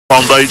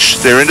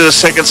Bonbeach, they're into the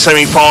second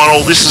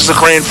semi-final. This is the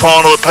grand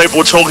final that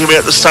people were talking about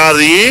at the start of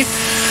the year.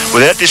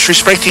 Without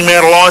disrespecting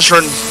Mount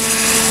Eliza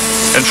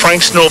and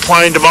Frnkaston are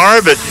playing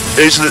tomorrow, but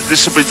this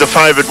will be the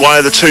favoured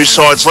way of the two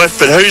sides left.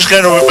 But who's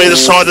going to be the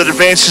side that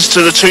advances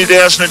to the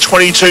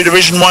 2022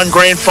 Division 1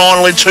 grand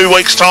final in 2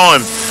 weeks' time?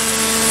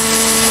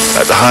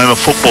 At the home of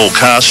football,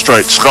 Car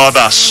Street,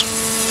 Skybus.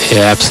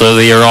 Yeah,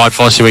 absolutely. You're right,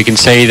 Fossey. We can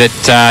see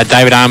that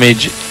David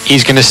Armitage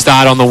is going to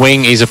start on the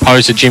wing. He's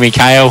opposed to Jimmy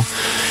Cale.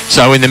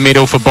 So in the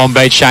middle for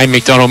Bonbeach, Shane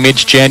McDonald,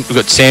 Mitch Gent. We've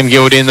got Sam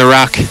Guild in the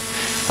ruck,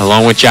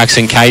 along with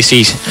Jackson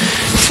Casey's.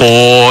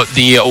 For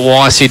the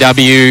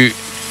YCW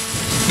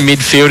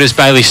midfielders,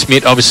 Bailey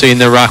Smith obviously in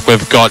the ruck.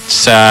 We've got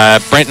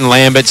Brenton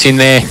Lambert's in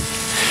there,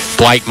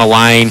 Blake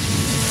Mullane,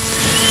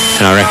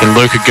 and I reckon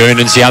Luca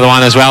Goonden's the other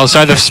one as well.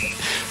 So the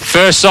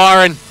first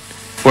siren,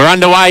 we're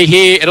underway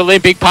here at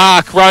Olympic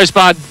Park.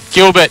 Rosebud,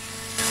 Gilbert.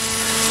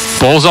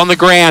 Ball's on the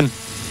ground.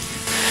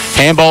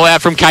 Handball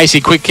out from Casey.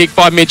 Quick kick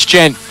by Mitch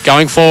Gent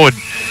going forward.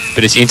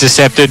 But it's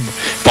intercepted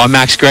by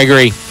Max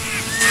Gregory.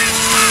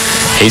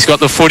 He's got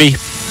the footy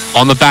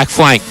on the back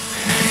flank.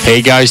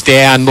 He goes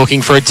down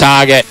looking for a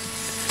target.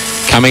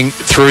 Coming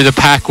through the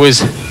pack was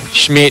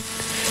Schmidt.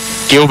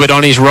 Gilbert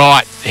on his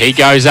right. He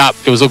goes up.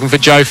 He was looking for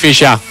Joe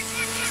Fisher.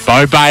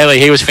 Bo Bailey,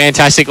 he was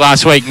fantastic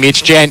last week.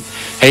 Mitch Gent,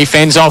 he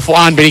fends off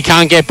one, but he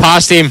can't get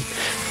past him.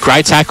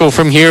 Great tackle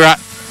from Hura.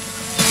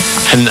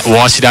 And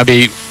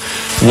YCW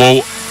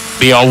will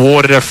be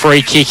awarded a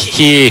free kick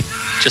here.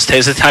 Just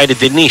hesitated,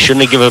 didn't he? Should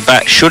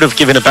have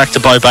given it back to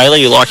Bo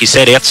Bailey, who, like you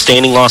said,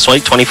 outstanding last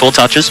week, 24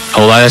 touches.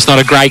 Although that's not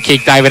a great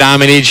kick, David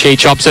Armitage. He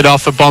chops it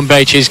off for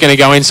Bonbeach. He's going to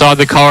go inside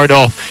the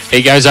corridor.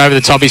 He goes over the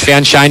top. He's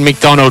found Shane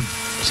McDonald.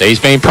 So he's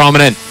been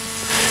prominent.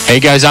 He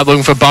goes up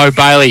looking for Bo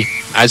Bailey.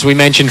 As we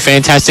mentioned,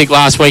 fantastic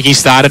last week. He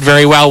started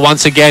very well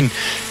once again.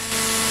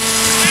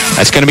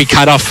 That's going to be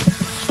cut off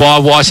by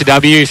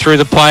YCW through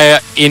the player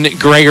in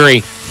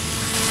Gregory.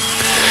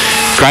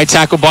 Great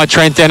tackle by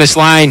Trent Dennis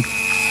Lane.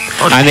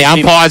 And the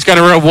umpire's going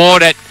to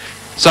reward it.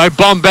 So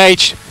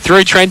Bonbeach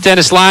through Trent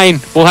Dennis Lane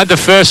will have the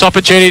first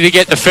opportunity to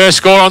get the first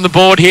score on the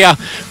board here.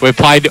 We've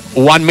played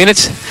 1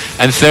 minute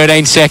and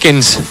 13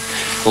 seconds.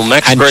 Well,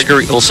 Max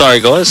Gregory, sorry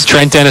guys.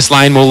 Trent Dennis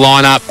Lane will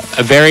line up,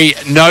 a very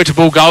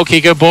notable goal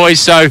kicker, boys.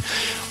 So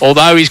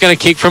although he's going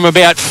to kick from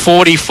about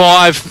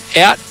 45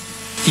 out,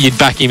 you'd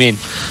back him in.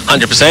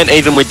 100%.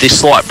 Even with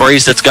this slight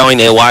breeze that's going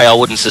their way, I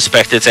wouldn't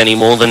suspect it's any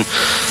more than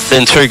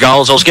 2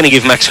 goals. I was going to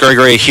give Max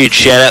Gregory a huge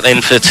shout out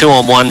then for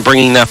 2-on-1,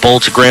 bringing that ball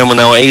to ground when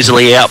they were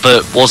easily out,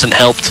 but wasn't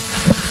helped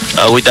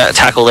with that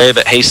tackle there.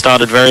 But he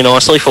started very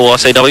nicely for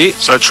YCW.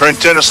 So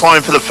Trent Dennis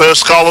Lane for the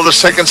first goal of the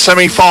second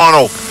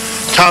semi-final.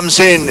 Comes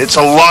in. It's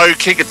a low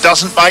kick. It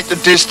doesn't make the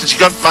distance. You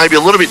got maybe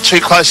a little bit too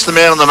close to the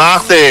man on the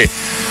mark there.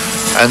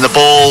 And the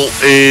ball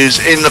is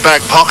in the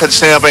back pocket.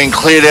 It's now being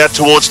cleared out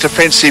towards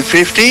defensive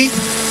 50.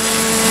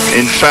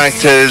 In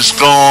fact, has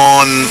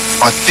gone,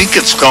 I think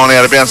it's gone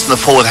out of bounds, and the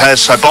forward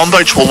has. So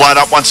Bonbeach will load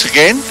up once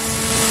again.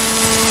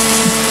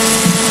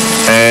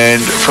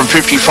 And from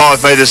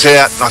 55 metres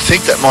out, I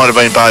think that might have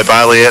been Bo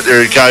Bailey out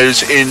there. He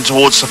goes in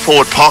towards the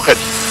forward pocket.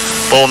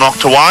 Ball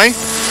knocked away.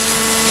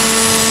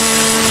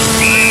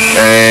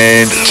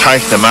 And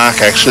taking the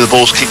mark, actually. The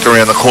ball's kicked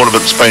around the corner,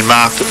 but it's been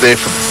marked up there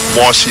for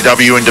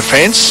YCW in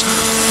defence.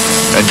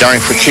 And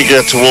going for a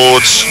kicker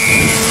towards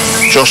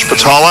Josh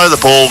Patolo. The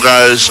ball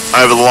goes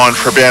over the line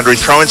for a boundary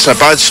throw-in. So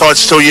both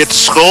sides still yet to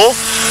score.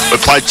 We've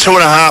played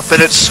 2.5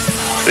 minutes.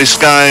 This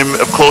game,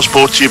 of course,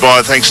 brought to you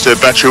by, thanks to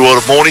Battery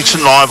World of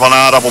Mornington, live on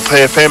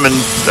RPPFM and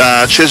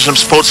Chisholm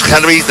Sports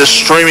Academy. They're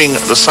streaming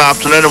this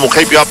afternoon, and we'll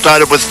keep you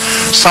updated with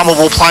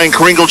Somerville playing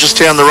Coringal just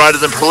down the road, and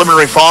the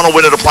preliminary final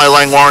winner to play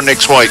Langwarren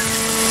next week.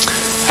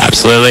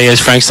 Absolutely, as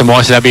Frankston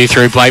YCW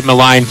through Blake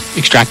Mullane,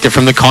 extracted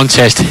from the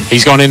contest.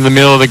 He's gone in the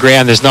middle of the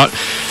ground. There's not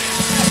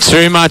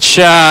too much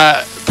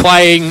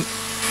playing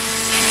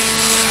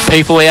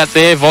people out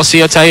there. Vossi,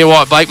 I'll tell you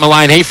what, Blake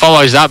Mullane, he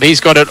follows up. He's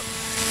got it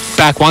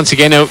back once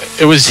again.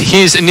 It was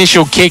his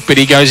initial kick, but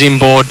he goes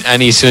inboard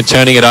and he's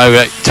turning it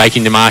over,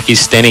 taking the mark.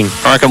 He's Stenning.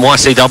 I reckon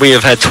YCW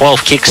have had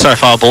 12 kicks so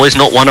far, boys.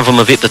 Not one of them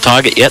have hit the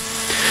target yet.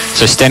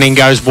 So Stenning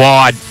goes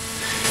wide.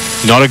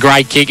 Not a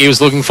great kick. He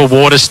was looking for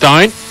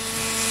Waterstone.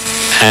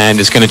 And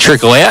it's going to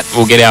trickle out.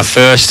 We'll get our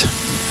first,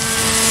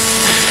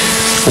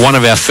 one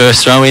of our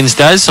first throw-ins,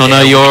 Daz. I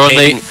know you're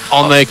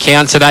on the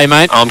count today,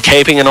 mate. I'm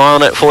keeping an eye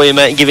on it for you,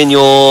 mate, given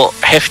your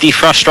hefty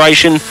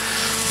frustration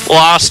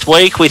last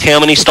week with how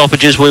many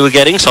stoppages we were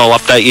getting, so I'll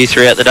update you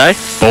throughout the day.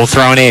 Ball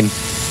thrown in.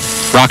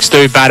 Rucks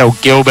do battle.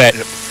 Gilbert,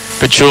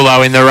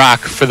 Pachulo in the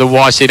ruck for the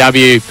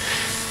YCW.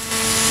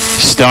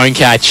 Stone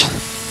catch.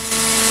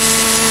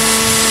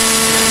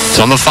 It's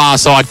on the far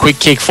side. Quick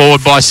kick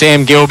forward by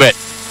Sam Gilbert.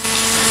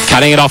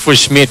 Cutting it off with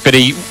Schmidt, but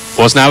he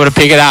wasn't able to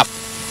pick it up.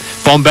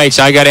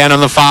 Bonbeach, they go down on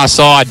the far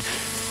side.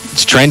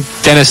 It's Trent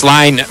Dennis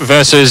Lane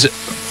versus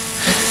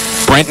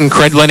Brenton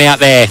Credlin out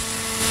there.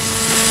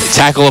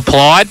 Tackle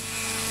applied.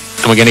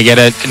 And we're going to get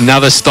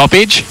another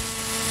stoppage.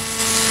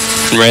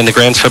 Around the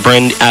grounds for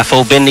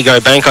Bendigo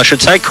Bank, I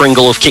should say.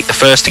 Coringal have kicked the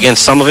first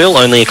against Somerville.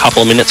 Only a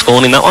couple of minutes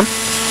gone in that one.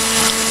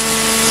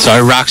 So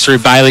rucks through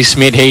Bailey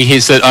Smith. He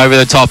hits it over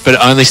the top, but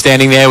only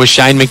standing there was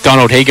Shane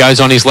McDonald. He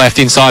goes on his left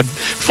inside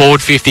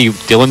forward 50.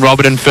 Dylan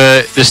Robertson for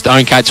the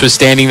Stonecats was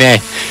standing there.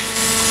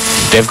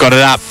 They've got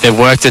it up. They've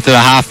worked it to the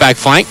halfback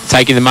flank.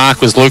 Taking the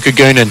mark was Luca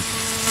Goonan.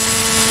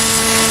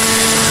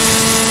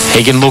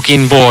 He can look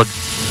inboard.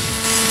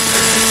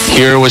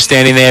 Hero was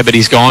standing there, but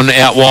he's gone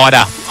out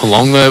wider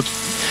along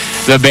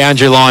the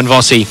boundary line,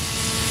 Vossi.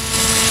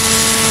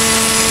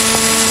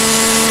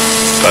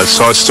 Both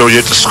sides still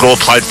yet to score.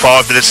 Played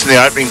 5 minutes in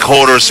the opening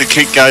quarter as the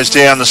kick goes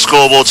down the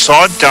scoreboard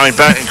side. Going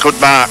back and good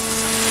mark.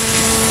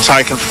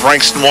 Taken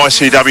Frankston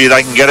YCW.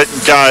 They can get it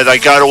and go. They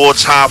go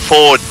towards half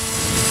forward.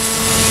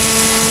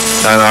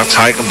 And they'll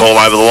take the ball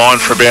over the line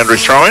for a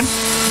boundary throw-in.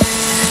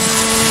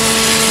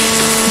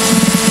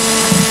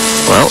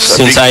 Well,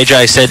 since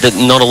AJ said that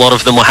not a lot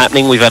of them were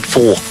happening, we've had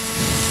 4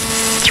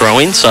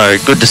 throw-ins. So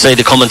good to see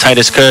the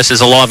commentator's curse is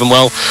alive and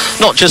well.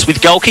 Not just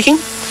with goal kicking.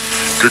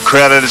 Good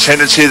crowd in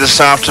attendance here this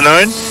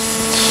afternoon,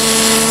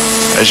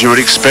 as you would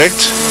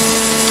expect.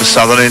 The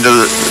southern end of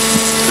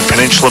the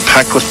peninsula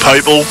packed with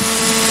people,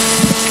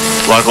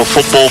 local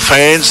football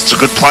fans. It's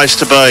a good place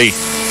to be.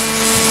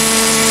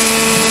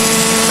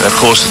 And of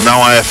course, with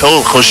no AFL,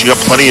 of course, you've got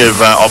plenty of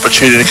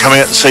opportunity to come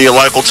out and see your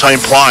local team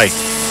play.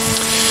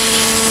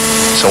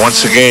 So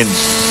once again,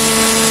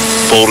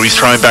 ball to be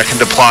thrown back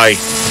into play.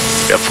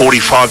 About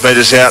 45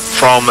 metres out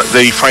from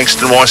the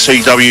Frankston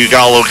YCW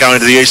goal, or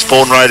going to the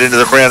Eastbourne Road into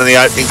the ground in the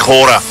opening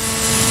quarter.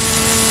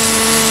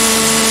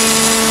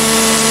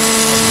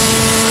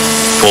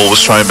 Ball was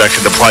thrown back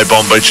into play.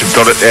 Bonbeach have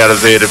got it out of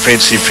their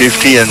defensive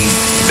 50, and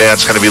now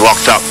it's going to be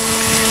locked up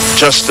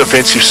just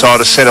defensive side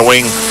of centre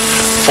wing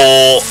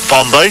for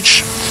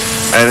Bonbeach.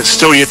 And it's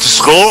still yet to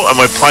score, and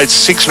we've played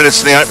 6 minutes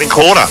in the opening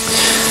quarter.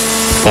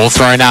 Ball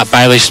thrown up.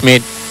 Bailey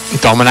Smith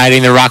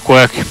dominating the ruck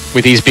work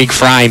with his big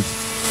frame.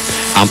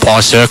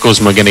 Umpire circles,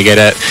 and we're going to get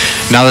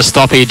another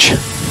stoppage.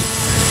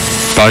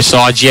 Both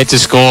sides yet to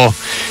score.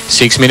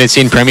 6 minutes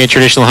in, Premier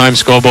Traditional Home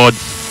scoreboard.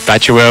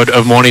 Batcher World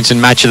of Mornington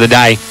match of the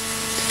day.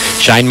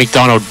 Shane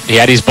McDonald, he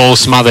had his ball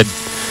smothered.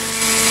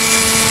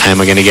 And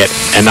we're going to get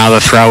another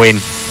throw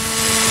in.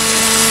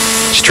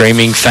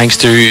 Streaming thanks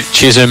to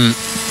Chisholm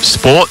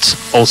Sports,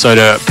 also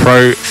to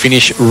Pro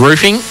Finish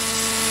Roofing,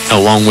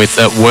 along with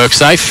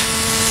WorkSafe.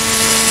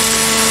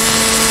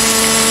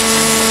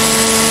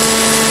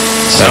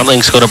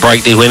 Something's got to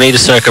break this. We need a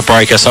circuit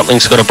breaker.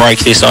 Something's got to break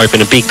this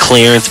open. A big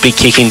clearance, big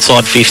kick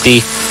inside 50,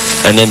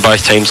 and then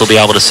both teams will be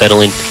able to settle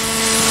in.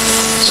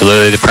 So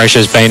the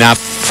pressure's been up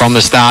from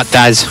the start,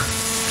 Daz.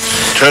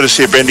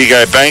 Courtesy of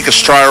Bendigo Bank,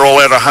 Australia all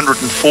out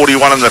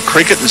 141 in the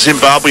cricket, and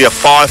Zimbabwe are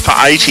 5 for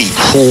 80.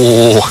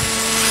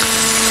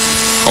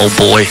 Oh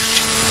boy.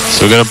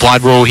 So we've got a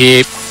blood rule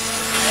here.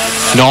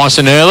 Nice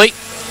and early.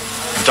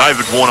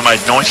 David Warner made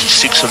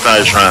 96 of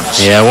those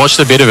runs. Yeah, I watched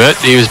a bit of it.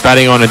 He was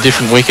batting on a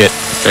different wicket.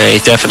 Yeah, he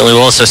definitely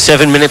was. So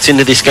 7 minutes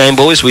into this game,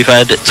 boys, we've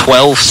had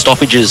 12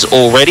 stoppages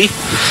already.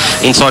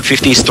 Inside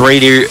 50s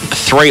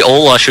 3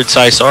 all, I should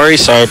say, sorry.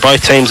 So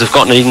both teams have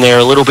gotten it in there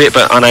a little bit,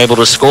 but unable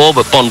to score.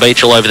 But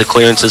Bonbeach all over the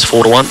clearances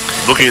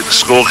 4-1. Looking at the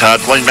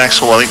scorecard, Glenn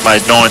Maxwell, I think,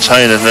 made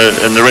 19,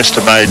 and the rest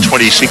have made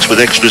 26 with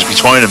extras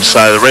between them.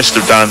 So the rest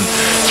have done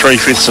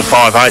 3/5 of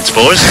 5/8,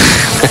 boys.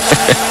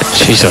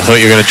 Jeez, I thought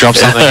you were going to drop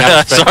something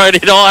else. Sorry,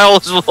 did I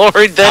was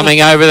worried then.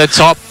 Coming over the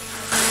top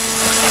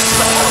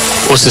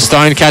was the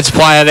Stonecats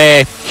player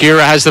there.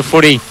 Hura has the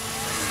footy.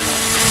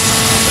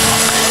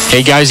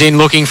 He goes in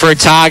looking for a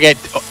target.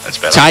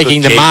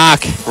 Taking the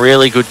mark.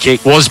 Really good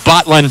kick. Was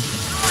Butlin.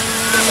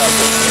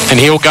 And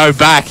he'll go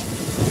back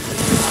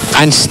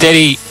and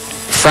steady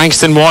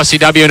Frankston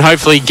YCW and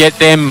hopefully get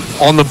them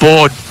on the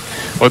board.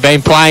 We've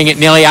been playing it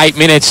nearly 8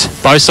 minutes.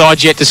 Both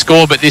sides yet to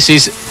score, but this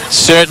is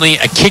certainly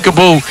a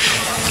kickable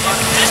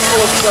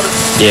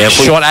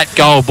shot at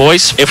goal,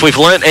 boys. If we've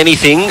learnt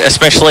anything,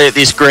 especially at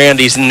this ground,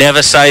 is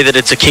never say that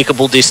it's a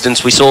kickable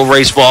distance. We saw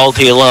Reece Wild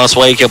here last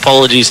week.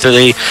 Apologies to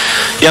the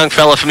young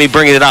fella for me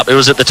bringing it up. It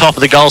was at the top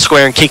of the goal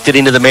square and kicked it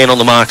into the man on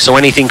the mark, so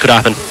anything could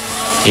happen.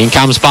 In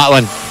comes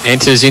Butlin.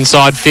 Enters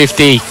inside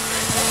 50.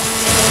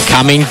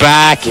 Coming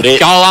back.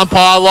 Goal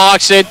umpire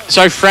likes it.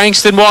 So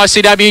Frankston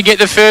YCW get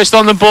the first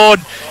on the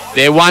board.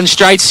 They're 1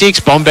 straight 6.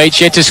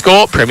 Bonbeach yet to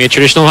score. Premier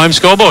Traditional Home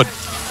scoreboard.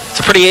 It's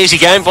a pretty easy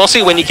game,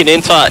 Bossy, when you can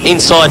enter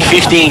inside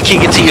 50 and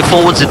kick it to your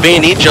forwards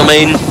advantage. I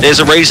mean, there's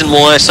a reason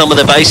why some of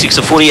the basics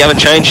of footy haven't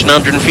changed in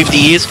 150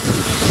 years.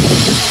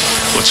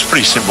 Well, it's a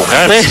pretty simple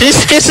game. It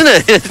is, isn't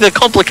it? The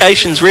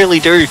complications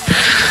really do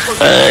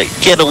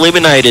get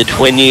eliminated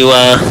when you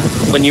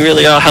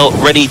really are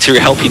ready to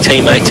help your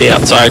teammates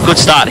out. So a good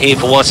start here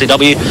for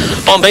YCW.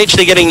 Bonbeach,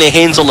 they're getting their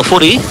hands on the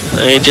footy.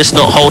 They're just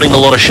not holding a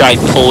lot of shape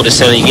forward to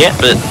centre yet,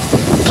 but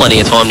plenty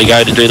of time to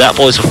go to do that,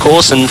 boys, of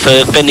course. And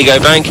for Bendigo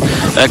Bank,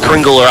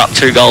 Kringle are up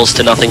 2 goals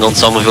to nothing on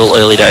Somerville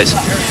early days.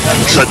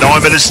 So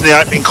 9 minutes in the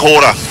opening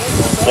quarter.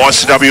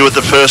 YCW with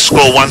the first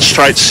score, 1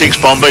 straight 6.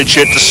 Bonbeach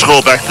yet to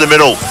score, back to the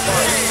middle.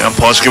 The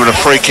umpire's given a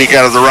free kick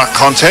out of the ruck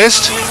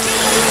contest.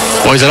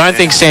 Boys, I don't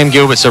think Sam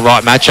Gilbert's the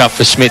right matchup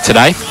for Smith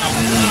today.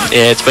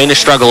 Yeah, it's been a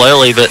struggle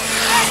early, but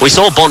we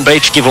saw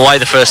Bonbeach give away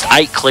the first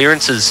 8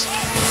 clearances.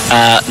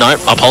 No,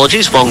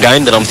 apologies, wrong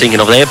game that I'm thinking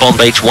of there.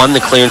 Bonbeach won the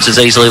clearances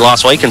easily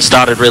last week and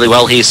started really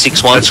well here,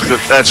 6-1.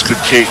 That's a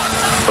good kick.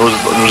 It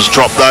was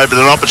dropped over.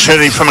 An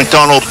opportunity for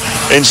McDonald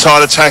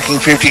inside attacking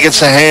 50.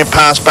 Gets a hand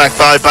pass back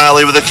by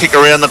Bailey with a kick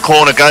around the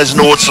corner. Goes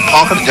towards the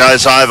pocket,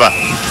 goes over.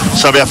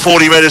 So about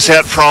 40 metres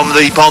out from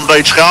the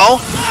Bonbeach goal.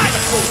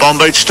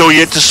 Bonbeach still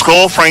yet to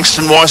score.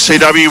 Frnkaston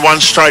YCW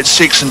 1 straight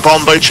 6, and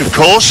Bonbeach, of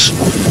course.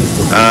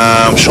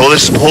 I'm sure their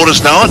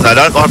supporters know it. They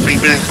don't like me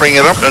bring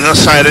it up. They're not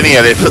saying it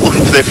anyhow. They're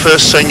looking for their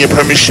first senior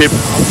premiership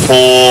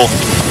for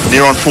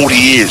near on 40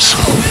 years.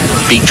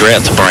 Big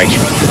drought to break.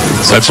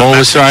 So ball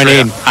was thrown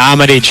in.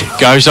 Armitage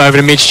goes over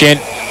to Mitch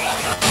Gent.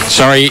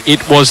 Sorry,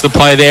 it was the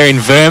play there in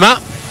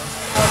Verma.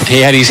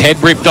 He had his head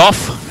ripped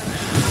off.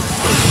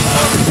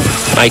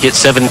 Make it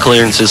 7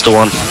 clearances to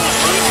 1.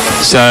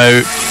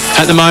 So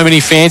at the moment he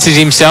fancies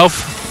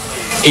himself.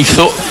 He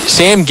thought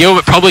Sam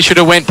Gilbert probably should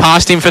have went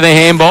past him for the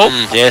handball.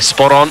 Yeah,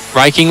 spot on.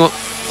 Raking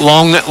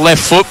long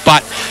left foot,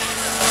 but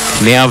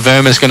now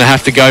Verma's going to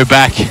have to go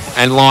back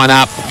and line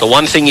up. The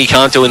one thing you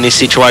can't do in this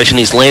situation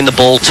is land the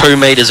ball 2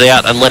 metres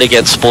out and let it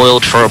get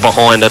spoiled for a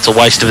behind. That's a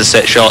waste of a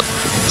set shot.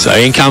 So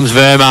in comes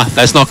Verma.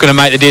 That's not going to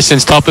make the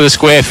distance. Top of the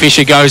square.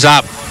 Fisher goes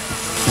up.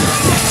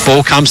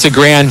 Ball comes to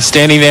ground.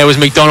 Standing there was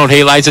McDonald.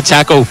 He lays a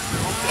tackle.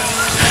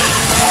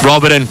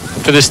 Robertson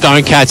for the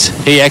Stone Cats.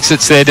 He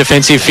exits their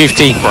defensive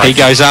 50. Right. He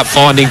goes up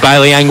finding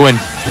Bailey Angwin.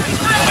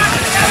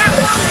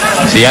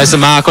 So he has the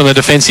mark on the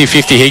defensive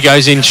 50. He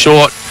goes in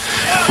short.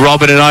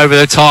 Robertson over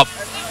the top.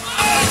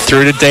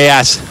 Through to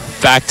Diaz.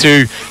 Back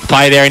to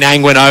play there in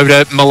Angwin over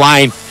to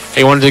Mullane.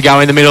 He wanted to go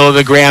in the middle of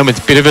the ground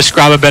with a bit of a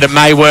scrubber, but it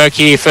may work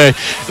here for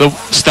the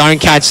Stone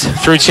Cats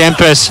through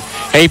Tempest.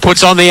 He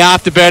puts on the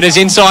afterburners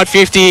inside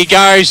 50. He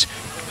goes.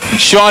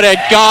 Shot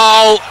at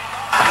goal.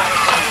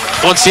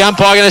 What's the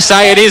umpire going to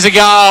say? It is a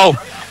goal.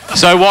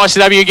 So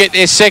YCW get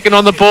their second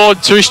on the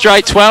board, 2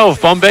 straight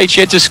 12. Bonbeach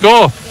yet to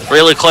score.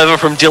 Really clever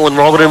from Dylan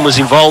Robertson, was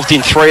involved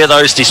in 3 of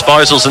those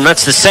disposals, and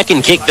that's the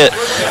second kick that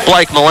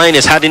Blake Mullane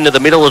has had into the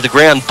middle of the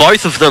ground,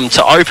 both of them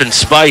to open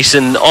space,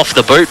 and off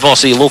the boot,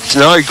 Vossi looked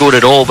no good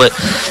at all, but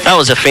that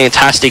was a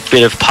fantastic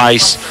bit of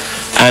pace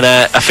and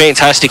a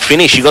fantastic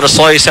finish. You've got to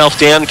slow yourself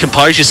down,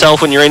 compose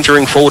yourself when you're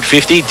entering forward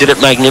 50. Did it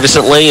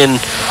magnificently, and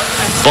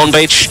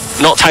Bonbeach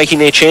not taking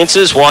their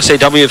chances.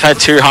 YCW have had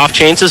 2 half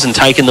chances and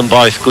taken them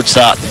both. Good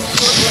start.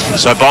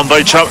 So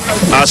Bonbeach up,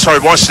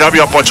 YCW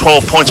up by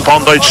 12 points.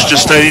 Bonbeach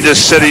just needing to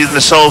steady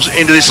themselves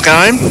into this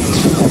game.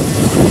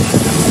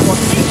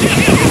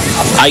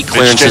 8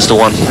 clearances to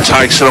 1.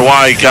 Takes it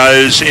away,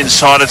 goes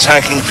inside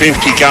attacking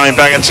 50, going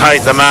back and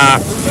take the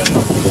mark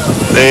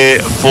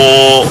there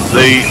for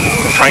the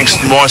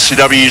Frnkaston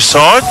YCW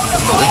side.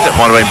 I think that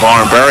might have been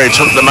Byron Barry who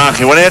took the mark.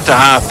 He went out to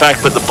half back,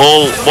 but the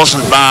ball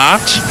wasn't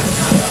marked.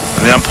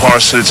 And the umpire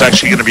said it's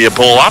actually going to be a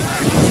ball up.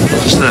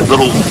 Just in that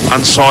little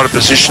unsighted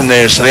position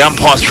there. So the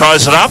umpire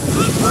throws it up.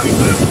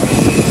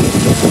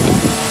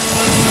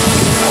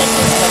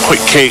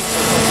 Quick kick.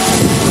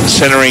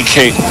 Centering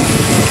kick.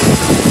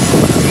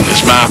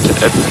 It's marked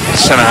at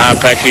centre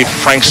half back here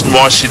for Frnkaston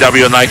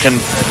YCW, and they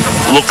can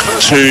look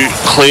to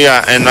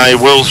clear, and they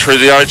will through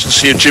the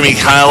agency of Jimmy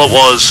Cale. It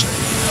was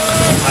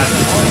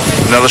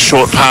another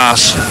short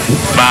pass.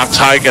 Mark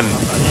taken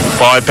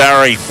by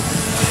Barry.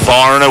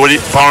 Byron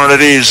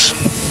it is.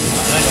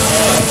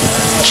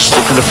 Just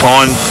looking to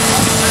find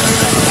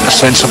a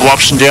sensible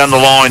option down the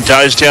line.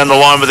 Goes down the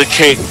line with a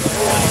kick.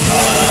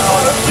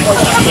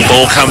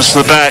 Ball comes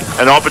to the back.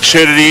 An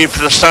opportunity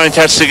for the Stone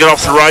Cats to get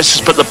off the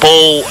races, but the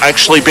ball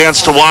actually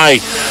bounced away.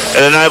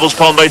 It enables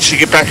Bonbeach to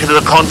get back into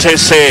the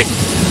contest there.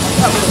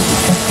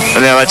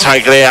 And now they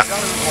take it out.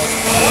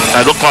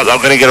 They looked like they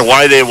were going to get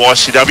away there,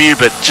 YCW,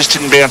 but just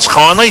didn't bounce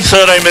kindly.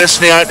 13 minutes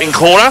in the opening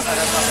quarter.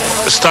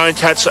 The Stone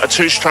Cats are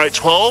 2 straight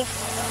 12.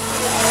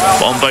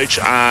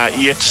 Bonbeach are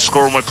yet to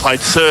score, and we've played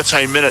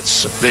 13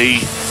 minutes, the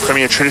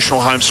Premier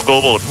Traditional Home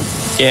scoreboard.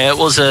 Yeah, it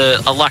was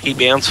a lucky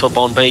bounce for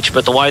Bonbeach,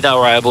 but the way they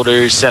were able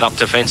to set up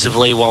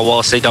defensively while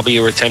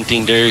YCW were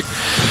attempting to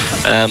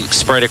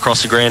spread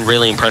across the ground,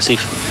 really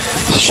impressive.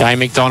 Shane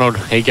McDonald,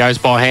 he goes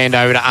by hand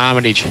over to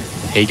Armitage.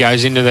 He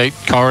goes into the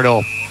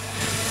corridor,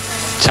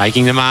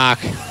 taking the mark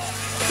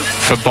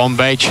for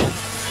Bonbeach.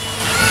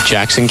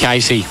 Jackson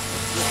Casey.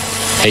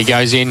 He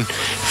goes in,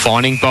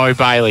 finding Bo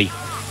Bailey.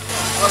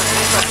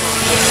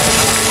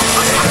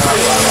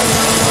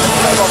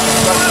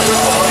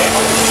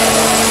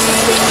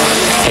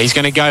 He's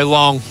going to go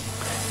long.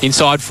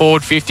 Inside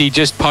forward 50,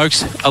 just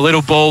pokes a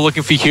little ball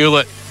looking for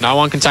Hewlett. No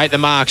one can take the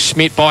mark.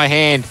 Schmidt by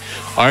hand.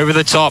 Over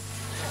the top.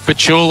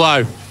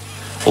 Pachulo.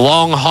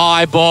 Long,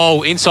 high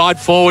ball. Inside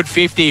forward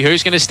 50.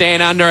 Who's going to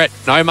stand under it?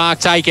 No mark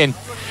taken.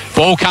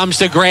 Ball comes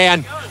to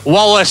ground.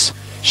 Wallace.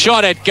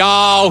 Shot at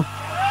goal.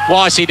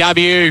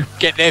 YCW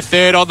get their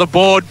 3rd on the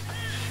board.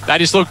 They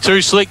just look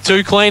too slick,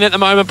 too clean at the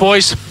moment,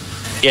 boys.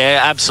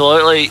 Yeah,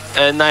 absolutely.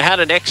 And they had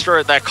an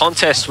extra at that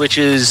contest, which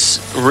is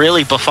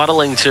really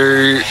befuddling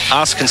to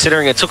us,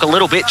 considering it took a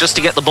little bit just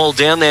to get the ball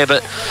down there.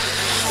 But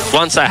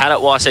once they had it,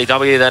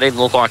 YCW, they didn't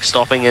look like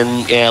stopping.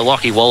 And, yeah,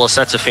 Lockie Wallace,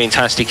 that's a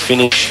fantastic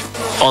finish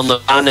on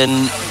the run.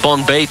 And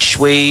Bonbeach,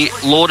 we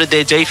lauded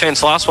their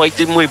defence last week,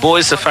 didn't we,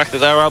 boys? The fact that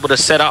they were able to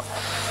set up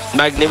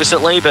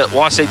magnificently, but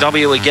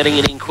YCW are getting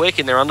it in quick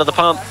and they're under the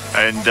pump.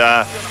 And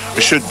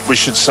we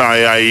should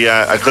say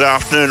a good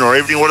afternoon or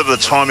evening, whatever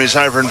the time is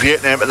over in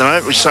Vietnam at the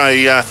moment. We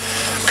say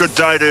good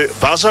day to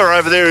Buzzer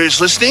over there who's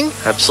listening.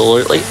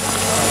 Absolutely.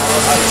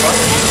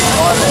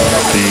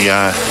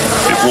 The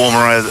bit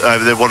warmer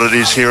over there what it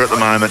is here at the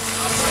moment.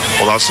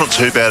 Although it's not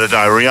too bad a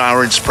day. We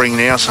are in spring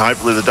now, so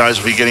hopefully the days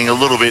will be getting a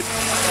little bit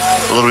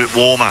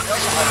warmer.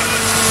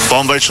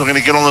 Bonbeach are going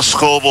to get on the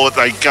scoreboard.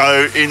 They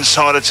go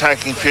inside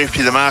attacking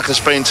 50. The mark has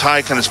been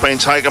taken. It's been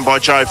taken by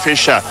Joe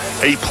Fisher.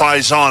 He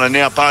plays on, and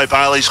now Bo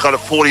Bailey's got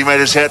it 40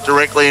 metres out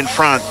directly in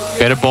front.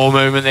 Better ball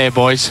movement there,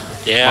 boys.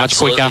 Yeah, much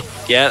absolutely. quicker.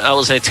 Yeah, that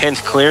was their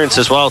 10th clearance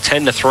as well,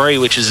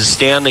 10-3, which is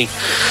astounding,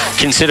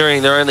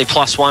 considering they're only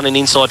 +1 in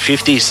inside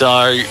 50.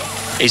 So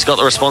he's got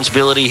the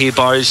responsibility here,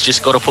 Bo's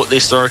just got to put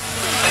this through.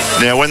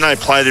 Now, when they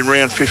played in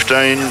round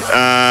 15,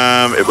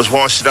 it was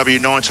YCW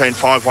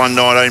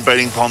 19-5-1-19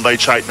 beating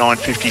Bonbeach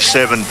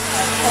 8-9-57. And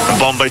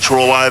Bonbeach were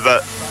all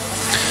over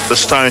the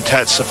Stone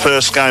Tats, the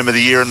first game of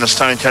the year, and the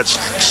Stone Tats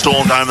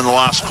stormed home in the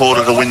last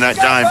quarter to win that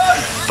game.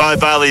 Bo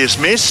Bailey has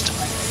missed.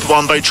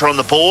 Bonbeach are on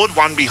the board,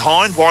 one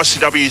behind.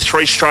 YCW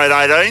 3 straight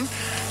 18.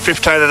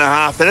 15 and a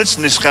half minutes,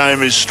 and this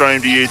game is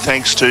streamed to you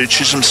thanks to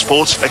Chisholm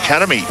Sports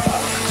Academy.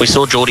 We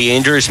saw Geordie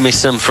Andrews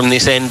miss them from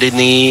this end in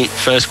the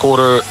first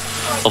quarter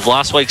of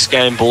last week's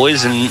game,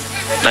 boys, and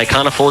they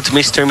can't afford to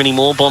miss too many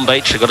more.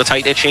 Bonbeach, they've got to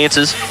take their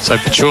chances. So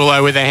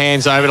Petrulo with their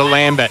hands over to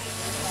Lambert.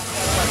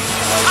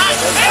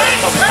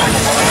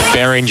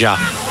 Beringer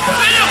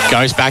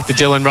goes back to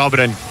Dylan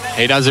Robertson.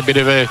 He does a bit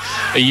of a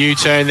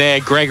U-turn there.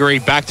 Gregory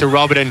back to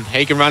Robertson.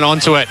 He can run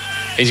onto it.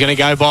 He's going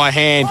to go by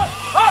hand.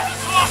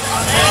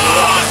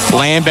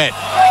 Lambert,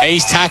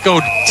 he's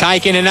tackled,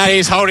 taken, and that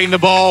is holding the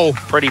ball.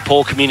 Pretty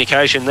poor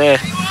communication there.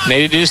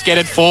 Needed to just get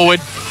it forward.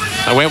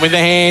 They went with the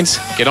hands,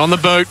 get on the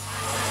boot.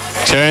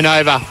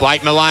 Turnover,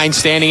 Blake Mullane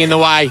standing in the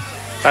way.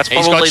 That's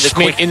He's probably got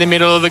Schmidt in the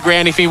middle of the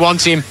ground if he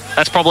wants him.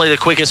 That's probably the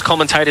quickest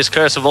commentator's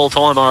curse of all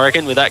time, I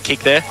reckon, with that kick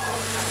there.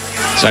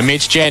 So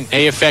Mitch Gent,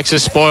 he affects a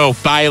spoil.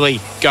 Bailey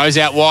goes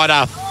out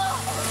wider.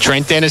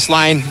 Trent Dennis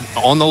Lane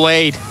on the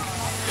lead.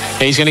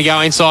 He's going to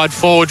go inside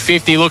forward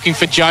 50, looking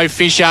for Joe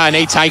Fisher, and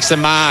he takes the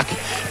mark.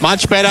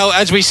 Much better,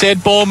 as we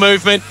said, ball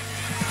movement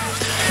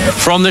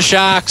from the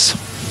Sharks.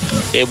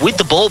 Yeah, with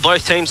the ball,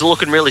 both teams are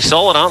looking really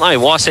solid, aren't they?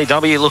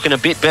 YCW looking a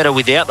bit better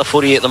without the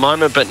footy at the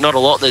moment, but not a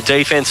lot that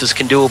defences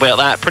can do about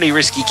that. Pretty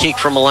risky kick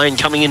from Mullane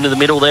coming into the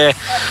middle there.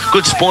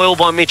 Good spoil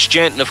by Mitch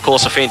Gent, and of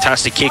course a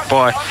fantastic kick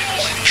by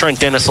Trent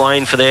Dennis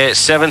Lane for their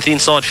 7th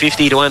inside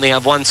 50 to only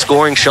have one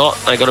scoring shot.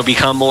 They've got to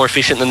become more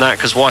efficient than that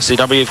because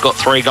YCW have got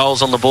 3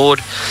 goals on the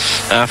board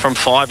from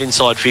 5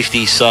 inside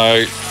 50.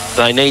 So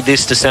they need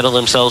this to settle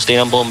themselves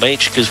down,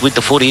 Bonbeach, because with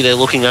the footy they're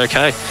looking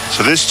okay.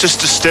 So this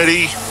just a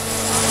steady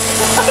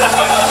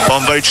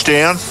Bonbeach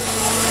down.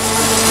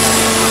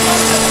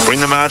 Bring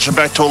the margin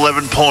back to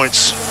 11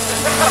 points.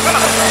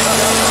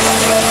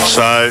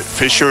 So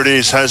Fisher it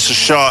is, has the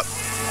shot.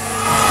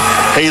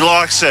 He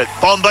likes it.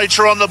 Bonbeach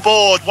are on the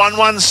board,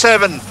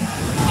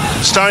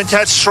 1-1-7. Stone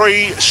Tats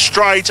 3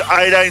 straight,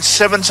 18,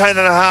 17 and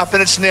a half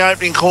minutes in the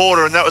opening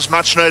quarter, and that was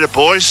much needed,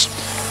 boys.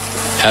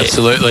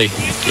 Absolutely.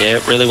 Yeah,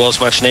 it really was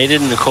much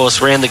needed. And, of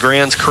course, round the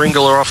grounds,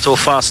 Kringle are off to a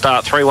fast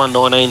start,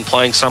 3-1-19,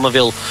 playing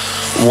Somerville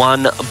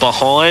 1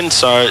 behind.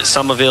 So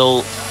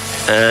Somerville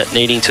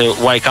needing to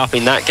wake up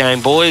in that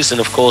game, boys. And,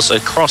 of course,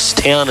 across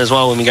town as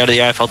well when we go to the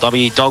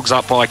AFLW, Dogs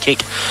up by a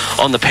kick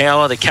on the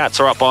Power. The Cats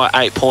are up by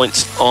 8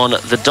 points on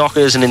the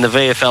Dockers. And in the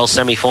VFL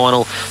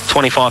semi-final,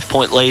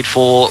 25-point lead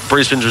for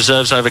Brisbane's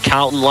reserves over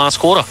Carlton last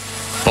quarter.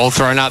 Ball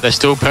thrown up. They're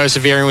still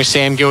persevering with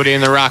Sam Gildy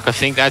in the ruck. I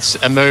think that's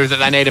a move that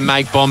they need to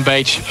make,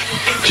 Bonbeach.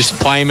 Just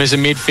play him as a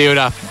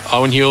midfielder.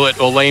 Owen Hewlett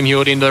or Liam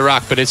Hewlett into the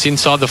ruck, but it's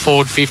inside the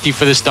forward 50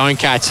 for the Stone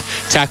Cats.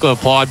 Tackle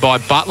applied by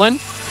Butlin.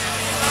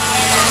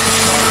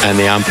 And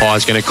the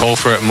umpire's going to call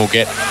for it, and we'll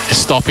get a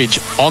stoppage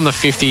on the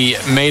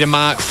 50-metre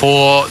mark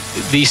for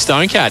the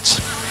Stone Cats,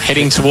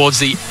 heading towards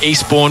the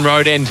Eastbourne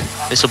Road end.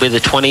 This will be the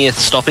 20th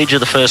stoppage of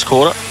the first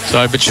quarter.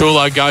 So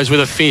Bachulo goes with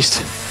a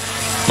fist.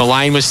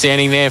 Mullane was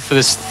standing there for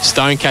the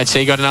Stone Cats.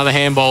 He got another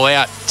handball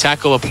out.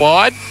 Tackle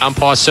applied.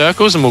 Umpire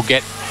circles, and we'll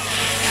get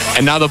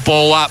another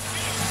ball up.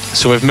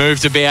 So we've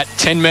moved about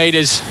 10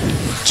 metres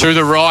to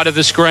the right of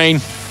the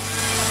screen.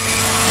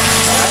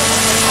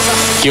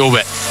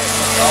 Gilbert.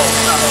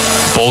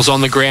 Ball's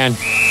on the ground.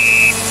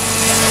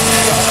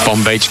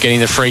 Bonbeach getting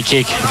the free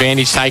kick.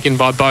 Advantage taken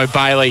by Bo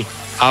Bailey.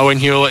 Owen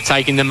Hewlett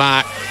taking the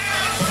mark.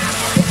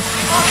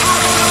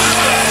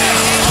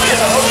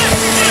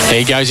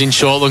 He goes in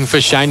short looking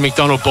for Shane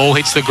McDonald. Ball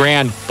hits the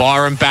ground.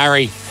 Byron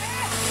Barry.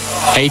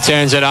 He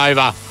turns it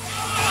over.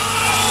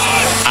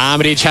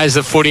 Armitage has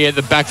the footy at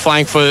the back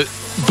flank for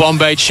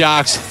Bonbeach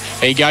Sharks.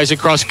 He goes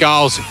across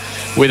goals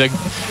with a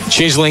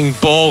chiseling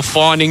ball,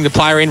 finding the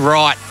player in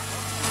right.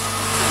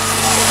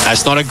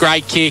 That's not a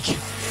great kick.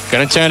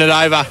 Going to turn it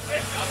over.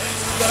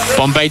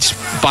 Bonbeach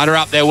butter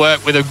up their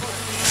work with a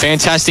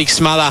fantastic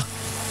smother.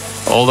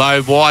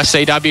 Although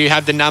YCW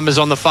have the numbers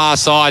on the far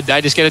side, they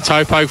just get a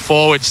toe poke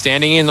forward.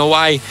 Standing in the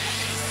way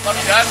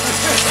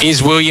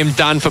is William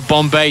Dunn for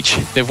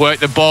Bonbeach. They've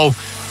worked the ball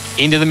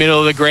into the middle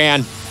of the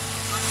ground.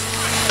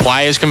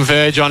 Players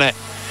converge on it.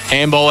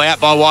 Handball out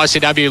by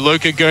YCW.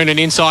 Luca Goonan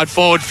inside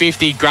forward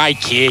 50.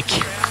 Great kick.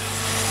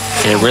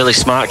 Yeah, really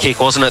smart kick,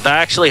 wasn't it? They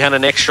actually had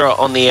an extra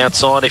on the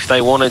outside if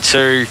they wanted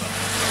to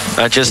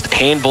just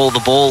handball the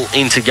ball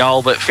into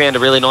goal, but found a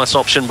really nice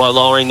option by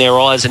lowering their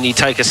eyes, and you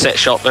take a set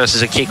shot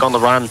versus a kick on the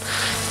run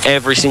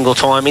every single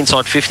time.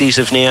 Inside 50s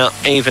have now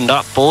evened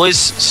up, boys.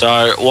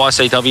 So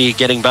YCW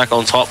getting back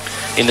on top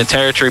in the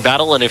territory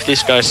battle, and if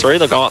this goes through,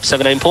 they'll go up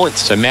 17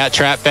 points. So Matt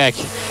Trapback,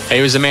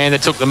 he was the man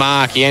that took the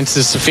mark. He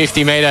enters the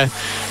 50-metre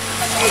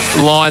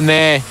line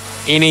there.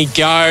 In he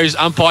goes.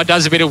 Umpire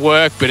does a bit of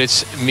work, but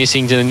it's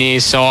missing to the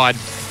near side.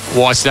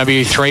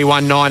 YCW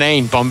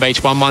 3-1-19, Bonbeach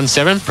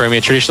 1-1-7,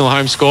 Premier Traditional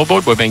Home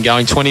Scoreboard. We've been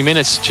going 20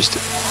 minutes, just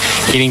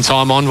hitting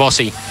time on,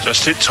 Vossi.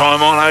 Just hit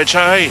time on,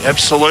 AJ,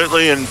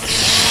 absolutely. And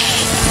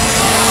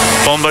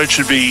Bonbeach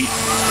should be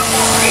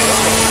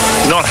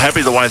not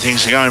happy the way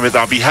things are going, but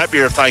they'll be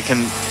happier if they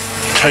can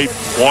keep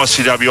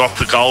YCW off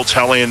the goal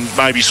tally and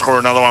maybe score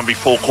another one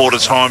before quarter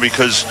time,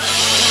 because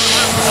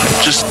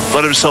just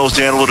let themselves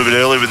down a little bit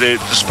early with their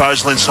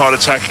disposal inside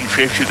attacking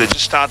 50. They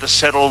just start to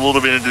settle a little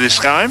bit into this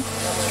game.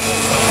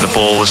 The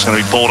ball is going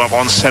to be balled up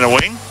on centre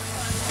wing.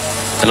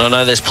 And I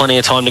know there's plenty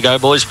of time to go,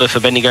 boys, but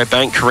for Bendigo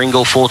Bank,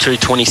 Coringal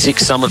 4-2-26,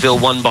 Somerville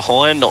 1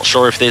 behind. Not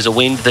sure if there's a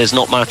wind. There's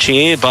not much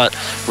here, but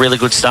really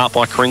good start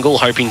by Coringal,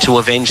 hoping to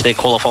avenge their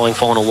qualifying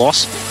final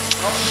loss.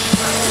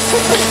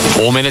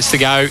 4 minutes to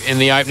go in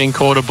the opening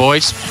quarter,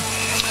 boys.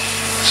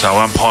 So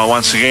umpire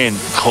once again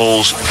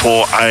calls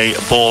for a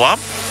ball up.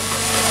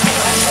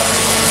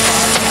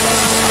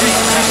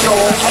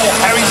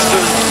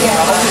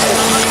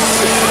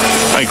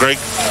 Hey, Greg.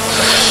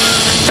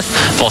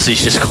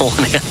 Bossie's just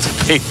calling out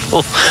to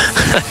people.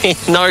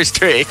 He knows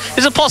too.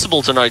 Is it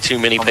possible to know too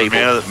many people?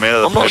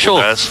 I'm not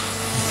sure. Does.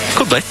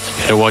 Could be.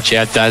 Better watch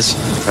out, Daz.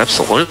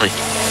 Absolutely.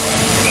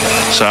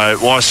 So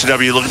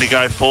YCW looking to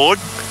go forward.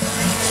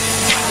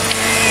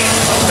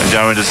 And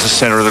go into the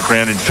centre of the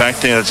ground. In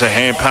fact, now it's a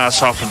hand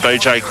pass off, and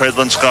BJ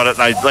Credlin's got it.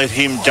 They let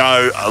him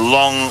go a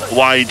long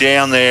way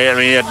down there. I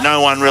mean, he had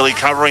no one really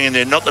covering, and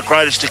they're not the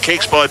greatest of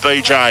kicks by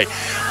BJ.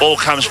 Ball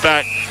comes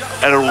back,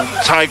 and it'll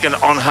taken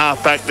on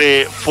half back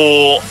there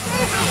for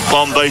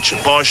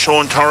Bonbeach by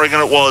Sean Corrigan.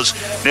 It was.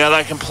 Now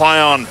they can play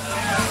on.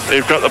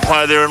 They've got the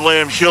player there, and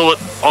Liam Hewlett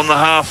on the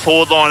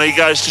half-forward line. He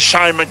goes to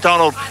Shane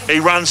McDonald. He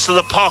runs to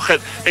the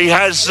pocket. He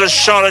has the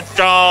shot at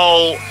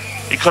goal.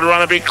 He could have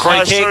run a bit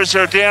closer. Is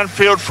there a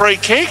downfield free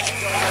kick?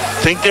 I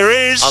think there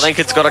is. I think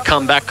it's got to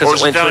come back because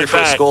it went through for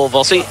a score,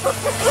 Vossi.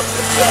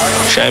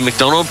 Shane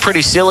McDonald,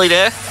 pretty silly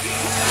there.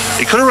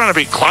 He could have run a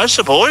bit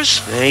closer,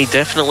 boys. Yeah, he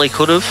definitely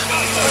could have.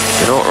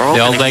 You're not wrong.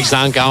 The old legs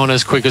aren't going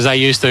as quick as they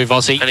used to,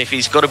 Vossi. And if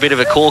he's got a bit of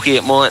a corky,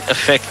 it might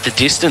affect the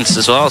distance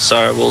as well,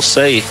 so we'll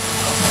see.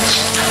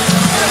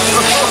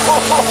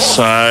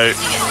 So,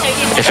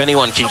 if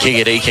anyone can kick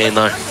it, he can,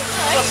 though.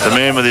 The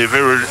man with the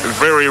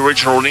very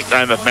original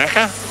nickname of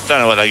Macca. Don't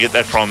know where they get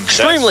that from.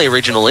 Extremely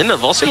original, isn't it,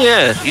 Vossi?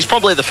 Yeah. He's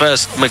probably the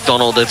first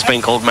McDonald that's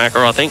been called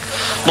Macca, I think.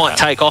 Might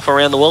take off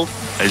around the world.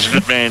 He's a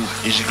good man.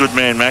 He's a good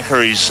man,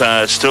 Macca. He's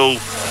still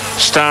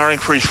starring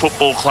for his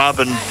football club,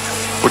 and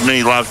wouldn't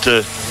he love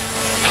to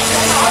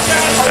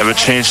have a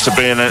chance to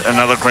be in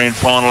another grand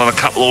final in a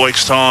couple of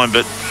weeks' time?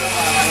 But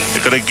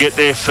they've got to get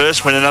there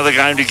first, win another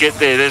game to get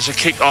there. There's a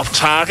kick off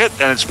target,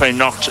 and it's been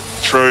knocked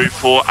through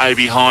for a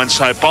behind.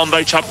 So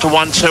Bonbeach up to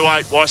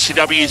 1-2-8,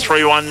 YCW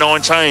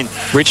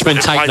 3-1-19.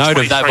 Richmond, take note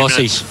of that,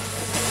 Vossi.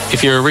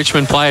 If you're a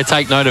Richmond player,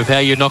 take note of how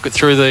you knock it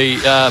through the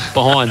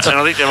behind. And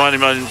I think there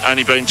have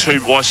only been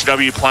 2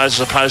 YCW players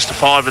as opposed to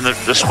 5 in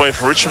the square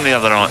for Richmond the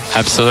other night.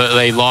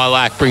 Absolutely.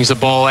 Lilac brings the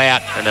ball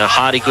out. And a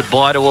hearty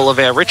goodbye to all of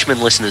our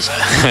Richmond listeners.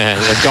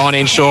 They've gone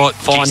in short,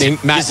 finding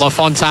Matt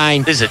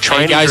LaFontaine. This is a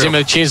training He goes drill. in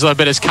with Chisler,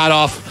 but it's cut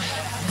off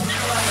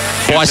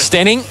by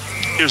Stenning.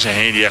 It was a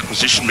handy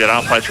acquisition about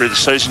halfway through the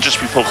season,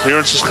 just before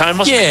clearances came,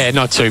 wasn't it? Yeah,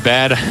 not too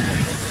bad.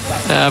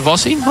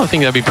 Vossi, I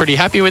think they'll be pretty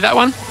happy with that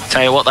one.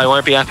 Tell you what, they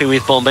won't be happy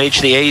with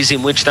Bonbeach. The ease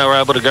in which they were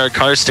able to go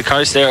coast to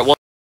coast there. It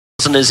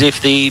wasn't as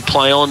if the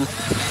play on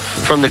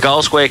from the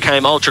goal square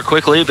came ultra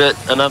quickly, but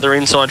another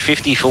inside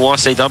 50 for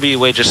YCW,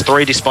 where just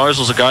 3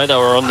 disposals ago they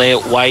were on their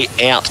way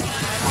out.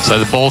 So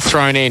the ball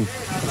thrown in.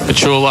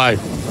 Pachulo.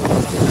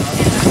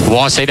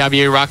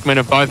 YCW, Ruckman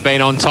have both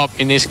been on top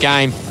in this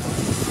game.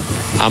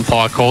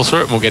 Umpire calls for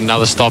it, and we'll get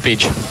another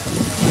stoppage.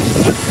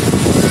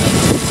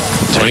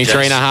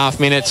 23 and a half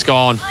minutes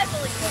gone.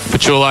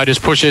 Pachulo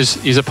just pushes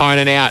his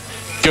opponent out.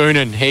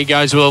 Goonan, he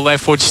goes with a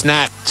left foot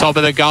snap. Top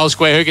of the goal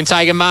square. Who can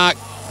take a mark?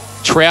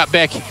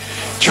 Troutbeck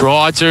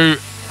tried to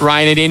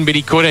rein it in, but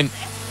he couldn't.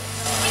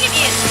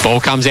 Ball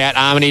comes out.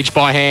 Armitage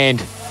by hand.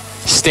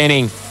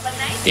 Stenning.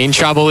 In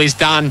trouble is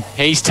Dunn.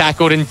 He's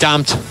tackled and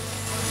dumped.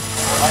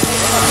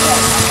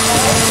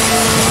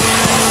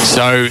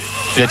 So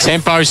the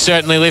tempo's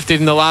certainly lifted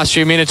in the last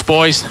few minutes,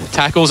 boys.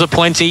 Tackles are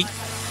plenty.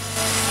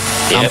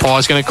 Yep.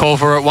 Umpire's going to call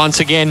for it once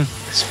again.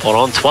 Spot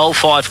on.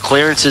 12-5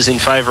 clearances in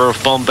favour of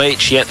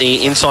Bonbeach, yet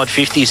the inside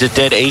 50s are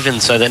dead even,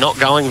 so they're not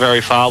going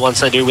very far once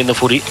they do win the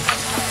footy.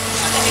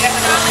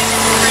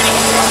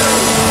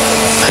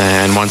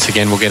 And once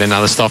again, we'll get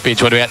another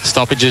stoppage. What about the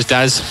stoppages,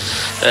 Daz?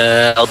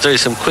 I'll do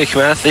some quick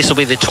math. This will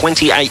be the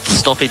 28th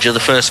stoppage of the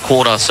first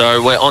quarter,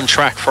 so we're on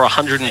track for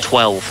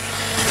 112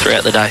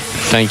 throughout the day.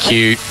 Thank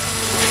you.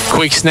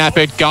 Quick snap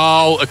at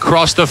goal,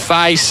 across the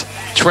face.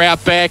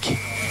 Troutbeck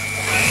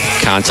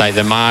can't take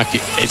the mark.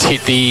 It's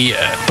hit the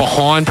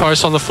behind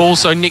post on the full,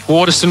 so Nick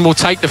Waterston will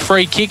take the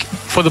free kick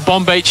for the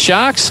Bonbeach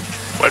Sharks.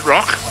 Wet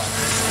rock.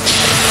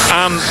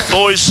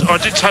 Boys, I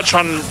did touch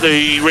on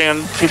the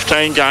round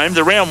 15 game.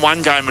 The round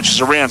 1 game, which is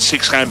a round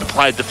 6 game,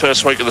 played the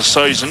first week of the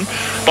season.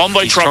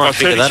 Bonbeach are up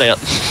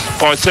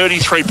by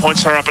 33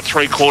 points. They're up at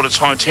 3/4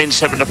 time,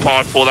 10-7 to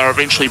 5-4. They were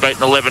eventually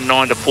beaten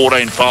 11-9 to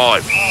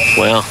 14-5.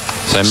 Wow.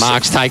 So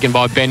marks taken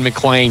by Ben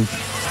McLean.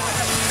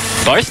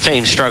 Both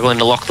teams struggling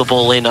to lock the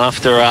ball in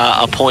after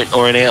a point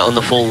or an out on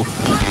the full.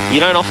 You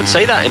don't often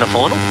see that in a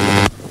final.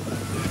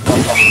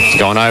 It's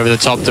gone over the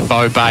top to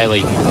Bo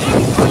Bailey.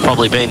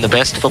 Probably been the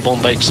best for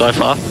Bonbeach so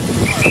far.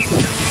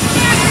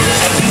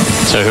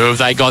 So who have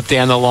they got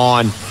down the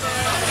line?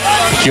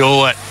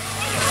 Hewlett.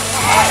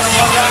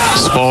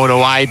 Spoiled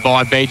away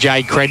by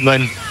BJ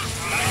Credlin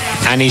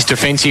and his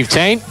defensive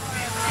team.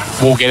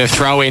 We'll get a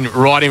throw in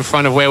right in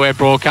front of where we're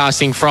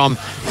broadcasting from.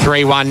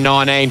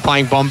 3-1-19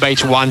 playing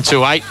Bonbeach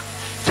 1-2-8.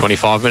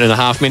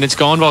 25.5 minutes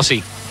gone,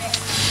 Bossy.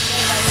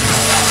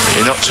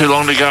 Yeah, not too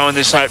long to go in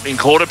this opening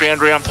quarter.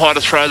 Boundary umpire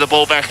to throw the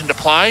ball back into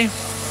play.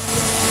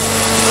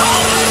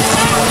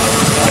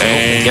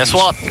 And guess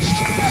what?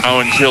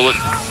 Owen Hewlett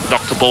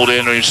knocked the ball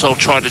down to himself,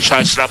 tried to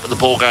chase it up, but the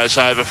ball goes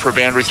over for a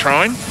boundary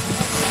throw-in.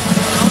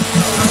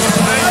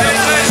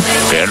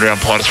 Boundary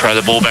umpire to throw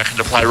the ball back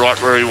into play right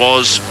where he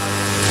was.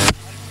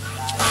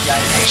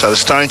 So the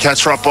Stone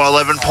Cats are up by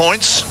 11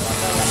 points.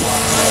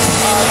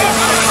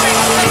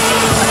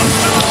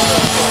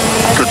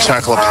 Good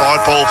tackle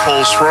applied. Ball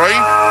falls free.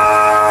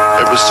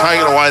 It was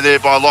taken away there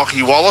by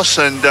Lockie Wallace,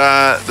 and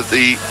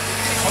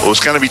it was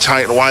going to be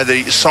taken away.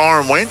 The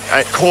siren went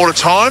at quarter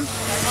time.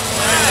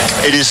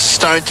 It is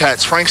Stone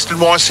Cats, Frnkaston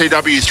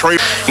YCW 3.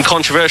 In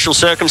controversial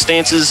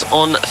circumstances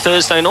on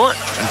Thursday night.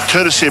 And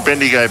courtesy of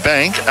Bendigo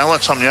Bank, Ella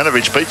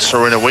Tomljanovic beat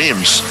Serena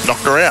Williams,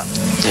 knocked her out.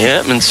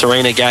 Yeah, and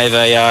Serena gave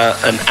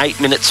an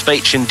 8-minute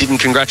speech and didn't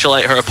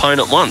congratulate her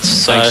opponent once.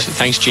 So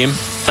thanks, Jim.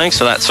 Thanks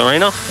for that,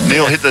 Serena.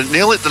 Neil hit the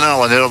nail on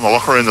the head on the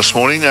locker room this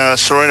morning.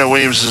 Serena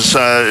Williams is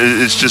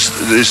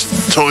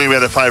talking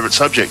about her favourite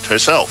subject,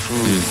 herself.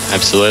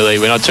 Absolutely.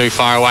 We're not too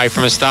far away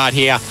from a start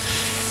here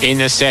in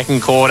the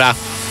second quarter.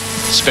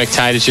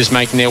 Spectators just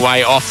making their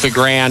way off the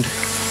ground.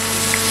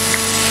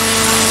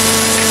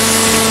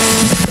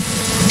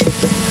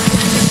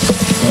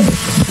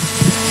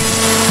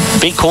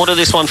 Big quarter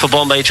this one for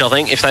Bonbeach, I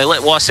think. If they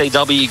let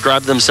YCW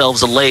grab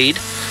themselves a lead,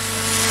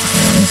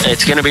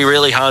 it's going to be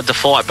really hard to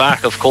fight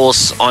back. Of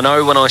course, I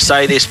know when I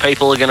say this,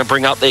 people are going to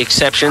bring up the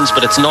exceptions,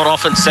 but it's not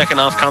often second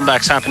half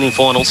comebacks happen in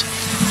finals.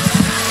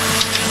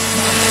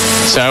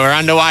 So we're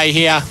underway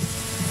here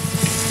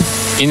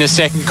in the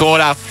second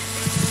quarter.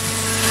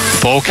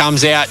 Ball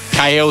comes out.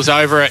 Cahill's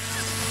over it.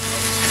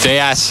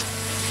 Diaz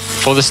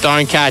for the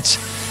Stone Cats.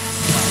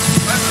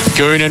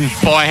 Goonan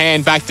by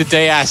hand back to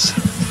Diaz.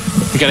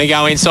 Going to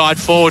go inside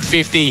forward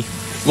 50.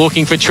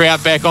 Looking for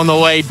Troutbeck on the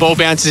lead. Ball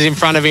bounces in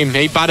front of him.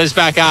 He butters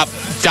back up.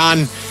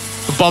 Done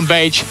for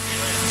Bonbeach.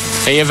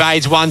 He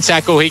evades one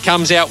tackle. He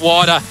comes out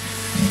wider.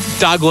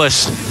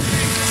 Douglas.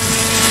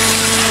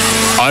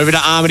 Over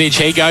to Armitage.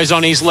 He goes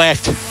on his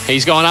left.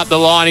 He's gone up the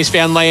line. He's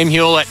found Liam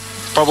Hewlett.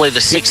 Probably the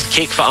 6th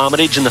kick for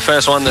Armitage and the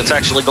first one that's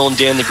actually gone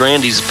down the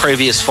ground. His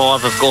previous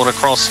 5 have gone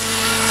across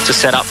to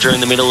set up during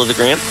the middle of the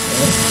ground.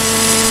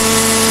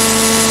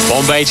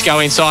 Bonbeach go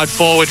inside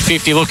forward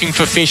 50, looking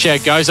for Fisher.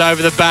 Goes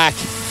over the back.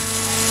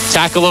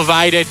 Tackle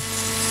evaded.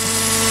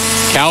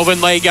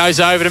 Calvin Lee goes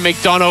over to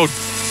McDonald.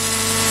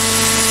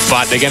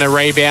 But they're going to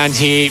rebound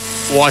here.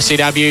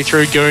 YCW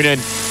through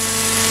Goonan.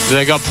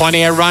 They've got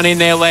plenty of run in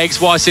their legs.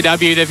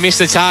 YCW, they've missed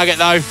the target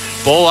though.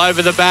 Ball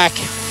over the back.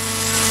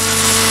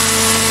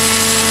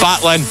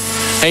 Butlin,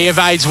 he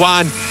evades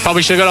one.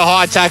 Probably should have got a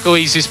high tackle.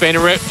 He's just been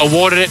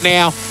awarded it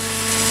now.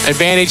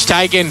 Advantage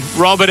taken.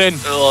 Robertson.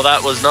 Oh,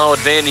 that was no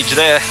advantage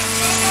there.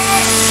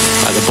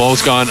 The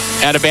ball's gone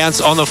out of bounds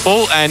on the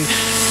full, and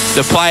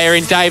the player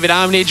in David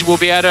Armitage will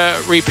be able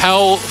to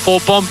repel for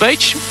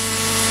Bonbeach.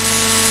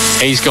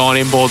 He's gone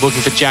inboard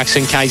looking for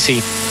Jackson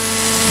Casey.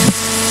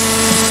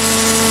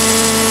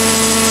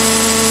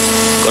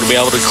 Got to be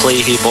able to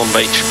clear here,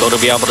 Bonbeach. Got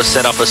to be able to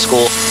set up a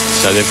score.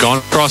 So they've gone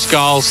across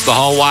goals the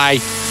whole way.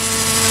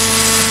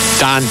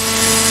 Done.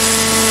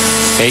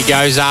 He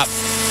goes up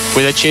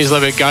with a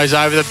Chisler, but goes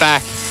over the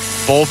back.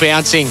 Ball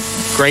bouncing.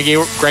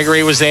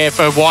 Gregory was there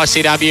for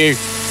YCW.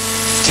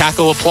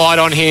 Tackle applied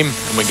on him,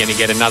 and we're going to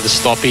get another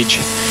stoppage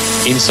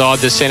inside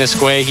the centre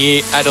square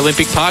here at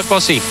Olympic Park,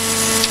 Bossy.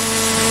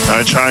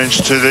 No change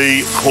to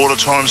the quarter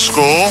time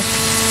score.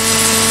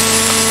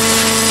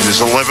 It is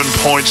 11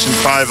 points in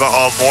favour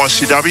of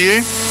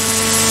YCW.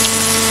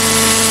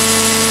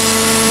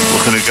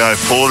 Looking to go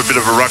forward, a bit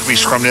of a rugby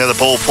scrum now. The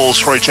ball falls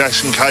through.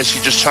 Jackson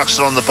Casey just chucks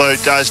it on the boot,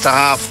 goes to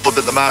half, but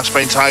the mark's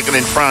been taken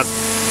in front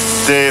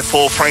there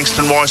for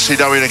Frankston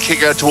YCW, and a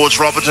kick out towards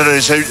Robertson,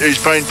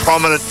 who's been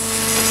prominent,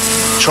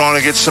 trying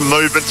to get some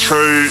movement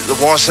through the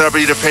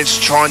YCW defence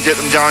to try and get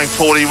them going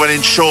forward. He went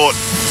in short.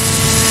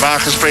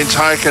 Mark has been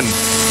taken.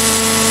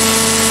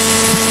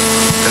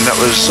 And that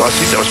was, I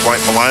think that was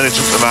Blake Malone who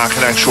took the mark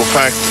in actual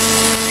fact.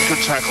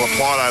 Good tackle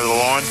applied over the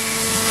line.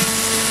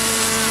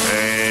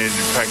 And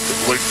in fact,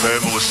 Luke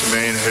Burma was the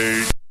man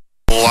who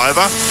all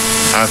over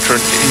after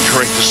an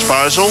incorrect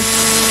disposal.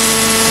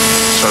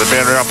 So the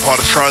boundary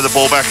umpire to throw the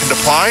ball back into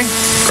play.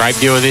 Great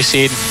view of this,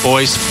 Ed,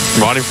 boys,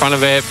 right in front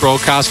of our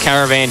broadcast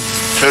caravan.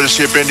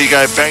 Courtesy of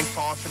Bendigo Bank,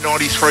 5 for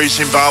 93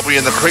 Zimbabwe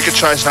in the cricket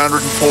chase,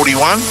 141.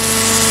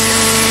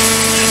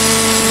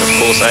 Of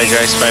course,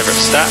 AJ's favourite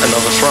stat,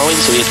 another throw-in.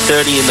 So we had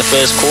 30 in the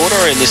first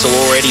quarter, and this will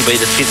already be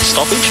the 5th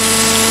stoppage.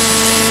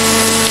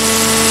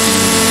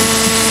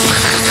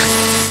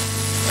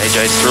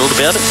 AJ's thrilled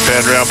about it.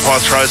 Boundary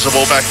umpire throws the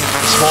ball back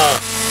into small.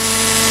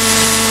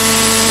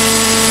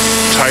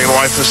 Taken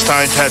away for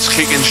Stone Tats,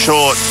 kicking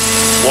short.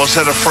 Was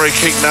that a free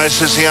kick? No,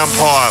 says the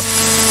umpire.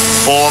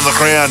 Ball on the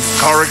ground.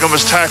 Corrigan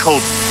was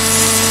tackled.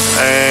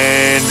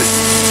 And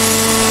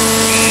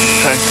in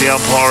fact, the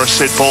umpire has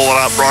said ball it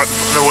up right in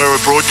front of where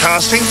we're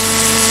broadcasting.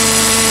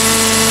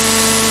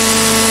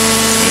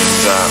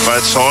 And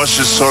both sides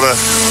just sort of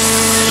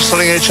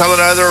letting each other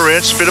know they're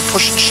around. It's a bit of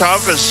push and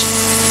shove as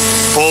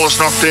ball is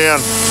knocked down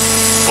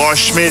by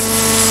Schmidt.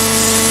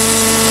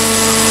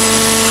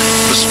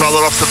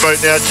 Smothered off the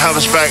boot now,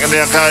 covers back and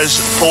now goes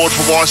forward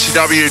for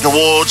YCW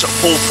towards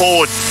full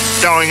forward,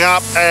 going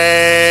up,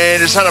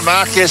 and is that a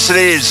mark? Yes it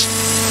is.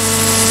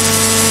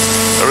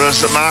 There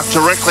is a mark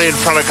directly in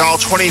front of goal,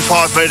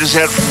 25 metres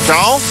out from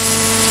goal.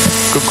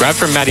 Good grab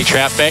from Matty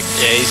Troutbeck.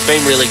 Yeah, he's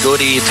been really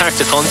good. He attacked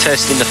the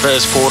contest in the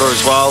first quarter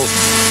as well,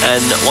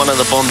 and one of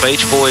the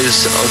Bonbeach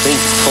boys, I think,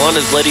 kind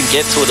of let him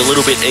get to it a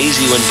little bit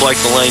easy when Blake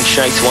Mullane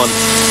shaked one,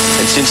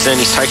 and since then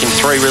he's taken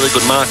 3 really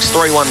good marks.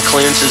 3-1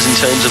 clearances in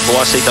terms of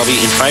YCW,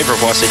 in favour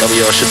of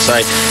YCW, I should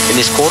say, in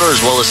this quarter,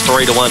 as well as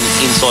 3-1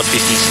 inside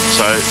 50s.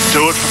 So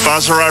do it for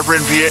buzzer over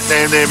in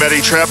Vietnam there,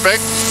 Matty Troutbeck.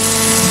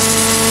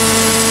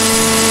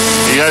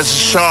 He has a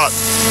shot.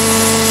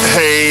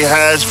 He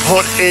has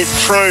put it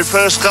through.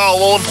 First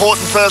goal,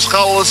 all-important first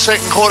goal of the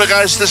second quarter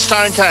goes to the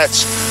Stone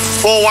Cats.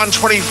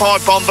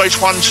 4-1-25, Bonbeach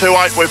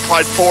 1-2-8. We've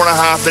played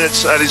 4.5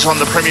 minutes. That is on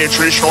the Premier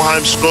Traditional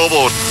Home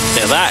scoreboard.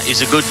 Now that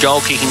is a good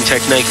goal-kicking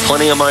technique.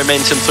 Plenty of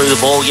momentum through the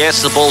ball.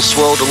 Yes, the ball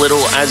swirled a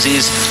little, as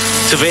is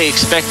to be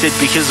expected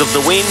because of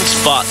the wind,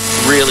 but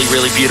really,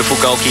 really beautiful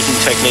goal-kicking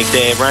technique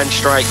there. Ran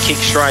straight, kick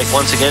straight.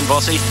 Once again,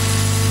 Bossy,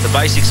 the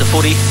basics of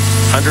footy.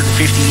 150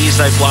 years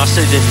they've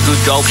blasted, and good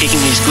goal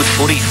kicking is good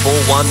footy.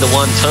 4-1 to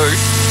 1-2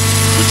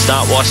 would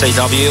start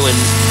YCW, and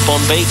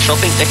Bonbeach, I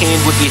think the hand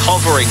would be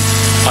hovering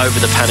over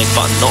the panic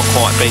button, not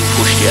quite being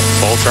pushed yet.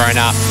 Ball thrown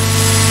up.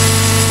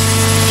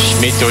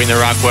 Schmidt doing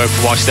the ruck work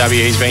for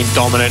YCW. He's been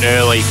dominant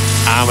early.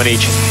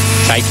 Armitage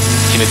taking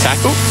in a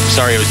tackle.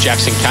 Sorry, it was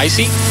Jackson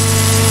Casey.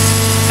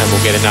 And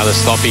we'll get another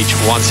stoppage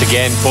once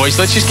again. Boys,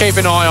 let's just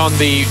keep an eye on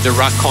the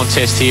ruck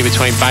contest here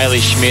between Bailey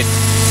Schmidt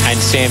and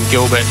Sam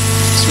Gilbert.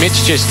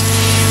 Schmidt's just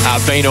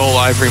been all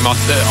over him.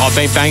 I've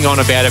been banging on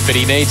about it, but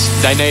they need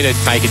to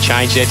make a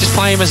change there. Just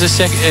play him as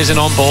an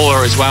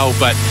on-baller as well,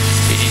 but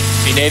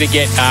you need to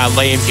get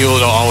Liam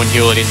Hewlett or Owen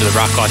Hewlett into the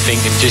ruck, I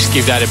think, and just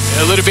give that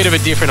a little bit of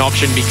a different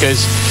option,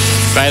 because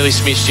Bailey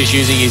Smith's just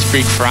using his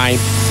big frame.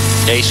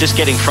 Yeah, he's just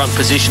getting front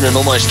position and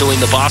almost doing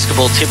the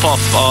basketball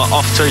tip-off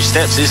off 2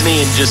 steps, isn't he?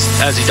 And just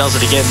as he does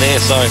it again there.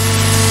 So,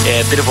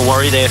 yeah, a bit of a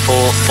worry there for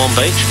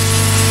Bonbeach.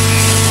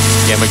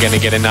 Yeah, we're going to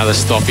get another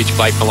stoppage.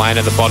 Blake Mullane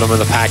at the bottom of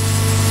the pack.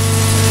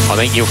 I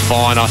think you'll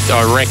find, I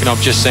reckon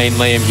I've just seen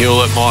Liam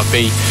Hewlett might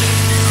be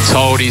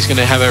told he's going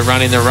to have a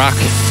run in the ruck.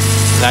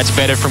 That's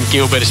better from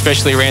Gilbert,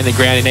 especially around the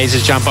ground. He needs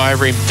to jump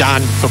over him.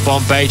 Done for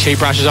Bonbeach. He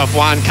brushes off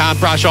 1, can't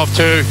brush off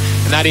 2,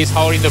 and that is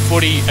holding the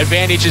footy.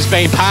 Advantage has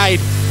been paid.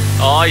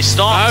 Oh, he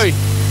stopped.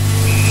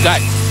 No.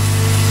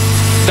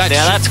 Now,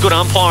 that's good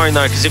umpiring,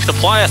 though, because if the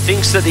player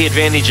thinks that the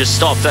advantage has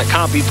stopped, that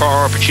can't be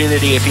prior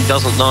opportunity if he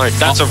doesn't know.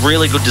 That's a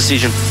really good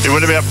decision. He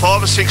went about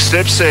 5 or 6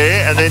 steps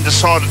there and then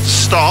decided to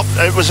stop.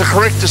 It was a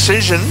correct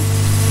decision.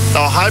 They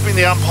were hoping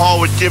the umpire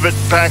would give it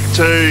back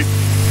to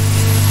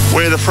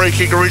where the free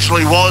kick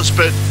originally was,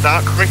 but no,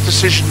 correct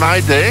decision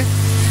made there.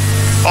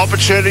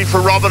 Opportunity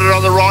for Robert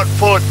on the right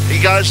foot. He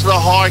goes to the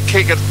high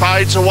kick. It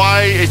fades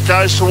away. It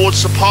goes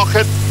towards the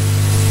pocket.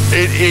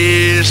 It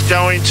is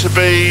going to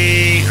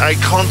be a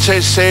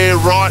contest there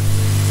right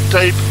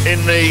deep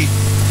in the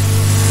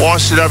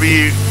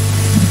YCW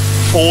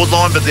forward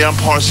line, but the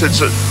umpire says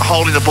that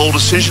holding the ball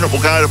decision, it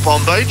will go to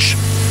Bonbeach.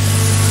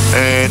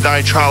 And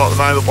they trail at the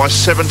moment by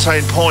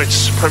 17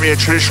 points. Premier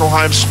Traditional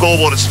Home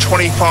scoreboard, it's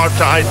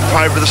 25-8 in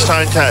favour of the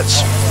Stone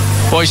Cats.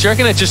 Boys, you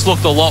reckon it just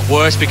looked a lot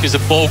worse because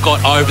the ball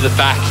got over the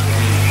back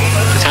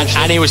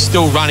and he was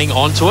still running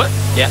onto it?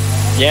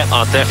 Yeah,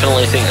 I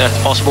definitely think that's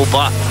possible,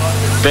 but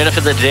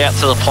benefit of the doubt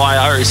to the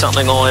player is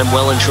something I am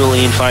well and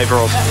truly in favour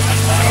of.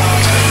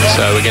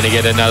 So we're going to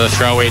get another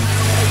throw in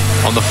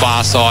on the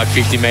far side,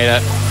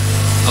 50-metre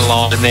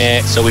line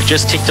there. So we've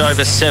just ticked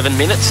over 7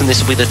 minutes, and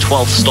this will be the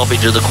 12th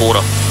stoppage of the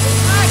quarter.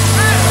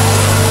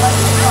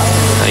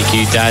 Thank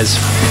you, Daz,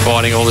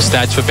 providing all the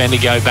stats for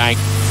Bendigo Bank.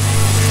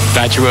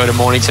 Badger World and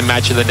Mornington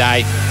match of the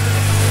day.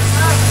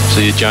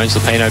 So the Jones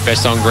Lupino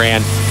best on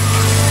ground.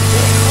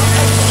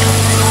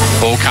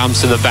 Ball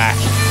comes to the back.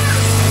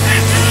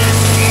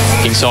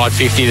 Inside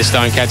 50, the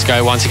Stone Cats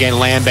go once again.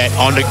 Lambert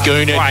on to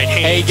Goonan.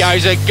 He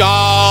goes a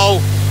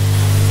goal,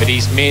 but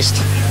he's missed.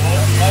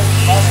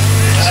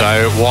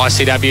 So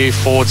YCW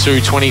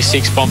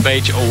 4-2-26,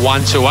 Bonbeach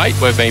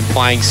 1-8. We've been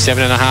playing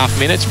 7.5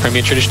 minutes.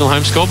 Premier Traditional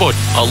Home scoreboard.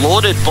 I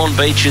lauded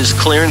Bonbeach's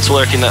clearance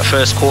work in that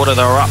first quarter.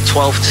 They were up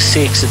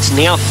 12-6. It's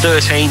now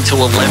 13-11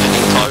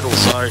 in total.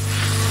 So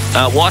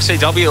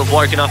YCW have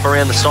woken up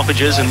around the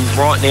stoppages, and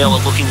right now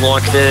are looking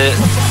like the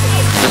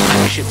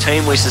leadership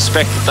team we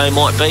suspect that they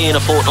might be in a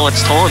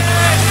fortnight's time.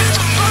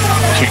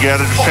 Kick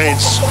out of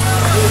defence.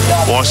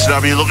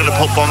 YCW looking to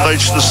put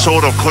Bonbeach to the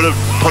sword, or could have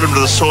put him to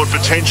the sword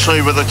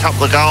potentially with a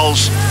couple of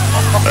goals.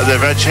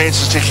 They've had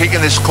chances to kick in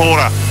this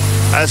quarter.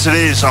 As it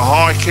is, a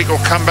high kick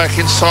will come back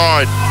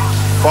inside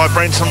by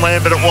Brenton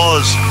Lambert. It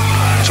was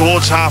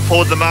towards half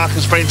forward. The mark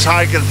has been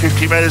taken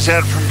 50 metres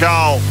out from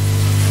goal.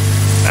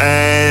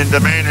 And the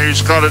man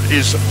who's got it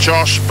is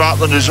Josh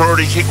Butland, who's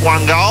already kicked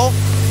one goal.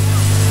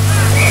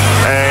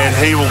 And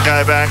he will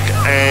go back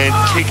and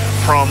kick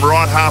from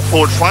right half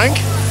forward flank.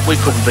 We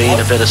couldn't be in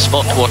a better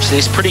spot to watch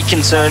this. Pretty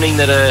concerning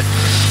that a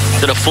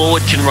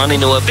forward can run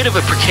into a bit of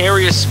a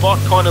precarious spot.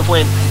 Kind of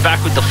went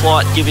back with the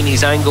flight given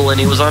his angle, and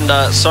he was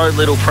under so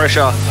little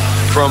pressure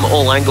from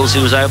all angles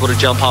he was able to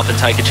jump up and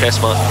take a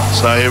chest mark.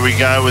 So here we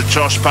go with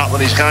Josh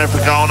Butland. He's going for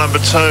goal number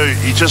 2.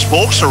 He just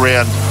walks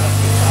around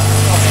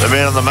the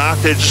man on the mark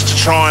there just to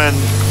try and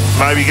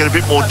maybe get a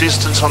bit more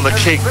distance on the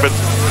kick, but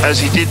as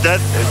he did that,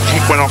 the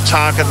kick went off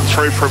target and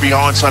through for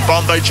behind. So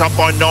Bonbeach up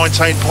by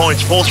 19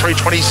 points,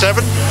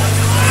 4-3-27.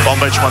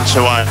 Bonbeach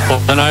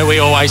 1-2-8. I know we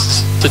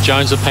always to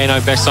Jones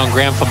Lupino best on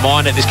ground. For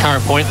mine at this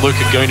current point,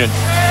 Luca Goonan.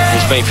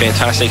 He's been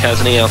fantastic,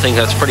 hasn't he? I think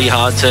that's pretty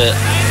hard to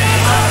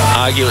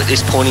argue at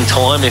this point in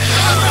time. If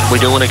we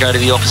do want to go to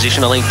the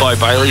opposition, I think Bo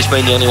Bailey's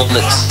been the only one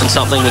that's done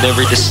something with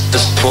every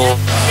distance for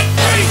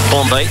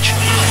Bonbeach.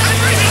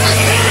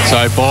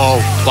 So ball,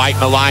 Blake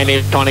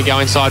Mulaney trying to go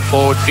inside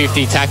forward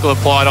 50. Tackle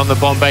applied on the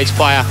Bonbeach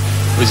player.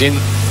 Was in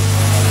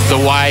the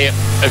way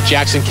of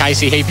Jackson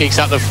Casey. He picks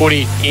up the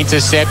footy.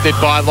 Intercepted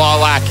by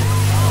Lilac.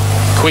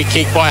 Quick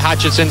kick by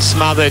Hutchinson,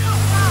 smothered.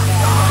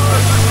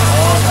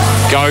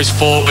 Goes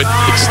forward.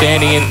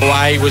 Standing in the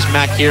way was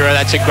Mac Hira.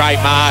 That's a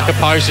great mark.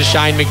 Opposed to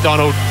Shane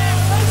McDonald.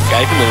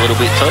 Gave him a little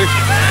bit too.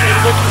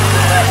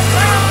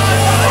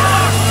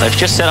 They've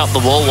just set up the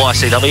wall,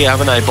 YCW,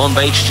 haven't they?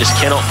 Bonbeach just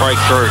cannot break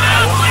through.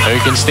 Who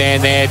can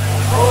stand there?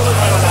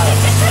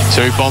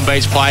 Two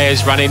Bonbeach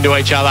players run into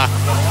each other.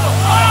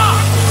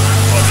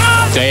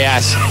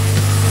 Diaz.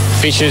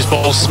 Fisher's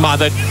ball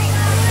smothered.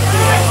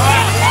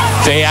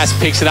 Diaz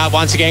picks it up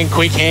once again.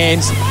 Quick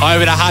hands.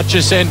 Over to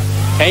Hutchison.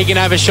 He can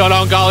have a shot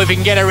on goal. If he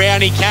can get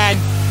around, he can.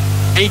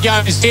 He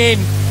goes in.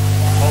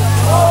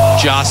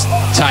 Just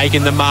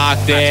taking the mark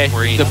there.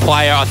 The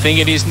player, I think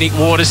it is Nick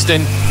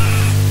Waterston.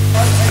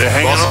 They're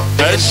hanging on.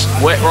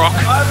 Wet rock.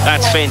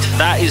 That's fantastic.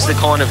 That is the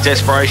kind of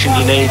desperation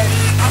you need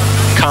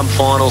come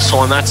finals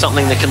time. That's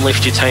something that can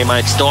lift your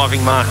teammates.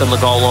 Diving mark on the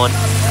goal line.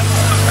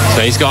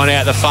 So he's gone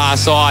out the far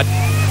side.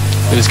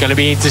 But it's going to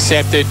be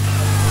intercepted.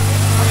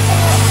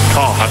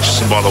 Oh,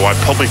 Hutchison, by the way,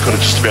 probably could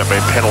have just about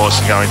been penalised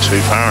for going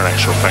too far in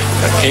actual fact.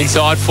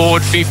 Inside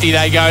forward 50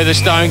 they go, the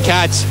Stone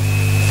Cats.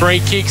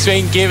 Free kick's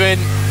been given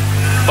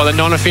by the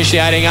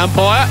non-officiating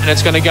umpire, and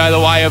it's going to go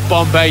the way of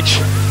Bonbeach.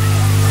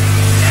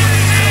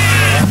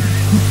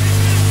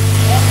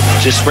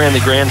 Just round the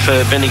ground for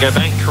Bendigo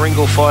Bank.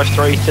 Karingal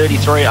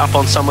 5-3-33 up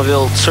on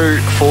Somerville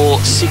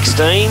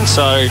 2-4-16.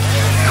 So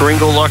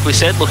Karingal, like we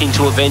said, looking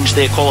to avenge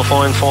their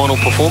qualifying final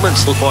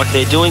performance. Look like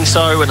they're doing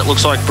so, and it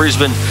looks like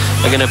Brisbane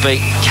are going to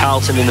beat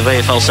Carlton in the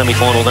VFL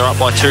semi-final. They're up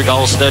by 2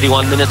 goals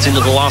 31 minutes into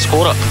the last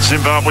quarter.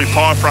 Zimbabwe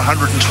 5 for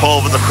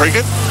 112 in the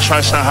cricket,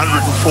 chasing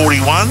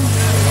 141.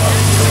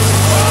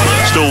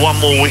 Still one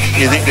more wicket.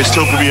 You think there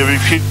still could be a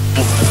few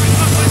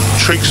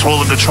tricks for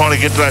them to try to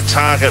get to that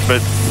target, but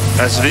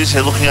as it is,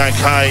 they're looking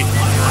okay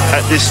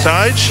at this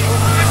stage.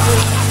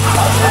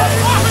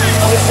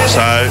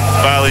 So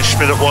Bailey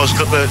Schmidt, it was,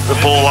 got the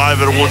ball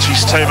over towards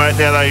his teammate.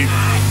 Now they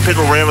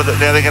fiddle around with it.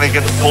 Now they're going to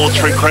get the ball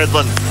through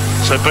Credlin.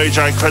 So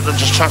BJ Credlin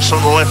just chucks on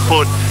the left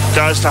foot,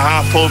 goes to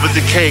half forward with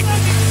the kick.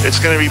 It's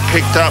going to be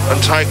picked up and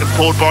taken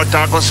forward by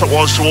Douglas. It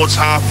was towards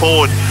half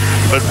forward.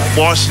 But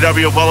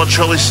YCW well and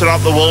truly set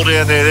up the wall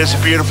down there. There's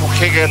a beautiful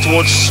kick out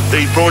towards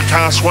the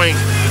broadcast wing.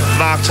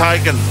 mark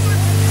taken.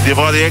 There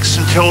by the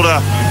ex-St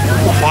Kilda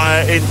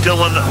player in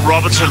Dylan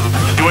Robertson.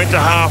 He went to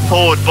half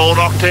forward, ball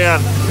knocked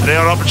down.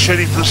 Now an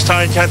opportunity for the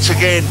Stone Cats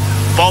again.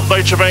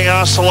 Bonbeach are being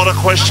asked a lot of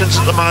questions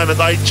at the moment.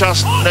 They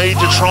just need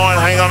to try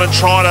and hang on and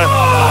try to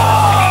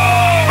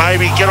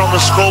maybe get on the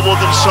scoreboard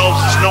themselves.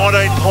 It's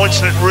 19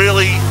 points and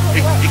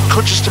it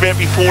could just about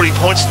be 40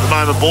 points at the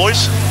moment,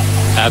 boys.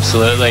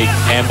 Absolutely.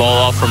 Handball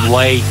off from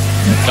Lee.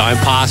 Going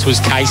past was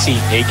Casey.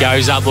 He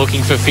goes up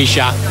looking for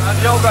Fisher.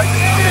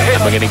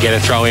 And we're going to get a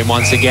throw in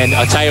once again.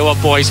 I tell you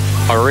what, boys,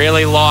 I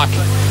really like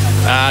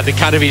the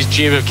cut of his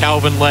jib of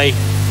Calvin Lee.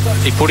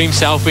 He put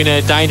himself in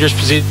a dangerous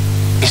position.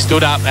 He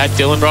stood up at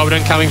Dylan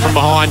Robertson coming from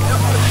behind.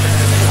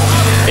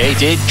 Yeah, he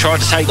did.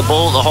 Tried to take the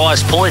ball at the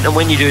highest point, and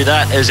when you do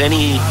that, as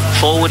any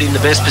forward in the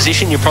best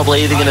position, you're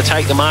probably either going to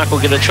take the mark or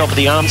get a chop of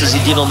the arms, as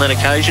he did on that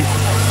occasion.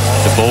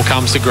 The ball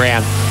comes to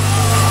ground.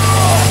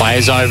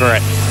 Players over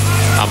it.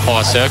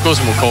 Umpire circles,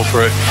 and we'll call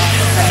for it.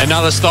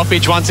 Another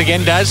stoppage once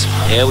again, Daz.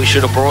 Yeah, we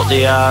should have brought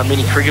the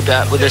mini cricket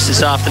bat with us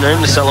this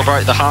afternoon to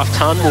celebrate the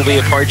half-ton. We'll be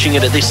approaching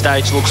it at this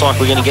stage. Looks like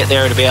we're going to get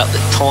there at about the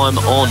time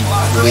on.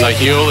 So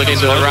Hewlett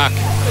into the ruck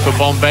for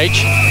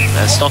Bonbeach.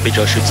 Stoppage,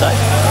 I should say.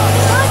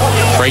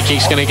 Free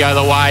kick's going to go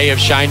the way of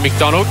Shane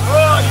McDonald.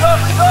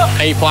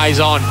 He plays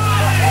on.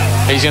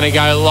 He's going to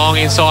go long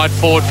inside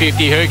forward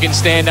 50. Who can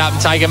stand up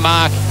and take a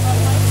mark?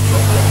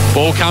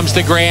 Ball comes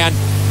to ground.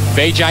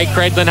 BJ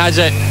Credlin has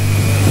it.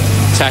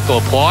 Tackle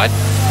applied.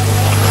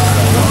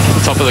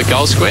 Top of the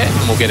goal square,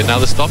 and we'll get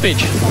another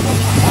stoppage.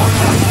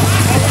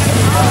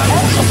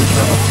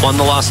 Won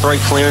the last 3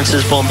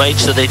 clearances, Bonbeach,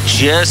 so they're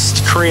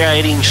just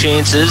creating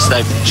chances.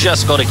 They've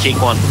just got to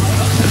kick one.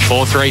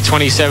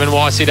 4-3-27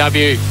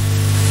 YCW.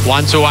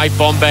 1-8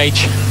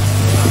 Bonbeach.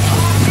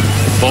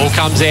 Ball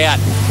comes out.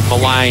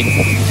 Mullane.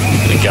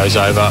 It goes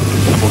over.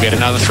 And we'll get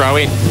another throw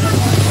in.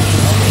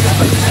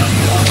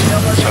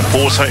 So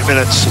 14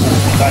 minutes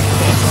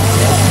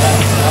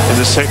in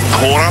the second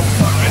quarter.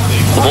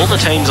 Of all the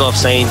teams I've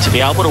seen, to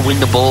be able to win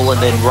the ball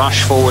and then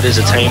rush forward as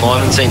a team, I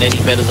haven't seen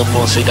any better than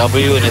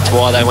YCW, and it's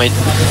why they went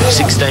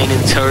 16-2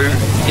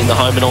 in the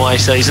home and away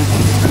season.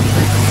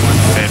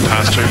 Hand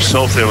pass to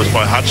himself there was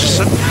by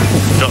Hutchison.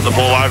 Got the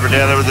ball over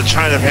down there with the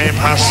chain of hand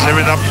passes and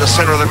everything up in the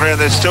centre of the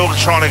ground. They're still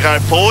trying to go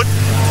forward.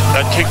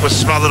 That kick was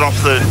smothered off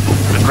the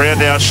ground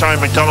now. Shane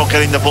McDonald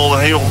getting the ball,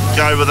 and he'll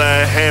go with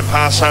a hand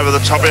pass over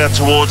the top out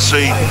towards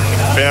the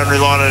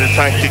boundary line, and in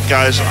fact it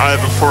goes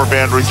over for a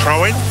boundary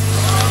throw-in.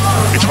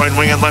 Between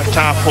wing and left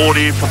half forward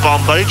here for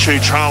Bonbeach,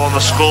 who trail on the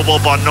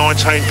scoreboard by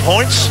 19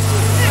 points.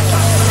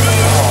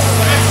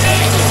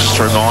 Just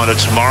a reminder,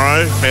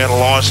 tomorrow Mount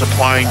Eliza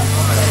playing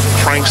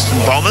Frnkaston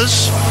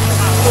Bombers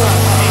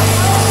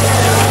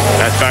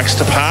at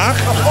Baxter Park.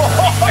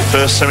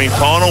 First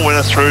semi-final,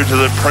 winner through to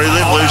the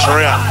prelim,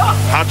 loser out.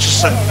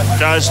 Hutchison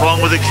goes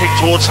along with a kick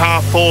towards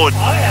half forward.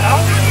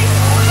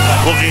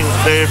 Looking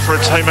there for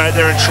a teammate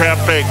there in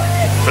Troutbeck,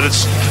 but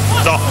it's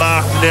not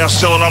marked. Now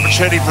still an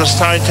opportunity for the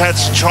Stone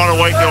Cats trying to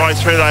work their way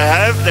through. They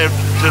have. They're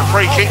the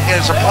free kick,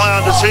 there's a play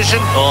on decision.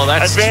 Oh,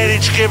 that's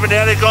advantage given.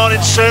 Now they've gone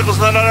in circles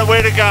and they don't know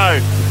where to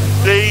go.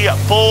 The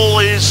ball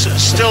is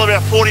still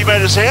about 40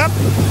 metres out,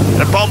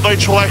 and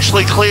Bonbeach will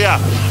actually clear.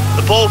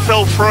 The ball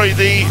fell free.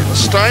 The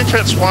Stone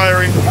Cats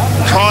player in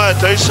Kaya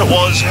Decent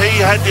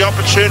he had the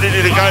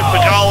opportunity to go for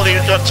goal and he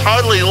got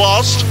totally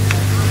lost.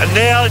 And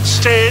now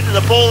instead,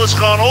 the ball has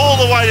gone all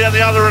the way down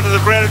the other end of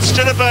the ground.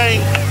 Instead of being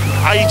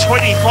a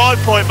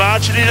 25-point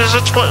margin, it is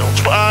a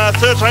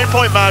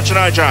 13-point margin,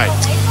 AJ.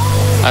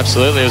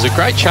 Absolutely. It was a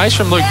great chase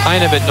from Luke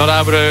Painter, but not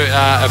able to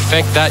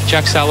affect that.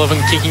 Jack Sullivan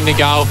kicking the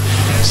goal.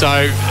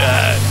 So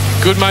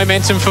good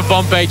momentum for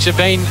Bonbeach. They've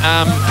been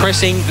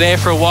pressing there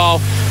for a while.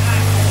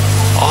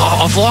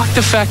 I've liked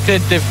the fact that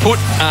they've put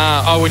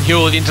Owen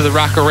Hewlett into the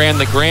ruck around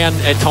the ground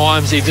at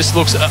times. He just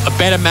looks a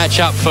better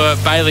matchup for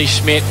Bailey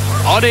Schmidt.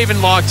 I'd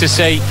even like to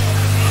see,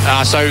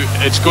 so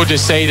it's good to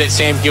see that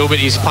Sam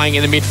Gilbert is playing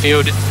in the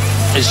midfield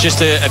as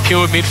just a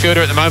pure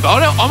midfielder at the moment.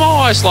 I'm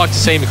always like to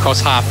see him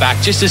across half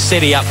back just to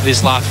set he up for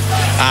this last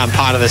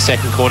part of the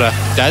second quarter.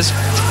 Daz?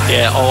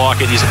 Yeah, I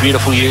like it. He's a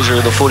beautiful user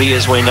of the footy,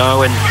 as we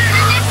know, and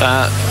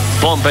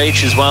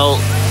Bonbeach as well.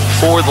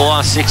 4 of the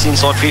last 6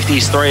 inside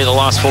 50s, 3 of the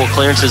last 4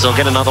 clearances. I'll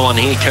get another one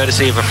here,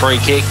 courtesy of a free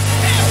kick.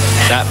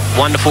 That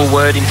wonderful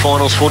word in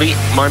finals footy,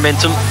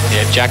 momentum.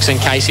 Yeah, Jackson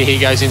Casey, he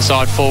goes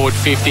inside forward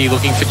 50,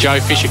 looking for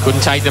Joe Fisher.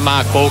 Couldn't take the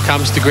mark. Ball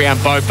comes to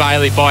ground. Bo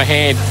Bailey by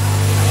hand.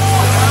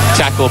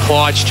 Tackle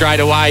applied straight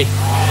away.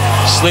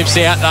 Slips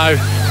out though.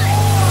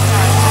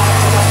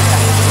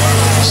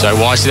 So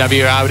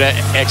YCW are able to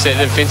exit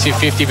the defensive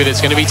 50, but it's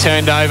going to be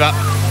turned over.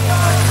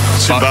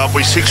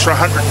 Zimbabwe 6 for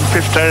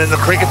 115 in the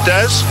cricket,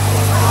 Daz.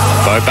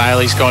 Bo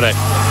Bailey's got it.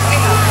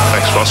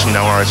 Thanks, Bossy.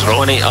 No worries at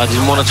all. I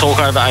didn't want to talk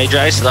over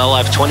AJ, so they'll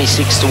have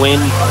 26 to win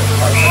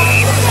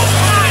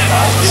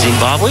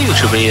Zimbabwe,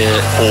 which will be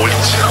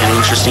an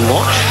interesting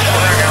watch.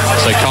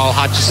 So Kyle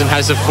Hutchison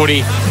has the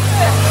footy.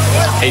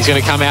 He's going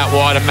to come out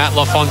wide, and Matt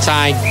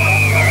LaFontaine.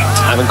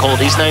 Haven't called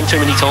his name too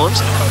many times.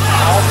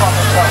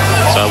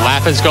 So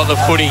Lapper's got the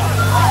footy.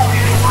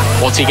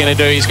 What's he going to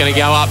do? He's going to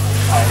go up.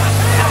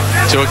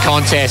 to a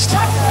contest.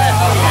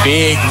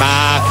 Big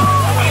mark.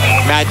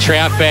 Matt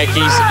Troutbeck,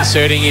 he's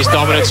asserting his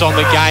dominance on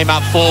the game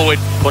up forward.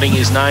 Putting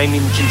his name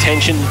in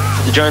contention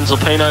for the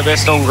Jones-Lupino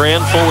best on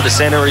ground. Forward to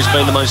centre, he's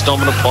been the most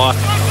dominant player.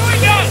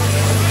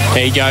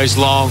 He goes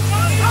long.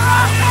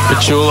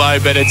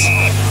 Pachulo, but it's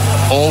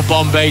all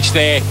Bonbeach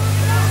there.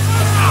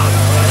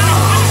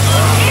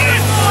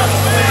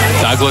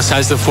 Douglas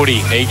has the footy.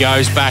 He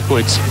goes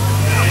backwards.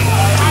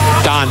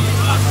 Done.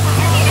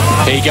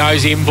 He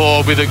goes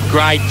inboard with a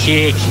great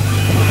kick.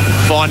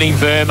 Finding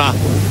Verma.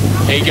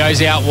 He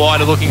goes out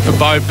wider looking for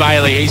Bo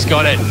Bailey. He's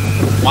got it.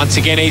 Once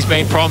again, he's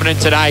been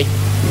prominent today.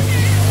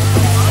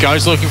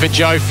 Goes looking for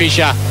Joe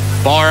Fisher.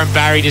 Byron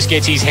Barry just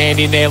gets his hand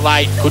in there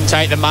late. Couldn't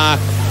take the mark.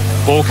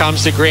 Ball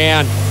comes to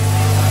ground.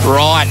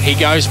 Right, he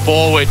goes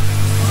forward.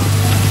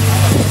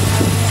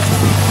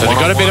 They've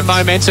got a bit of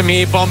momentum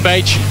here,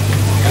 Bonbeach.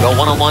 Got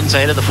one-on-ones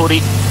ahead of the footy.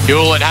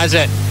 Hewlett has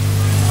it.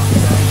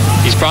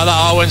 His brother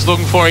Owen's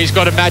looking for it. He's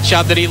got a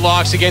matchup that he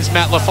likes against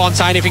Matt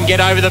LaFontaine if he can get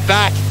over the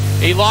back.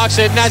 He likes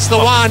it, and that's the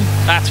one.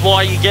 That's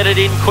why you get it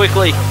in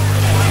quickly.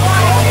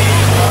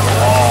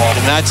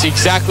 And that's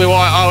exactly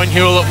why Owen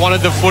Hewlett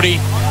wanted the footy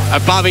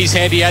above his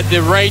head. He had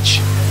the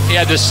reach, he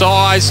had the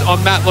size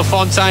on Matt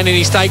LaFontaine, and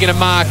he's taken a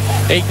mark.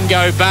 He can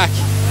go back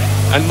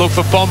and look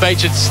for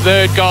Bonbeach, its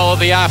third goal of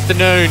the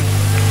afternoon.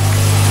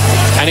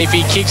 And if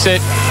he kicks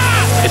it,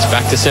 it's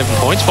back to 7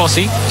 points,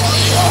 Fossey.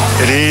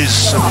 It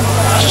is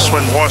just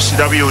when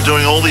YCW were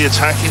doing all the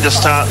attacking to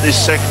start this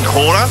second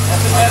quarter.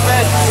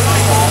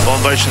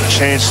 Bonbeach had a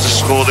chance to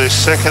score their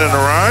second in a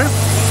row.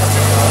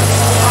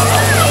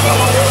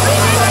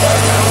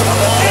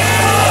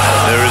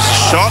 There is a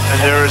shot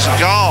and there is a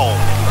goal.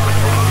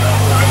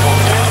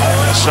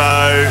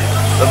 So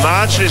the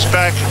margin is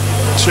back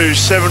to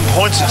 7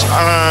 points.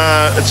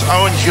 It's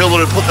Owen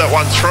Hewlett who put that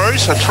one through.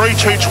 So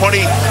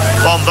 3-2-20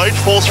 Bonbeach,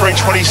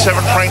 4-3-27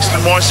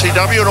 Frankston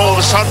YCW, and all of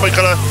a sudden we've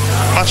got a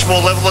much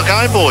more level of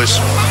game, boys.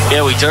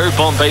 Yeah, we do.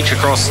 Bonbeach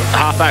across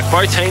halfback.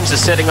 Both teams are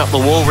setting up the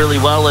wall really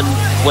well, and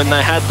when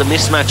they had the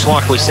mismatch,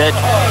 like we said,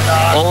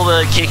 all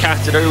the kick had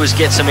to do was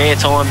get some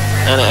airtime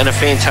and a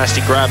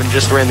fantastic grab, and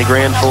just around the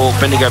ground for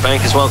Bendigo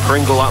Bank as well.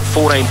 Kringle up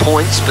 14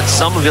 points, but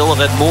Somerville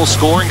have had more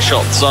scoring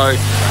shots, so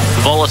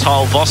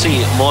volatile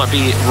Vossi might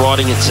be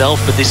riding itself,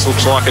 but this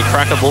looks like a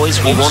cracker,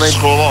 boys. We wanted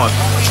scoreline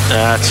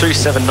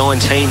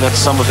 2-7-19. That's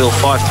Somerville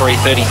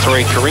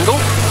 5-3-33 Kringle.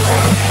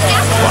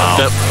 Wow.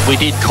 But we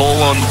did call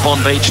on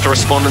Bonbeach to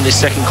respond in this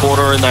second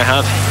quarter, and they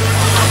have.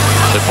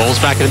 The ball's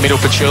back in the middle.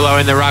 Pachulo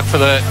in the ruck for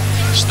the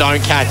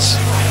Stone Cats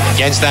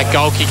against that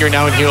goal kicker and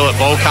Owen Hewlett.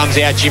 Ball comes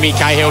out. Jimmy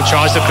Cahill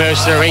tries to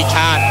burst through. He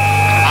can't.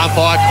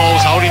 Umpire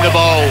calls holding the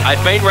ball.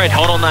 They've been red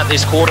hot on that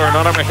this quarter, and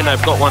I don't reckon they've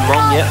got one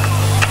wrong yet.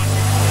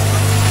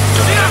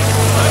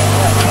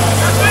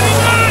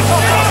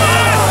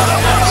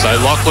 So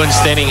Lachlan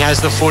Stenning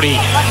has the footy.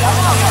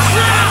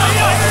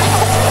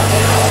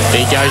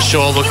 He goes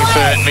short looking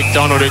for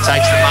McDonald, who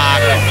takes the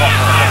mark.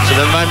 So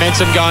the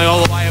momentum going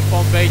all the way at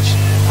Bonbeach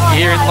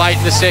here in late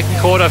in the second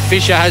quarter.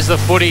 Fisher has the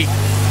footy.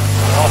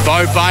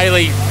 Bo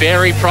Bailey,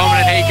 very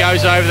prominent. He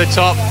goes over the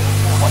top.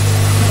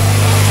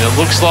 It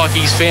looks like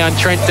he's found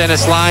Trent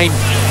Dennis Lane.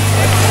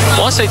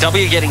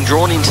 YCW getting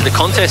drawn into the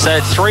contest. They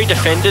had three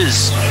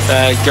defenders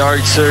they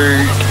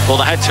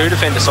had two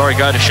defenders,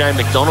 go to Shane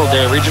McDonald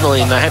there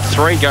originally, and they had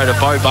three go to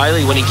Bo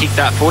Bailey when he kicked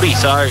that footy.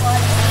 So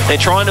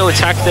they're trying to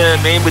attack the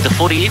man with the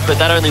footy, but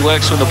that only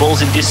works when the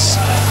ball's in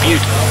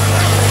dispute.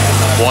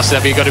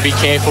 YCW got to be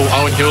careful.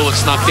 Owen Hewlett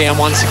snuck down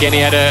once again. He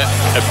had a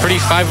pretty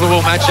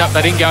favourable matchup.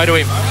 They didn't go to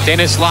him.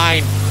 Dennis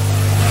Lane.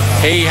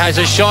 He has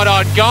a shot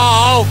on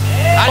goal,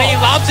 and he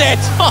loves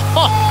it.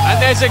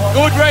 And there's a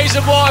good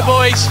reason why,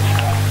 boys.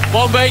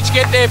 Bonbeach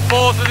get their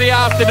fourth of the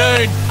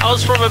afternoon. I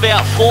was from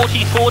about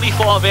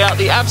 40-45 out,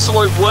 the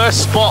absolute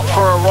worst spot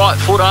for a right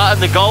footer,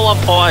 and the goal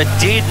umpire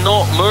did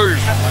not move.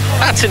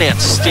 That's an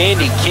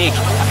outstanding kick.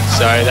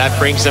 So that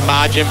brings the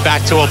margin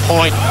back to a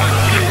point.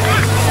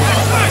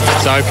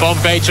 So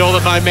Bonbeach, all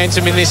the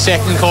momentum in this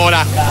second quarter.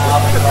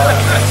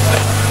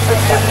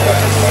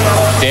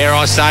 Dare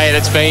I say it,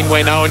 it's been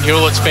when Owen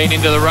Hewlett's been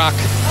into the ruck.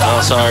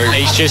 So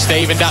he's just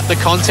evened up the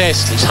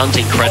contest. He's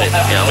hunting credit.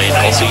 Now, man,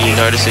 also you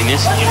noticing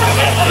this?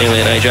 Nearly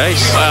an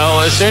AJ's.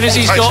 Well, as soon as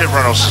he's got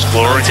everyone else's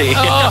glory.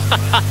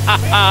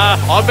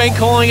 I've been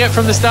calling it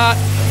from the start.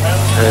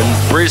 And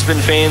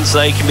Brisbane fans,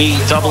 they can be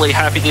doubly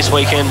happy this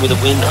weekend with a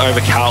win over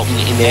Carlton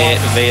in their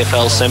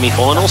VFL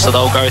semi-final, so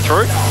they'll go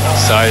through.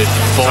 So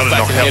ball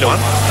back in the middle.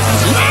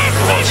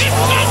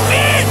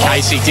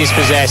 Casey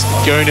dispossessed.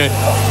 Goonan.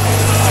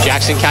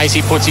 Jackson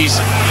Casey puts his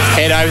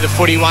head over the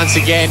footy once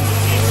again.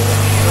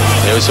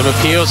 There was some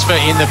appeals for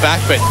in the back,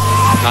 but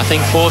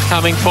nothing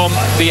forthcoming from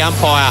the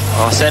umpire.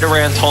 I said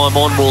around time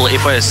on, well,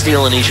 if we're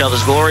stealing each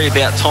other's glory,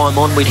 about time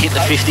on, we'd hit the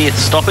 50th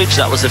stoppage.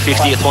 That was the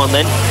 50th one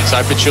then.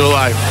 So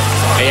Pachulo,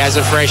 he has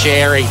a fresh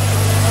airy.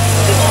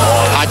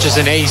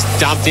 Hutchison, he's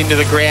dumped into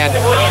the ground.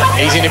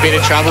 He's in a bit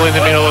of trouble in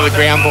the middle of the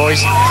ground,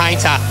 boys.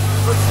 Painter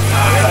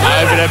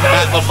over to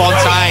Matt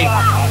LaFontaine.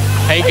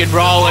 He can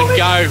roll and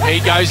go. He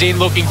goes in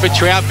looking for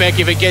Troutbeck.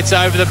 If it gets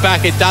over the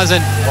back, it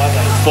doesn't.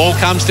 Ball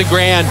comes to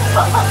ground.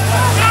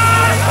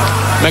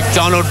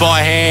 McDonald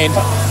by hand.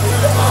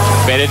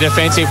 Better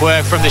defensive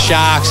work from the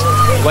Sharks.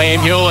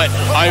 Liam Hewlett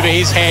over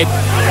his head.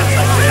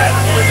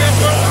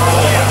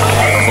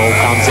 Ball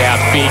comes out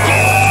big.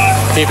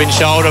 Hip and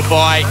shoulder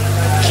by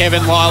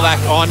Kevin Lilac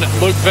on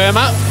Luke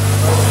Verma.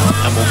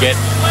 And we'll get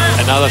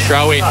another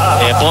throw in.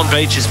 Yeah,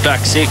 Bonbeach is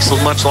back 6,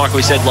 much like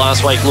we said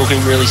last week, looking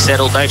really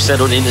settled. They've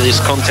settled into this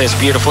contest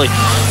beautifully.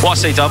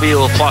 YCW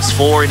are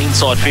 +4 in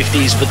inside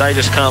 50s, but they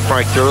just can't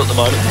break through at the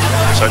moment.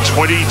 So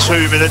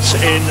 22 minutes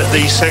in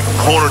the second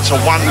quarter. It's a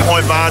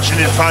 1-point margin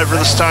in favour of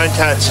the Stone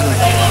Cats. And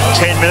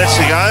 10 minutes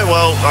ago,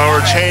 well, they were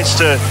a chance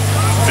to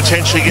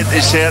potentially get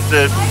this out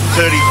to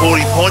 30,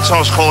 40 points, I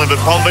was calling, but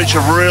Bonbeach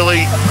have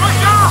really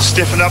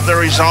stiffened up their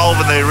resolve,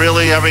 and they're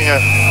really having a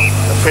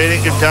fair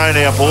dinkum day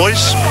now,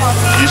 boys.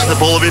 Using the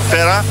ball a bit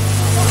better,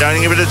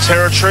 gaining a bit of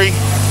territory,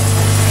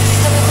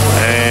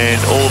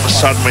 and all of a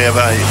sudden we have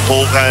a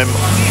ball game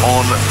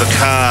on the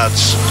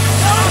cards.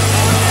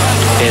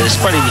 Yeah, they're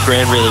spreading the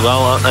ground really well,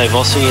 aren't they,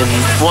 Vossi? And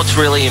what's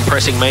really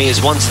impressing me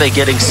is once they're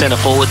getting centre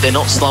forward, they're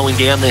not slowing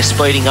down, they're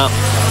speeding up,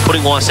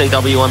 putting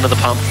YCW under the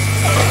pump.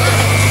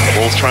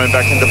 Ball thrown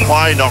back into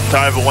play, knocked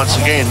over once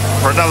again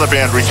for another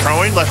boundary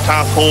throw-in. Left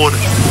half forward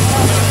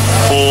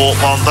for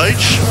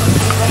Bonbeach.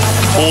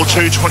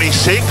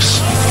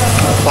 4-2-26.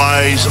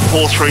 Plays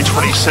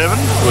 4-3-27.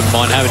 Wouldn't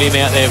mind having him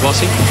out there,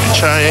 Vossi.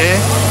 Yeah.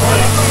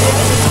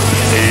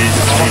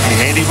 He'd be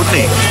handy, wouldn't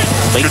he?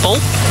 Meatball?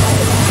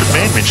 Good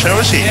man, Mitcho,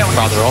 is he?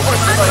 Brother of.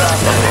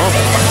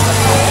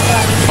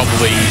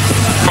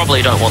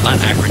 Probably don't want that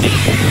acronym.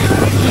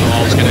 No,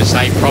 I was going to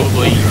say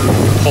probably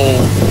Paul.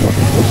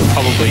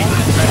 Probably.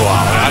 Well,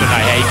 I don't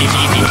know how if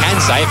you can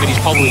say it, but he's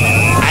probably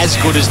as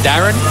good as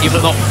Darren, if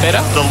not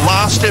better. The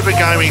last ever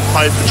game he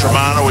played for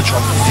Dramana, which I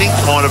think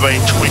might have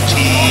been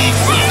 2014. He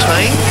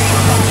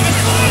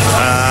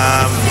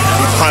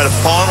played a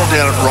final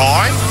down at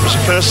Rye. It was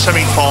the first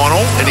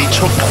semi-final, and he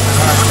took a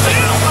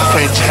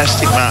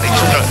fantastic mark. It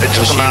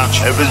took a mark.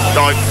 It was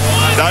like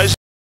those.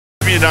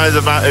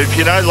 If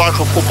you know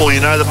local football,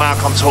 you know the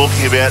mark I'm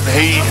talking about.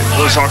 He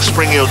was like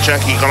Spring-Heel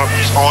Jack. He got up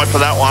high for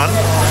that one,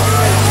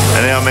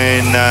 and our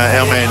man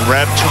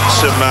Rab took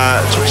some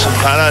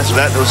photos of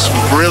that. There was some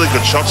really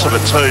good shots of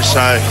it too.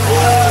 So,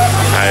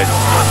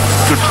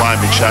 good play,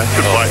 Mitcho.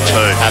 Good play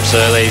too.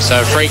 Absolutely.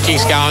 So free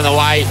kicks going the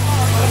way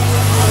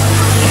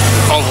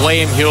of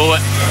Liam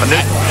Hewlett. I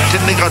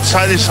didn't think I'd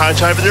say this,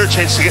 HJ, but they're a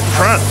chance to get in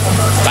front.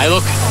 They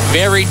look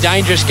very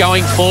dangerous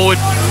going forward.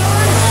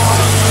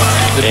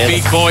 The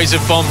big boys of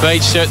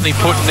Bonbeach certainly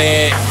putting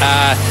their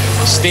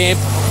stamp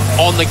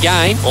on the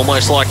game.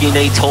 Almost like you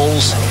need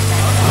tools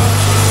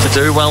to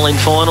do well in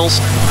finals.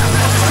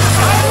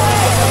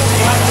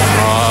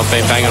 Oh, I've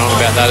been banging on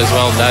about that as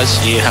well, Daz.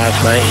 You have,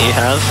 mate, you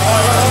have.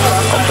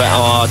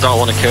 I don't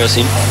want to curse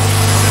him,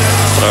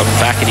 but I'm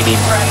backing him in.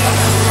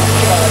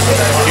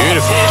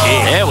 Beautiful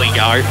kick. There we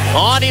go.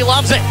 Oh, and he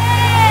loves it.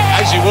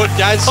 As you would,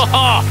 Daz.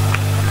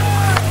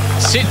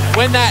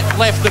 When that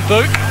left the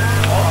boot,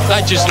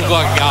 that just looked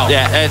like a goal.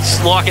 Yeah,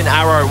 it's like an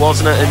arrow,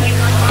 wasn't it? And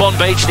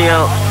Bonbeach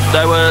now,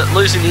 they were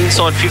losing the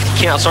inside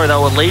 50 count. Sorry, they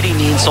were leading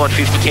the inside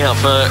 50 count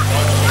for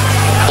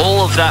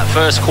all of that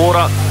first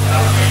quarter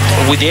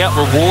without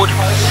reward.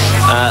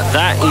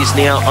 That is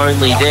now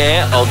only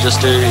there. I'll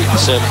just do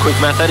some quick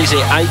math. That is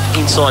their 8th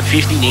inside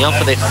 50 now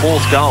for their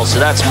 4th goal. So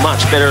that's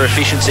much better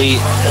efficiency,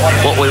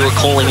 what we were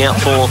calling out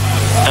for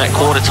at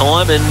quarter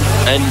time. And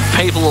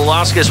people will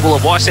ask us, well,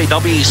 have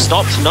YCW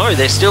stopped? No,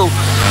 they're still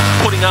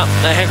putting up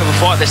a heck of a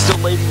fight. They're still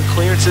leading the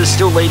clearances,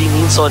 still leading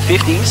the inside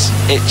 50s.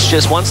 It's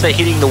just once they're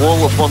hitting the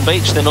wall of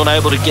Bonbeach, they're not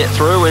able to get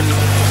through. And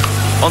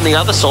on the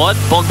other side,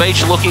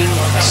 Bonbeach looking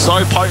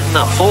so potent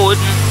up forward,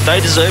 they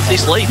deserve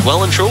this lead,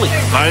 well and truly.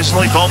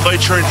 Amazingly,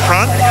 Bonbeach are in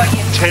front.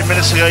 10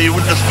 minutes ago, you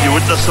wouldn't have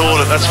thought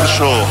it, that's for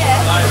sure.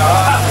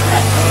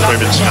 3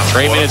 minutes.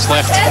 3 minutes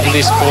left in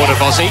this quarter,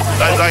 Vossi.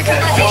 They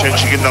can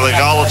potentially get another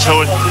goal or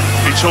two and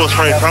be 2 or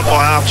 3 in front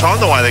by half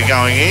time, the way they're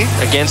going here.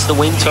 Against the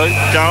wind too.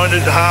 Going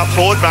to half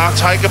forward, mark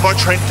taken by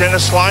Trent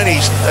Dennis Lane.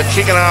 He's a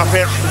kick and a half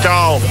out from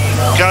goal.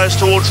 Goes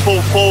towards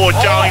full forward,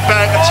 going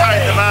back and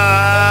take the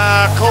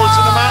mark. Calls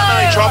to the mark,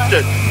 no, he dropped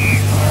it.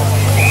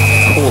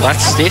 Oh,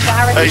 that's stiff.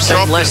 He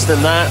dropped less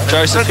than that.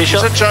 Joseph Fisher.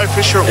 Was it Joe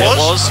Fisher? It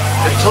was.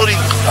 I thought he'd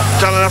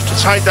done enough to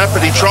take that,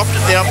 but he dropped it.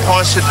 The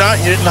umpire said, no,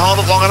 you didn't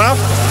hold it long enough.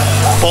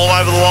 Ball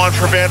over the line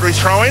for a boundary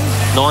throw-in.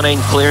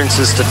 19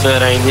 clearances to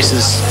 13. This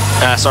is,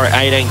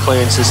 18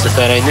 clearances to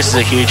 13. This is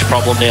a huge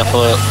problem now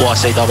for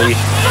YCW.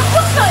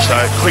 So,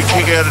 quick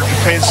kick out of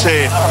defence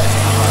there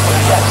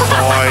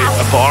by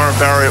Byron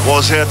Barry. It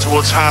was out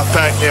towards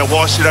half-back. Now,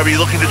 YCW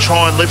looking to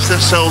try and lift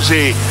themselves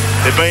here.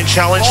 They're being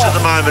challenged at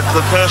the moment.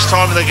 For the first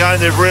time in the game,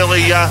 they're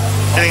really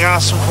getting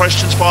asked some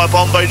questions by a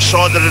Bonbeach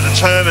side that are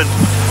determined.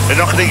 They're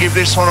not going to give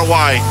this one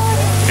away.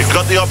 They've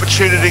got the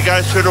opportunity to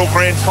go through to a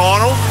grand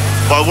final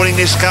by winning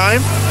this game.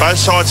 Both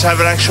sides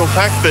have an actual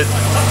fact, but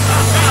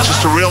it's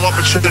just a real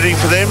opportunity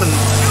for them and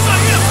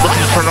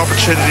looking for an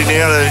opportunity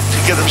now to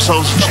get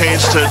themselves a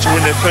chance to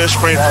win their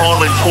first grand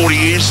final in 40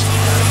 years,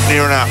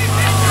 near enough.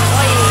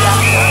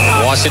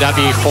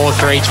 YCW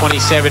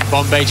 4-3-27,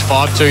 Bonbeach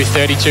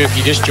 5-2-32 if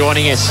you're just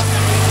joining us.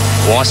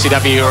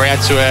 YCW are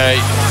out to I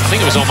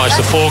think it was almost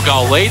a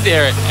 4-goal lead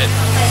there at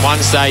one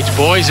stage,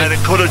 boys. And it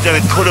could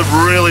have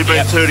really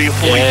been 30 or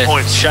 40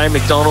 points. Shane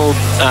McDonald,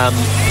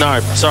 no,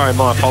 sorry,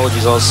 my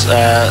apologies, I was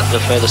the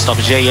further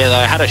stoppage. Yeah,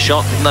 they had a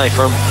shot, didn't they,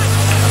 from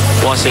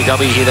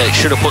YCW here that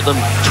should have put them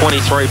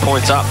 23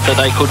 points up, but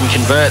they couldn't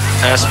convert.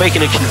 Speaking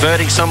of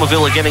converting,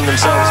 Somerville are getting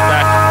themselves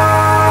back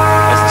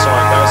as the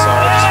siren goes. So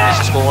I just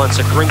finished the scoreline.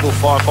 So Gringle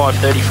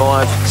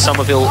 5-5-35,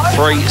 Somerville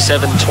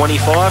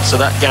 3-7-25. So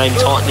that game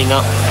tightening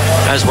up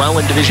as well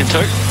in Division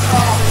 2.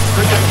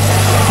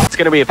 It's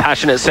going to be a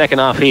passionate second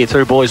half here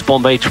too, boys.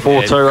 Bonbeach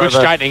 4-2 good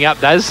straightening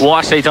up, Daz.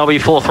 YCW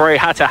 4-3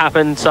 had to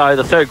happen. So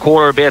the third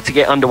quarter about to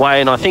get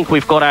underway, and I think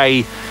we've got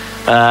a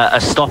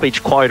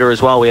stoppage quota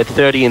as well. We had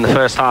 30 in the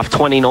first half,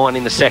 29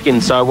 in the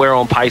second, so we're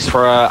on pace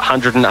for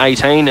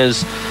 118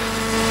 as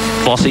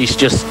Bossy's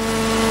just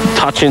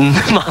touching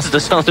Master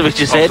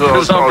Santovich's head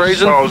for some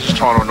reason. I was just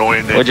trying to annoy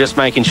him there. We're just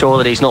making sure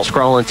that he's not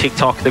scrolling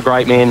TikTok, the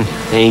great man.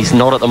 He's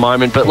not at the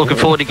moment, but looking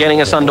forward to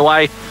getting us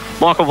underway.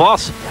 Michael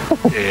Voss.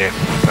 Yeah.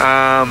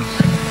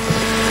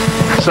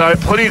 So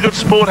plenty of good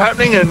sport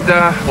happening, and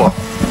a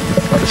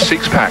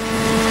 6-pack.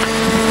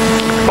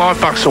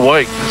 $5 a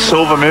week,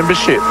 silver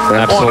membership.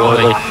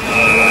 Absolutely.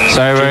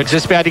 So we're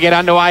just about to get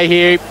underway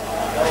here.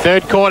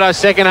 Third quarter,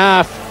 second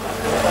half.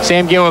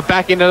 Sam Gilbert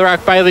back into the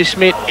ruck. Bailey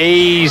Schmidt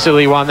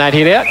easily won that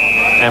hit out.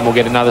 And we'll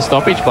get another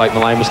stoppage. Blake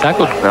Mullane was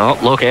tackled. Oh,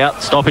 look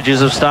out. Stoppages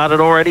have started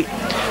already.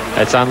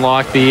 That's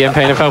unlike the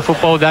Mpnfl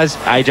football does.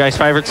 AJ's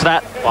favourite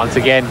stat. Once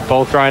again,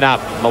 ball thrown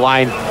up.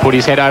 Mullane put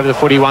his head over the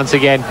footy once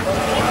again.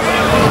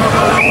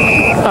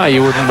 Oh,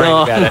 you wouldn't bring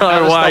about it.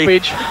 No way.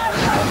 Stoppage.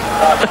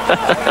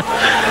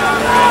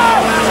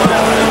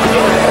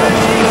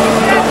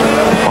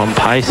 On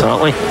pace,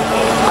 aren't we?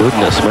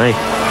 Goodness me.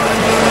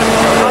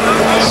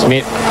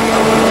 Smith,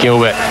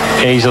 Gilbert,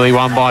 easily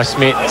won by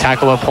Smith.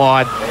 Tackle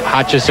applied.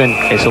 Hutchison.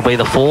 This will be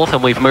the fourth,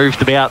 and we've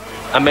moved about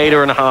 1.5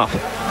 metres.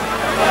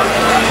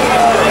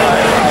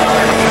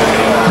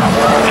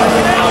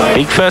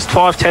 Big first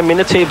 5-10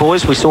 minutes here,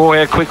 boys. We saw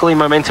how quickly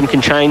momentum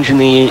can change in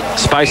the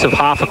space of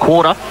half a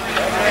quarter.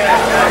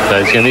 So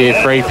it's going to be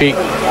a free pick.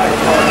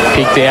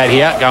 Picked out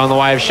here, going the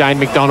way of Shane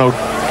McDonald.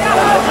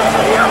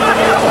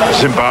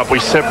 Zimbabwe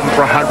 7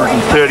 for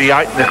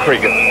 138 in the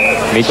cricket.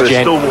 Mitch so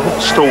Jen.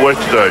 Still work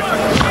to do.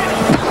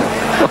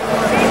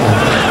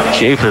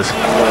 Jeepers.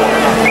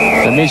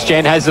 So Mitch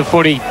Jen has the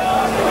footy.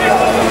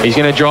 He's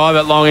going to drive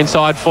it long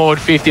inside forward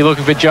 50,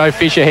 looking for Joe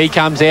Fisher. He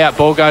comes out,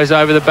 ball goes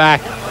over the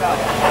back.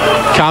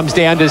 Comes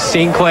down to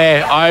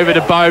Sinclair, over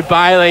to Bo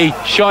Bailey,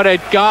 shot at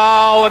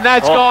goal, and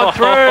that's gone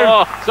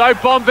through. So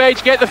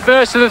Bonbeach get the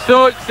first of the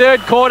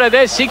third quarter.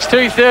 They're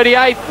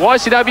 6-2-38,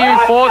 YCW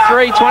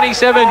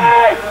 4-3-27.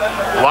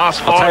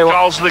 Last 5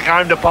 goals of the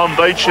game to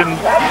Bonbeach, and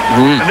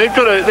they've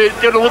got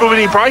a little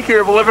bitty break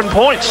here of 11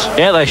 points.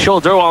 Yeah, they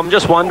sure do. I'm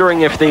just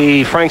wondering if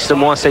the Frnkaston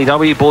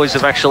YCW boys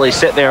have actually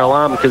set their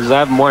alarm, because they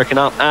haven't woken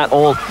up at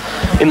all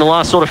in the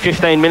last sort of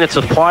 15 minutes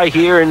of play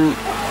here. And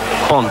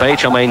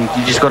Bonbeach, I mean,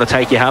 you just got to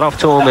take your hat off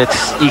to them.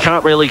 You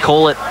can't really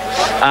call it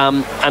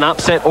an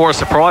upset or a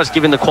surprise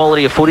given the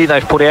quality of footy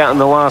they've put out in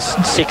the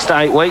last 6 to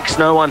 8 weeks.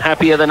 No one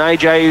happier than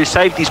AJ, who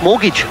saved his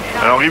mortgage.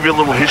 And I'll give you a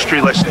little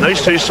history lesson.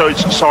 These two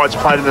sides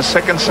played in the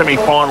second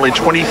semi-final in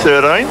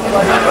 2013.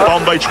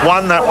 Bonbeach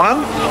won that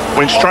one,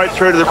 went straight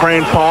through to the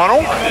grand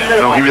final,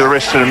 and I'll give you the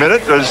rest in a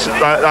minute, because they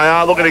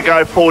are looking to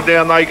go forward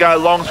down. They go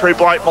long through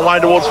Blake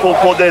Mullane towards full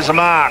court. There's a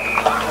mark.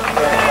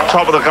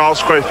 Top of the goal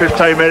square,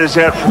 15 metres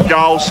out from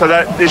goal, so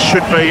that this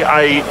should be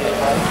a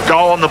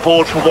goal on the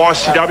board for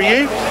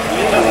YCW.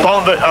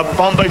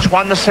 Bonbeach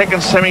won the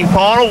second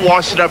semi-final.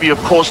 YCW, of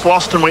course,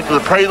 lost and went to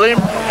the prelim,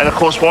 and of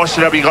course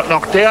YCW got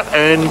knocked out,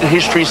 and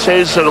history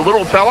says that a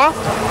little fella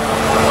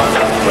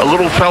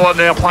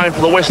now playing for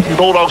the Western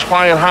Bulldogs,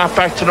 playing at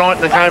half-back tonight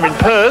in the game in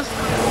Perth,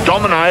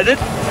 dominated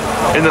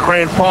in the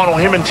grand final.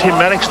 Him and Tim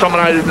Mannix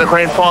dominated in the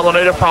grand final, and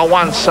Mpnfl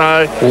won.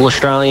 So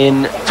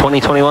All-Australian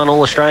 2021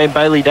 All-Australian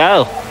Bailey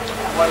Dale.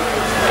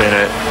 Been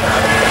a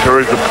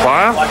very good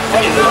player.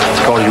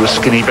 God, he was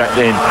skinny back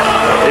then.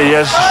 He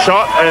has a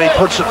shot and he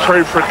puts it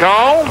through for a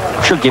goal.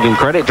 Should give him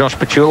credit. Josh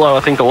Petullo,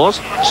 I think it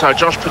was. So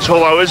Josh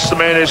Petullo is the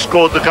man who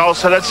scored the goal.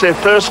 So that's their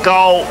first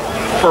goal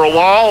for a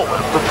while.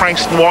 The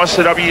Frnkaston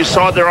YCW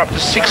side, they're up to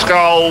 6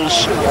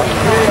 goals.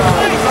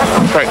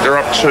 In fact, they're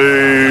up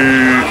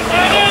to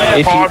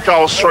 5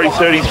 goals,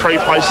 333,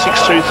 plays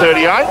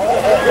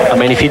 6-2-38. I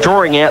mean, if you're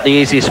drawing out the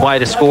easiest way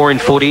to score in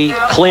footy,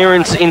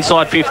 clearance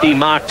inside 50,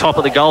 mark top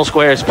of the goal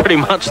square is pretty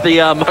much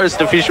the most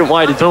efficient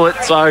way to do it.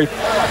 So,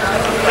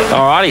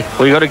 alrighty,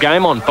 we got a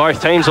game on.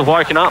 Both teams have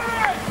woken up.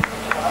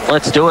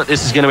 Let's do it.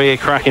 This is going to be a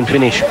cracking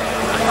finish.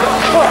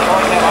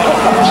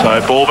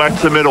 So ball back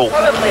to the middle.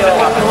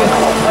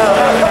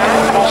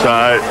 So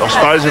I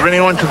suppose if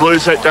anyone could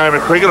lose that game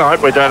of cricket, I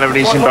hope we don't have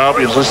any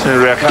Zimbabweans listening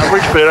to our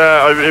coverage, but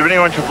if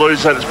anyone could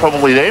lose that, it's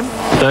probably them.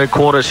 Third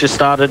quarter's just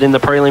started in the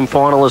prelim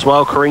final as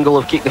well. Kooringal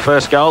have kicked the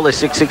first goal. They're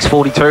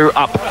 6-6-42,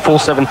 up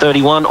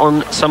 4-7-31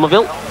 on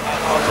Somerville.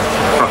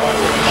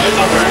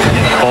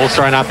 Ball's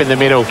thrown up in the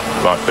middle.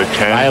 Like the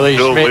candle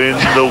in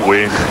the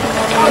wind.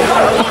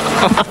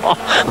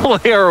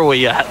 Where are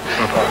we at?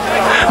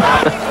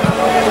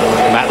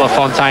 Matt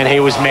LaFontaine, he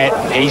was met.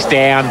 He's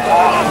down.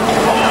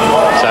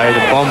 So the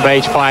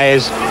Bonbeach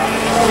players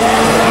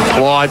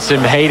applied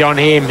some heat on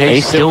him.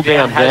 He's still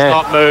down, has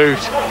not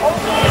moved.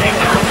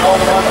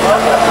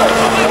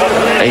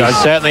 So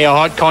certainly a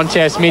hot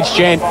contest. Mitch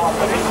Gent,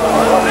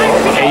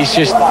 he's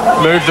just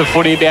moved the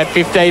footy about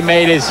 15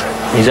 metres.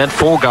 He's had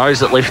 4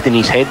 goes at lifting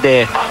his head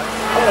there.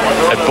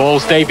 The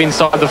ball's deep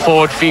inside the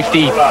forward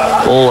 50.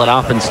 Ball it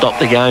up and stop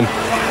the game.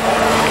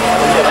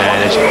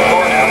 And it's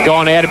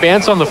gone out of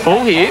bounds on the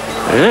full here,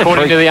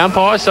 according to the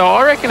umpire. So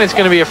I reckon it's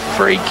going to be a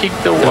free kick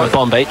to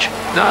Bonbeach.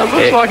 No, it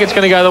looks like it's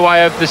going to go the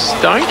way of the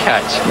Stone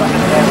Cats.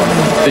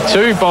 The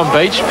two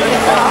Bonbeach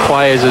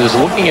players are just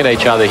looking at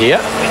each other here.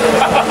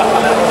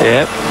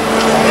 Yep.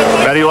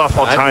 Matty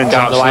LaFontaine's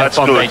up, so that's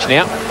good.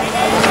 Now.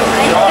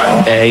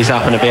 Yeah, he's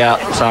up and about,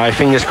 so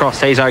fingers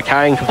crossed he's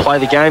okay and can play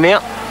the game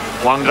out.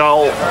 1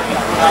 goal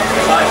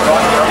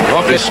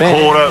this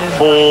quarter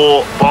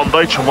for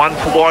Bonbeach and 1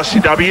 for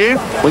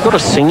YCW. We got a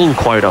singing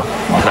quota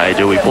today,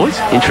 do we, boys?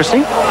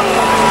 Interesting.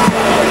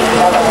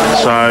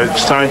 So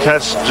Stone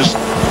Cats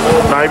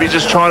maybe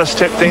just trying to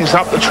step things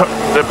up,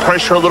 the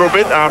pressure a little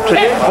bit after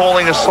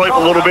falling asleep a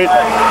little bit.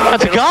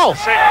 That's a goal.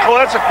 Well,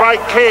 that's a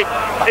great kick.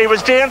 He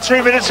was down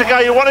 2 minutes ago.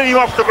 You wanted him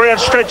off the ground,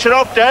 stretch it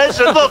off, Daz.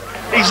 And look,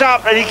 he's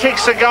up and he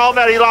kicks the goal,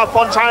 Matty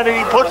LaFontaine, and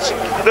he puts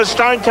the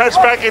Stone Cats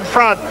back in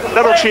front.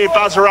 That'll cheer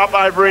Buzzer up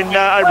over in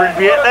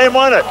Vietnam,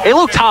 won't it? He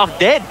looked half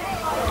dead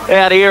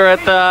out here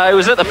at it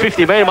was at the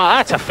 50-metre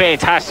mark. That's a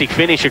fantastic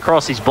finish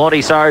across his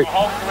body. So,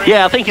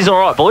 yeah, I think he's all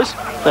right, boys.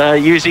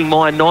 Using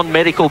my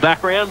non-medical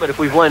background, but if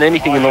we've learned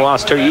anything in the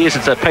last 2 years,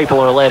 it's that people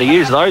are allowed to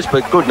use those.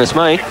 But goodness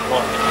me,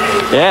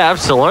 yeah,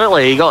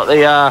 absolutely. He got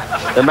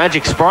the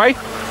magic spray.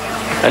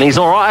 And he's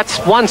all right. That's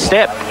 1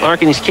 step. I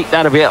reckon he's kicked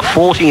that about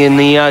 40 and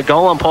the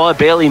goal umpire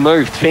barely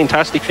moved.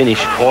 Fantastic finish.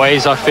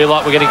 Boys, I feel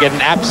like we're going to get an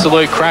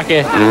absolute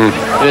cracker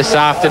this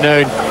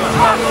afternoon.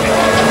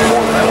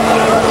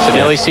 So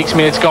nearly 6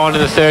 minutes gone in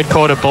the third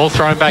quarter. Ball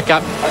thrown back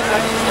up.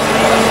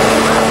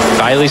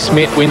 Bailey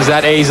Smith wins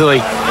that easily.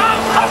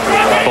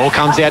 Ball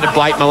comes out to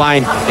Blake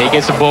Mullane. He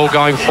gets the ball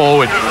going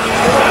forward.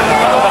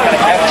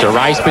 It's a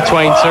race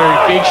between two.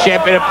 Big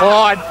Shepherd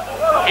applied.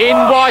 In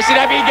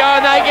YCW go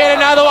and they get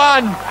another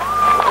one.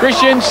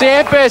 Christian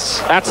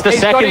Sampus. That's the He's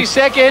second. Got his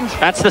second.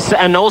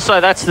 And also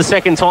that's the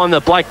second time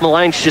that Blake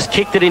Mullane's just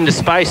kicked it into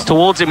space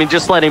towards him and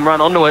just let him run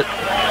onto it.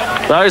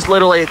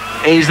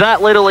 He's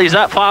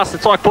that fast.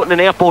 It's like putting an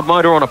outboard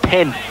motor on a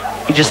pen.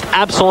 He just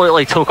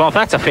absolutely took off.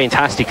 That's a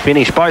fantastic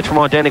finish, both from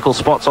identical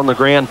spots on the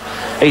ground.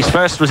 His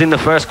first was in the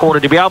first quarter.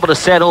 To be able to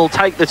settle,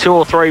 take the 2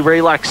 or 3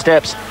 relaxed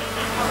steps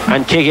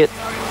and kick it.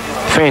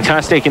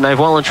 Fantastic, and they've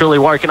well and truly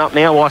woken up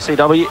now,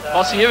 YCW.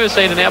 Boss, you ever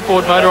seen an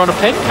outboard motor on a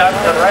pen?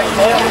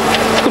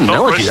 It's a good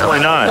analogy, though.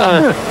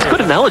 It's a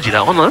good analogy,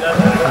 that one, though.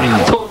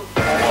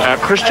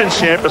 Christian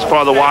Sampus,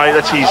 by the way,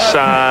 that's his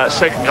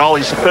second goal.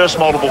 He's the first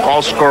multiple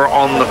goal scorer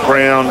on the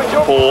ground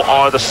for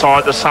either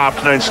side this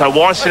afternoon. So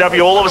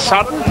YCW all of a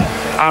sudden,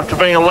 after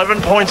being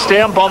 11 points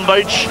down,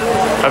 Bonbeach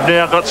have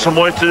now got some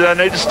work to do. They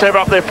need to step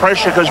up their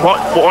pressure because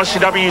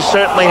YCW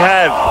certainly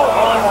have.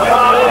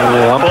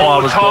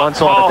 Umpire was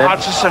blindsided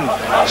Hutchison.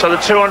 So the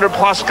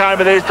 200-plus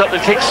gamer there's got the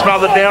kick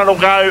smothered down. It'll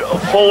go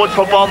forward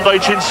for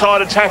Bonbeach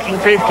inside attacking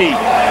 50.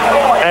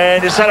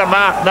 And is that a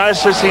mark? No,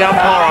 says the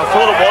umpire. I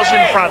thought it was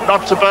in front,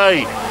 not to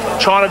be.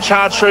 Trying to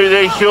charge through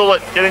there,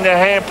 Hewlett getting their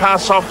hand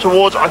pass off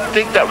towards, I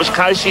think that was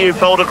Casey who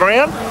fell to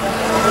ground.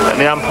 And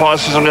the umpire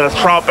says I'm going to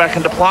throw it back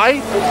into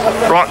play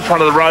right in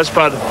front of the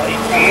Rosebud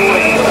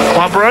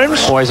club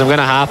rooms. Boys, I'm going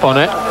to harp on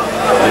it.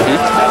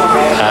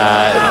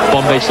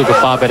 Bonbeach look a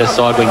far better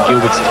side when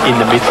Gilbert's in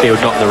the midfield,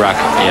 not in the ruck.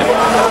 Yeah,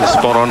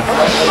 spot on.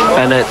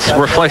 And it's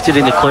reflected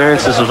in the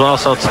clearances as well.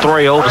 So it's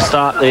 3-3 to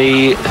start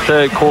the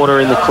third quarter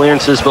in the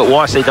clearances, but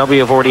YCW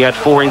have already had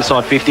 4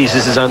 inside 50s.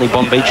 This is only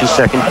Bonbeach's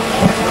second.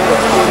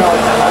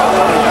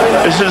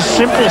 This is a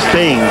simple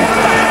thing.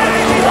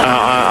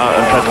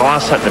 I'll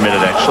ask that in a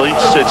minute, actually.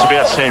 It's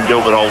about Sam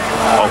Gilbert. I'll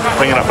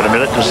bring it up in a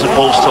minute because the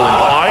ball's still in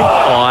play.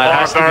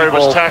 Barry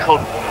was tackled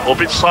a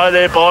bit slow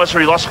there,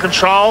 Bizer. He lost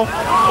control.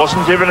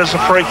 Wasn't given as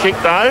a free kick,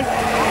 though.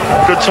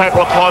 Good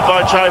tackle applied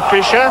by Joe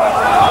Fisher.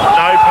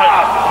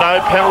 No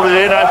penalty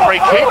there, no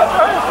free kick.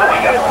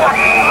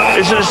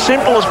 Is it as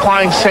simple as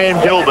playing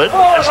Sam Gilbert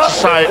as to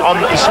say, on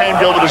Sam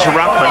Gilbert as a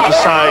ruckman, to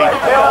say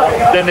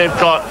then they've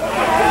got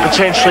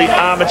potentially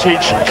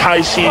Armitage,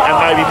 Casey and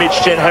maybe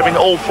Mitch Gent having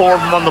all 4 of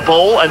them on the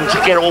ball, and to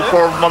get all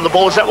 4 of them on the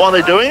ball, is that why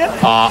they're doing it?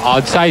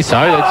 I'd say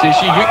so.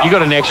 You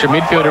got an extra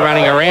midfielder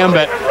running around,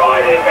 but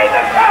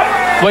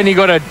when you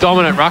got a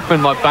dominant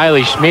ruckman like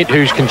Bailey Schmidt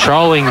who's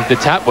controlling the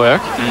tap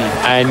work,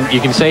 and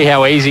you can see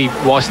how easy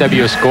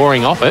YCW are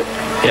scoring off it.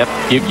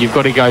 Yep. You've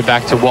got to go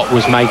back to what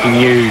was making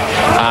you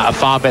a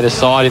far better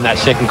side in that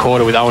second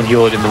quarter with Owen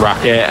Hewlett in the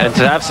ruck. Yeah, and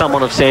to have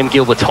someone of Sam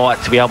Gilbert's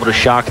height to be able to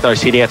shark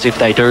those hit-outs if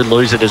they do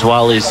lose it as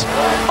well is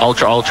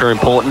ultra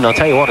important. I'll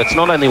tell you what, it's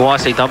not only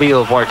YCW who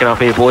have woken up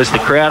here, boys. The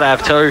crowd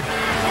have too.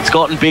 It's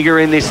gotten bigger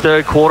in this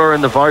third quarter,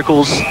 and the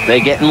vocals, they're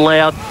getting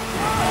loud.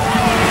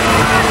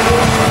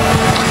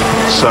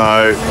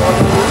 So...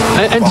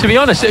 And to be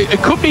honest,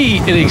 it could be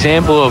an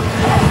example of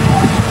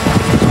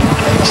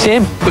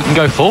Sam can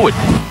go forward.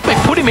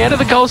 Put him out of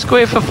the goal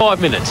square for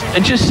 5 minutes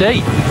and just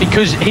see,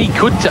 because he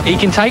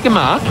can take a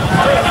mark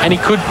and he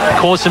could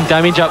cause some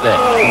damage up there.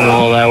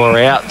 Oh, they were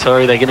out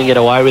too. They're going to get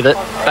away with it.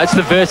 That's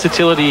the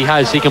versatility he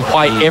has. He can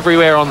play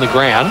everywhere on the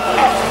ground.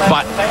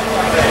 But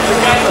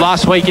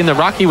last week in the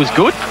ruck, he was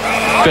good.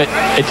 But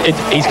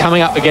he's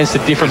coming up against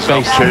a different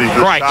beast.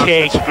 Great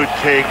kick. Good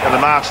kick. And the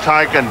mark's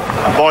taken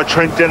by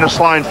Trent Dennis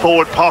Lane,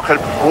 forward pocket,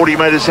 40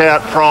 metres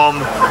out from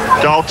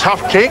goal.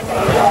 Tough kick.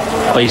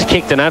 Well, he's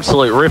kicked an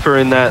absolute ripper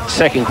in that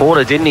second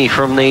quarter, didn't he?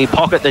 From the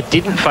pocket that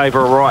didn't favour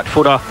a right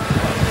footer,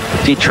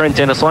 did Trent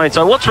Dennis Lane.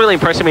 So what's really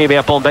impressing me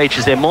about Bonbeach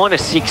is they're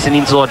 -6 in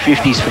inside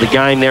 50s for the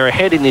game. They're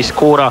ahead in this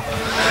quarter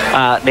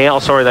now.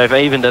 Sorry, they've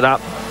evened it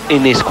up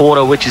in this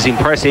quarter, which is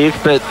impressive,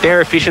 but their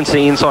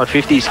efficiency inside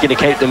 50 is going to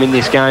keep them in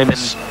this game, and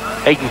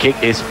he can kick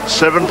this.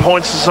 7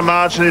 points is the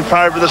margin in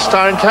favour of the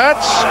Stone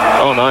Cats.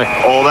 Oh no.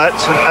 Oh,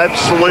 that's an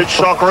absolute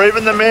shocker.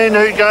 Even the men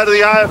who go to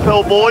the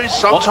AFL, boys,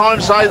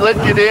 sometimes they let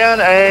you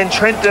down, and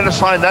Trent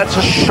Dennis Lane, that's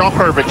a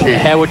shocker of a kick.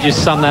 How would you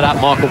sum that up,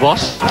 Michael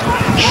Voss?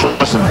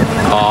 Shizen.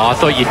 Oh, I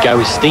thought you'd go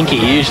with Stinky.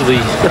 You usually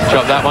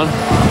drop that one.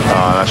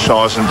 Oh, that's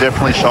Shizen,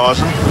 definitely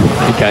Shizen.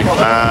 Okay.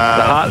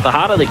 The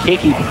harder the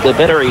kick, the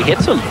better he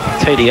hits them,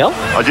 TDL.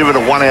 I give it a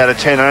 1 out of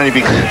 10, only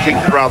because he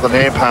kicked rather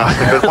than air past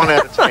it, but 1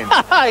 out of 10.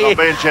 I'm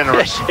being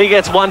generous. He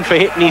gets 1 for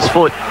hitting his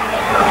foot.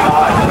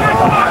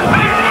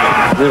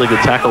 Really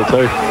good tackle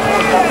too.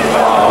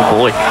 Oh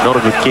boy, not a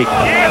good kick.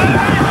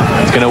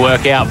 It's going to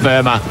work out,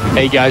 Verma.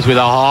 He goes with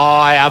a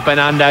high up and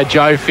under.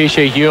 Joe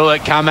Fisher,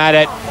 Hewlett come at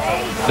it.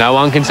 No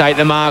one can take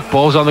the mark.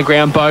 Ball's on the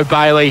ground, Bo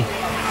Bailey.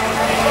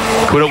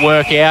 Could it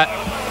work out?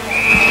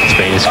 It's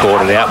been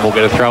escorted out, and we'll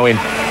get a throw in.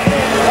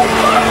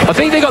 I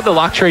think they got the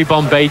luxury,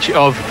 Bonbeach,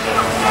 of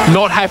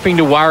not having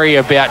to worry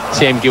about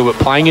Sam Gilbert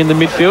playing in the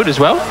midfield as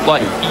well.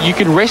 Like, you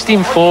can rest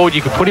him forward,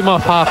 you can put him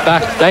off half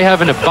back. They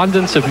have an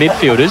abundance of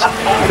midfielders.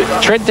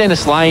 But Trent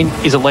Dennis Lane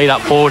is a lead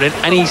up forward,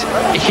 and he's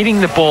hitting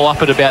the ball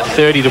up at about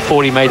 30 to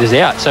 40 metres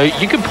out. So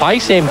you can play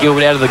Sam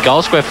Gilbert out of the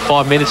goal square for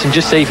 5 minutes and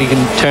just see if he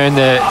can turn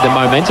the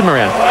momentum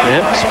around.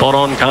 Yeah, spot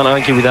on. Can't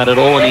argue with that at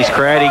all. And he's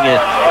creating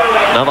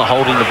another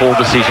holding the ball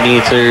decision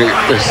here to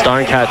the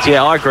Stone Cats.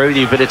 Yeah, I agree with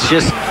you, but it's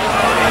just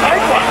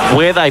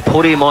where they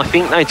put him. I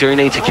think they do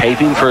need to keep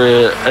him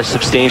for a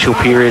substantial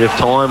period of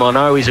time. I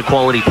know he's a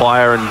quality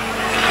player, and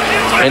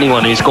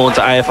anyone who's gone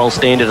to AFL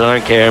standard, I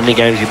don't care how many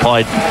games he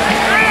played,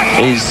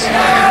 is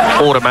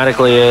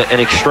automatically an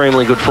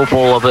extremely good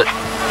footballer, but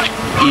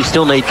you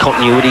still need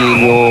continuity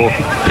in your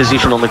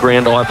position on the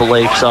ground, I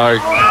believe. So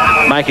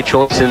make a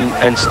choice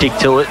and stick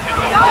to it.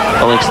 I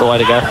think it's the way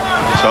to go.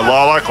 So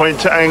Lilac went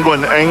to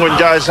Angwin. Angwin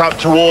goes up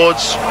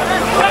towards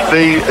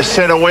the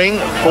centre wing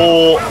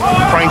for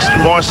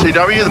Frnkaston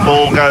YCW. The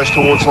ball goes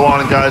towards the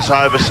line and goes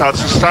over. So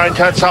it's the Stone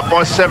Cats up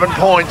by 7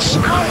 points.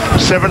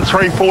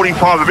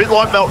 7-3-45. A bit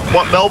like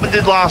what Melbourne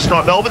did last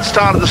night. Melbourne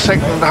started the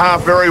second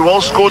half very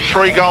well, scored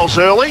 3 goals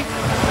early.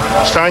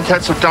 Stone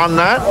Cats have done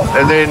that,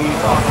 and then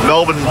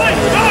Melbourne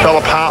fell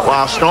apart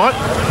last night.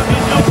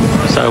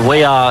 So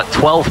we are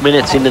 12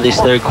 minutes into this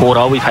third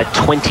quarter. We've had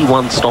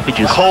 21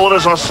 stoppages. Call it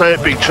as I say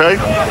it, Big Chief.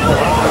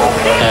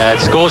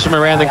 Scores from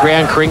around the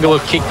ground. Kringle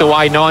have kicked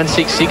away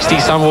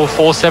 9-6-60. Sunwell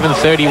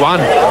 4-7-31.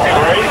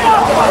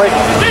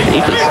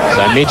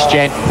 So Mitch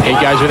Gent, he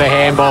goes with a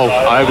handball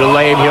over to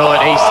Liam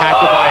Hewlett. He's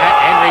tackled by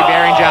Henry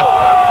Berringer.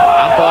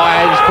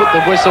 Umpire has put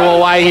the whistle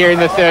away here in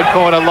the third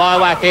quarter.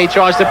 Lilac, he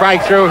tries to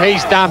break through.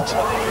 He's dumped.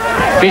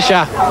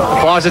 Fisher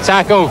applies a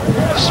tackle.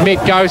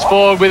 Smith goes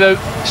forward with a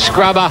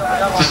scrubber.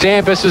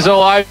 Stampus is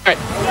all over it.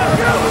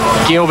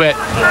 Gilbert.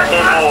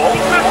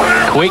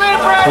 Quick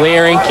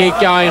clearing kick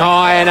going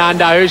high and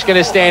under. Who's going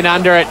to stand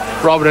under it?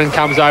 Robertson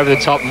comes over the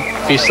top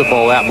and fists the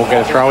ball out, and we'll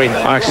get a throw in.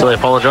 I actually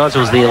apologise. It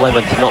was the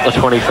 11th, not the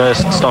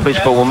 21st stoppage,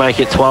 but we'll make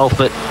it 12.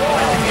 But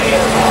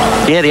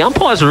yeah, the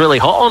umpires were really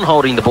hot on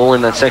holding the ball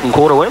in that second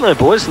quarter, weren't they,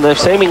 boys? And they've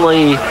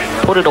seemingly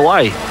put it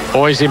away.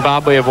 Boys,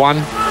 Zimbabwe have won.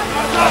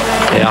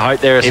 Yeah, I hope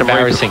there are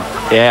embarrassing.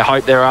 I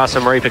hope there are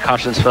some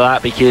repercussions for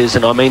that, because,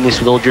 and I mean this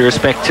with all due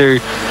respect to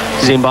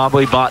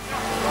Zimbabwe, but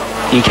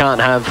you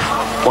can't have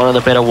one of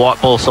the better white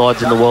ball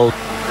sides in the world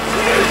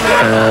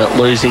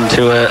losing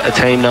to a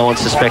team no one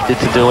suspected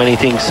to do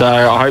anything. So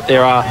I hope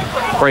there are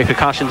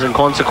repercussions and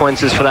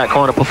consequences for that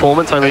kind of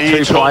performance. Only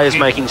 2 players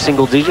making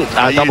double digits.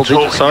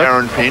 Sorry,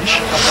 Aaron Finch.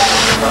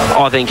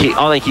 I think you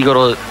got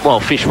to, well,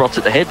 fish rots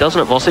at the head, doesn't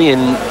it, Vossi?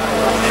 And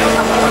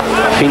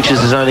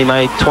Finches has only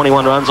made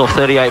 21 runs off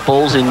 38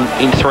 balls in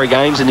 3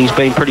 games, and he's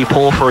been pretty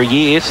poor for a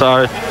year.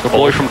 So the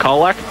boy from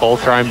Colac. All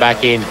thrown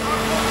back in.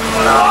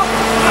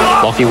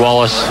 Lockie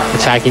Wallace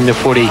attacking the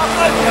footy.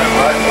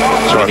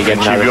 Sorry,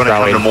 Finchy, if you want to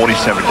come to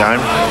Mornings to have a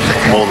game,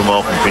 more than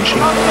welcome, Finchy.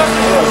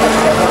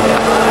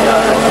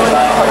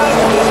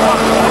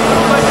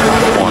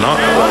 Why not?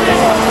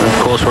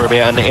 Of course, we're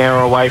about an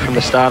hour away from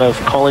the start of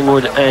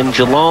Collingwood and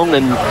Geelong,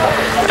 and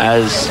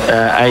as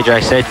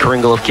AJ said,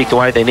 Kringle have kicked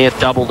away. They now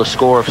double the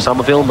score of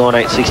Somerville,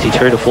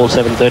 98-62 to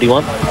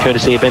 47-31,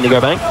 courtesy of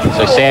Bendigo Bank.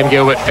 So Sam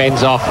Gilbert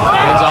fends off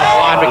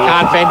one, but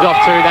can't fend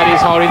off 2. That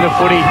is holding the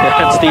footy.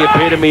 That's the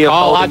epitome of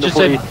holding the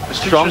footy.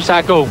 Strong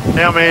tackle.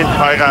 Our man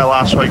Kogo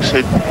last week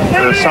said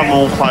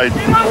Somerville played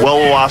well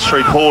the last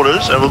 3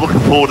 quarters, and we're looking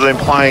forward to them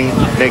playing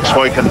next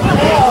week, and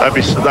they'd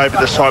be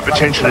the side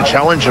potential to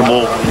challenge, and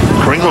well,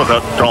 Kringle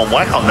have gone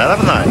whack on that,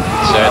 haven't they?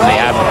 Certainly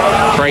have.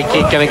 Free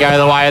kick going to go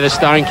the way of the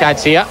Stone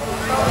Cats here.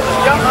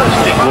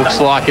 Looks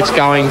like it's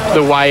going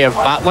the way of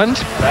Butland.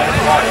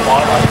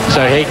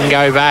 So he can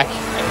go back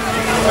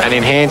and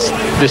enhance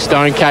the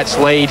Stone Cats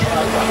lead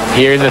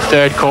here in the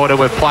 3rd quarter.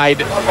 We've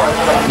played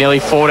nearly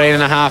 14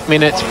 and a half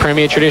minutes.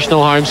 Premier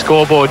Traditional Home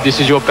Scoreboard. This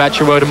is your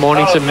Bachelor to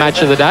Mornington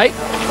match of the day.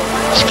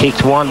 He's kicked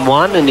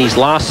 1-1, and his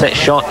last set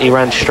shot, he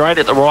ran straight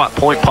at the right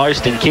point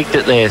post and kicked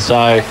it there.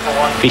 So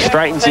if he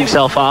straightens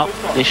himself up,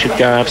 he should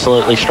go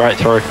absolutely straight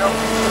through.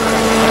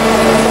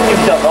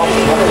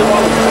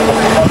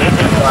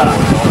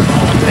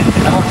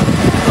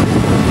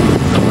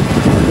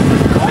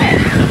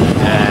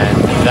 And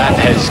that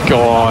has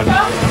gone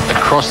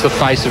across the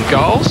face of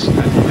goals.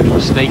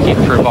 Sneak in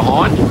from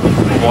behind.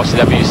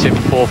 YCW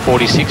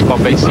 7-4-46,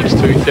 Bonbeach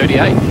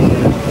 6-2-38.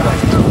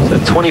 So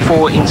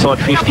 24 inside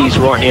 50s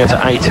right now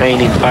to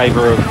 18 in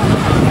favour of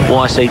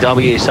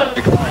YCW. So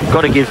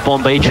got to give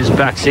Bonbeach's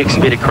back 6 a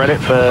bit of credit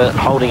for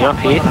holding up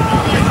here.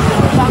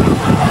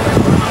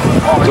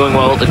 Doing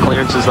well at the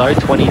clearances though,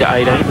 20 to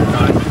 18.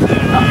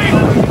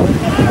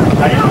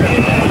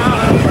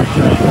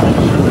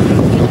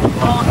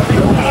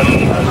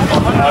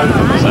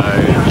 So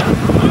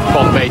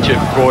Bonbeach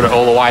have brought it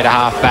all the way to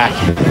half back.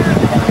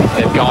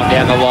 They've gone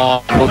down the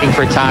line looking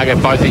for a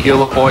target. Both the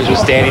Hewlett boys were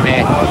standing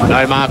there.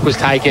 No mark was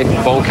taken.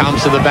 Ball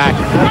comes to the back.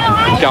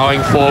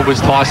 Going forward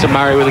was Tyson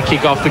Murray with a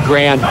kick off the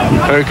ground.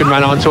 Who can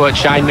run onto it?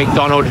 Shane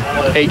McDonald.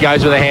 He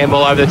goes with a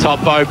handball over the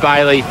top. Bo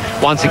Bailey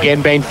once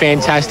again been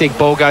fantastic.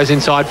 Ball goes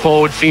inside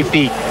forward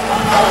 50.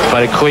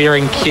 But a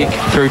clearing kick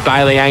through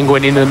Bailey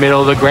Angwin into the middle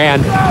of the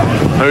ground.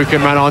 Who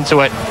can run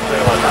onto it?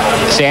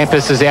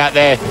 Sampras is out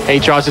there. He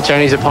tries to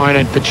turn his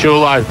opponent.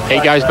 Pachulo. He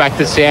goes back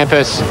to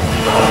Sampras.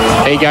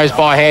 He goes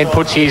by hand,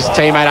 puts his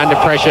teammate under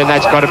pressure, and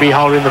that's got to be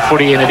holding the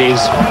footy, and it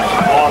is.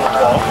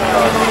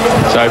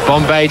 So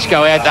Bonbeach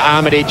go out to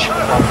Armitage.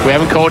 We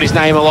haven't called his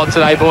name a lot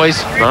today,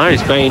 boys. No,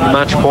 he's been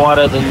much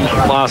quieter than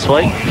last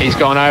week. He's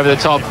gone over the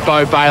top.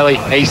 Bo Bailey,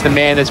 he's the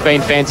man that's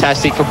been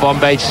fantastic for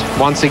Bonbeach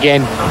once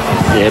again.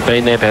 Yeah,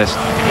 been their best.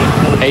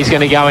 He's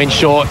going to go in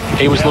short.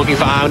 He was looking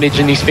for Armitage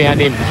and he's found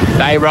him.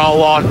 They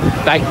roll on.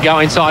 They can go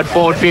inside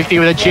forward 50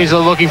 with a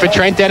chisel looking for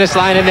Trent Dennis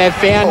Lane, and they've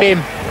found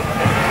him.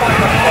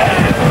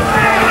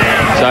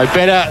 So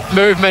better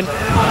movement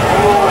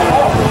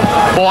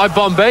by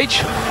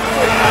Bonbeach.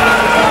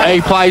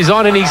 He plays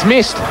on and he's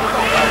missed.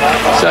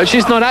 So it's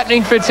just not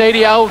happening for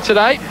TDL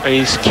today.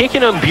 He's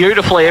kicking them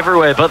beautifully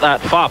everywhere but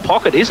that far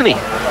pocket, isn't he?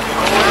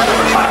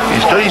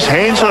 He's got his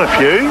hands on a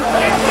few.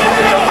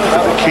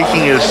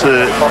 Kicking is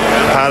the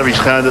part of his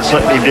game that's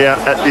letting him down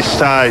at this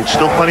stage.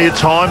 Still plenty of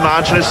time.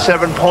 Margin is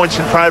 7 points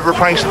in favour of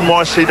Frnkaston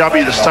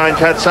YCW. The Stone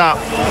Cats up.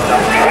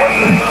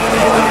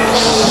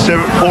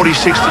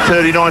 46 to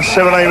 39.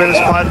 17 minutes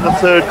played in the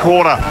 3rd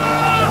quarter.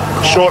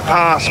 Short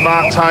pass,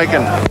 mark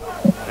taken.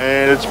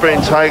 And it's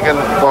been taken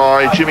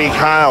by Jimmy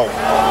Cale,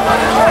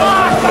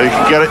 who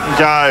can get it and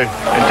go.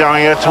 And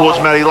going out towards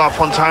Matty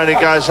LaFontaine,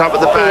 goes up at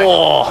the back.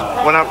 Oh.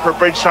 Went up for a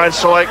Bridgestone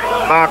select,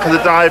 mark of the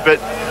day, but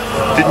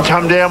didn't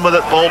come down with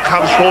it. Ball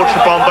comes forward for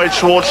Bonbeach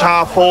towards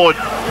half forward.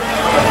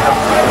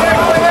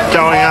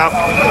 Going up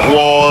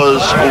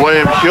was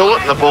Liam Hewlett,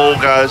 and the ball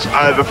goes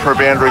over for a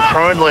boundary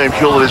throw. And Liam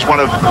Hewlett is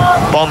one of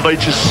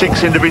Bonbeach's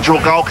 6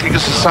 individual goal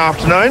kickers this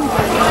afternoon.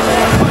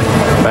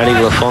 Matty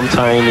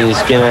LaFontaine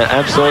is going to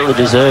absolutely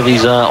deserve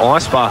his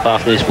ice bath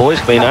after this, boys.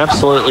 He's been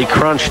absolutely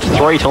crunched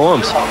 3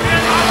 times.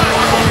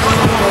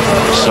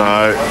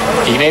 So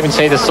you can even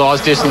see the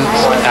size difference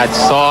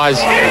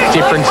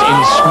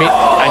in Schmidt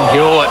and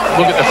Hewlett.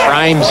 Look at the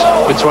frames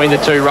between the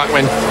 2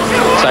 ruckmen.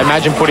 So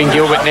imagine putting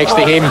Gilbert next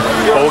to him.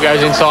 Ball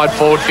goes inside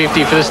forward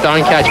 50 for the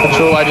Stone Catch.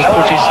 Pachulo just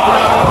puts his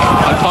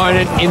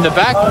opponent in the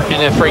back,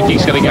 and the free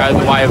kick's going to go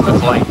the way of the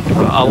flank.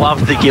 I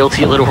loved the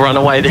guilty little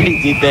runaway that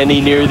he did then.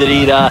 He knew that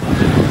he'd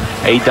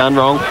done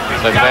wrong.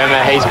 So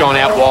Verma, he's gone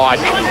out wide.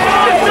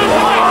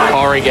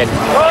 Corrigan.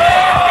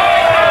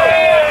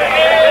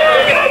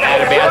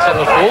 Bounce on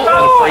the full,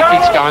 and the free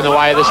kick's going the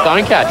way of the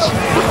Stone Cats.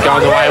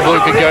 Going the way of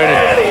Luca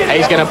Goonan.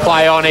 He's going to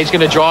play on. He's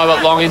going to drive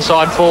it long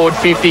inside forward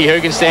 50.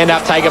 Who can stand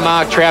up, take a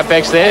mark?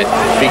 Troutbeck's there.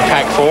 Big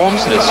pack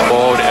forms, and it's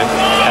forward and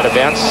out of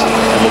bounds,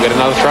 and we'll get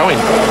another throw in.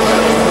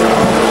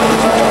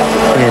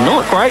 Yeah,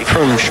 not great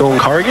from Sean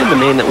Corrigan, the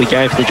man that we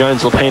gave the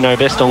Jones Lupino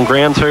best on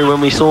ground to when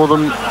we saw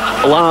them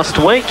last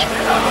week.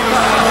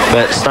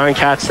 But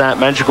Stonecats, that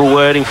magical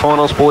word in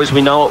finals, boys,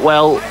 we know it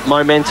well.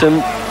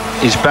 Momentum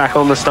is back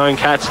on the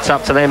Stonecats. It's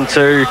up to them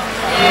to,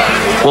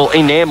 well,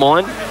 in their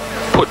mind,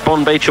 put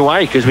Bonbeach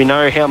away, because we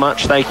know how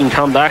much they can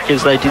come back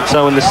as they did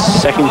so in the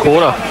second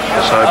quarter.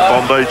 So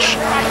Bonbeach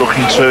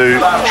looking to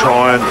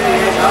try and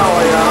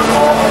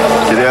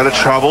get out of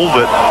trouble,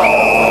 but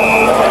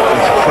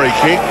it's a free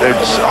kick.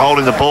 It's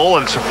holding the ball,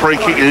 and it's a free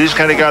kick. It is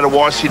going to go to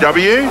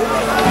YCW,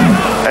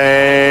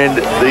 and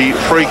the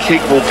free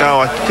kick will go,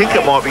 I think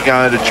it might be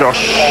going to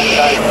Josh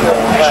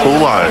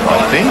Tulo,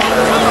 I think.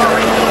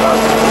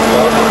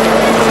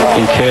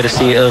 In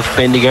courtesy of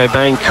Bendigo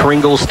Bank,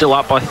 Kringle still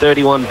up by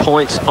 31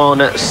 points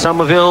on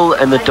Somerville,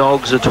 and the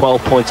Dogs are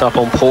 12 points up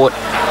on Port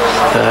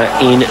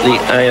in the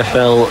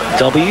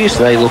AFLW,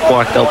 so they look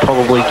like they'll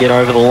probably get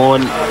over the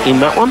line in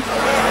that one.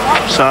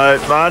 So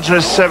margin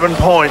is 7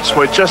 points.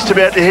 We're just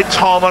about to hit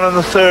time on in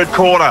the third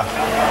quarter.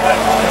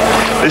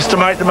 This to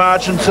make the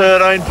margin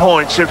 13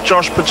 points if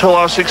Josh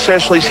Patullo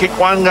successfully kicked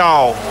one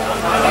goal.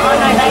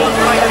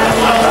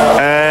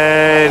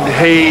 And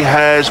he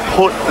has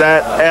put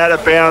that out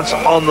of bounds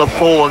on the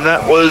full, and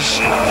that was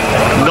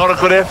not a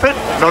good effort,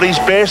 not his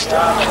best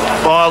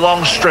by a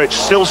long stretch.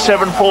 Still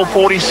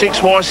 7-4-46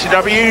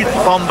 YCW,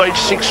 Bonbeach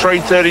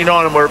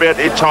 6-3-39, and we're about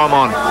to hit time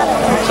on.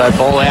 So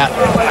ball out,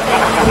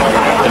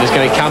 and it's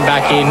going to come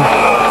back in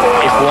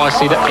if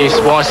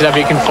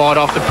YCW can fight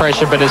off the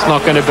pressure, but it's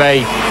not going to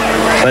be.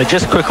 So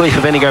just quickly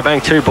for Bendigo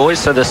Bank too, boys,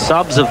 so the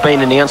subs have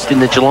been announced in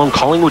the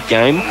Geelong-Collingwood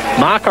game.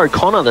 Mark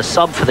O'Connor, the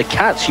sub for the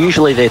Cats,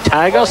 usually their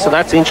tagger, so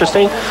that's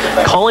interesting.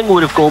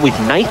 Collingwood have gone with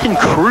Nathan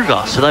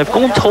Kruger, so they've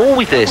gone tall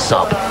with their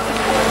sub.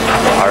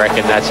 I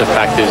reckon that's a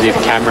fact, as if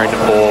Cameron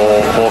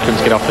or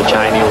Hawkins get off the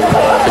chain, he'll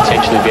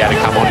potentially be able to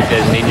come on if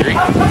there's an injury.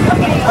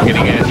 We're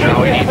going to get a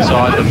throw in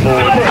inside the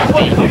forward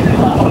 50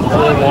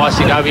 for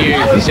YCW.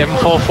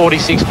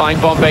 7-4-46 playing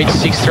Bonbeach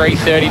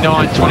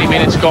 6-3-39. 20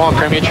 minutes gone.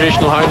 Premier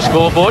Traditional Home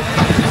Scoreboard.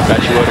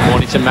 Bachelor of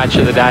Mornington match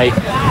of the day.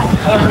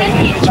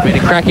 It's been a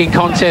cracking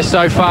contest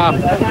so far.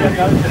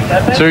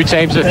 Two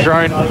teams have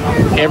thrown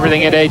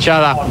everything at each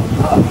other.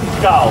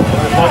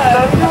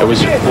 It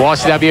was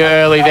YCW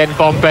early, then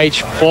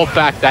Bonbeach fought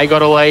back. They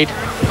got a lead.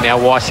 Now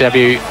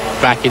YCW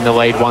back in the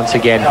lead once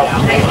again.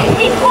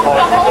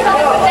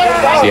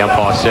 The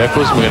umpire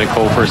circles. We're going to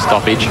call for a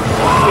stoppage.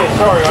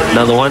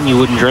 Another one, you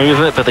wouldn't dream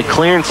of it, but the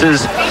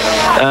clearances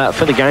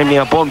for the game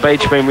now.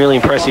 Bonbeach been really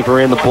impressive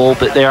around the ball,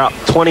 but they're up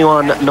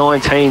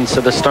 21-19,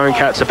 so the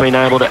Stonecats have been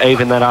able to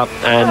even that up,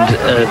 and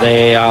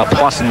they are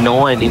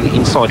 +9 in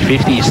inside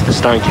 50s, the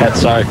Stonecats.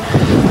 So,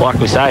 like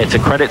we say, it's a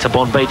credit to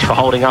Bonbeach for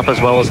holding up as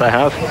well as they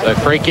have. So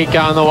free kick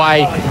going the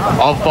way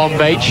of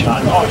Bonbeach.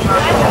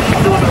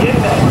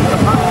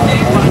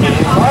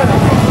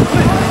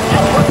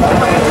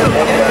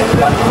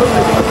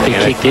 Big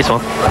kick this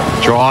one.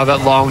 Drive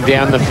it long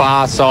down the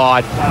far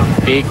side.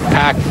 Big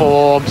pack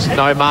forms.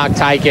 No mark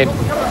taken.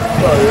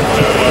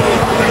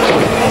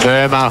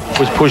 Verma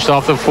was pushed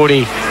off the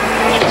footy.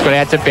 It's got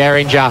out to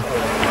Beringer.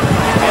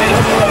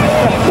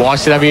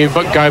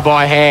 YCW go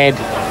by hand.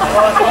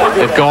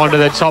 They've gone to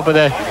the top of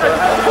the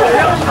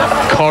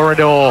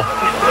corridor.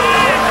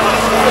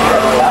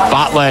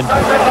 Butland,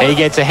 he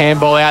gets a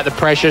handball out. The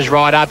pressure's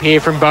right up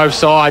here from both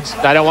sides.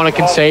 They don't want to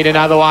concede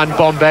another one.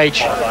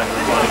 Bonbeach.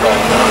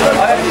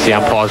 The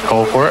umpire's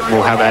call for it.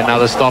 We'll have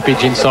another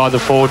stoppage inside the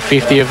forward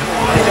 50 of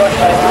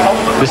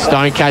the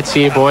Stonecats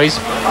here, boys.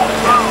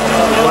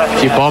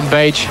 If you're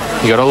Bonbeach,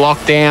 you got to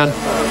lock down.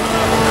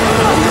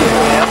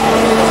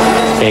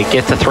 Yeah,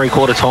 get to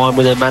three-quarter time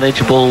with a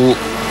manageable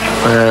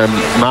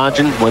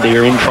margin, whether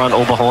you're in front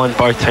or behind.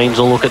 Both teams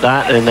will look at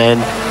that, and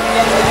then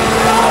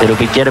it'll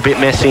get a bit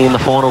messy in the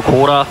final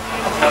quarter.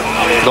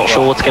 Not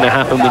sure what's going to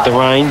happen with the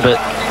rain, but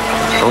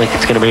I think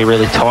it's going to be a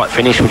really tight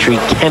finish, which we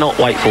cannot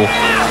wait for.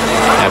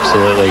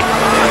 Absolutely.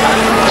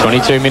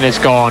 22 minutes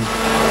gone.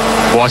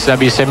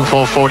 YCW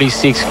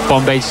 7-4-46,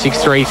 Bonbeach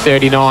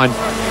 6-3-39.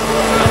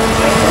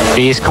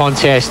 Fierce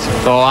contest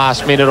for the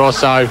last minute or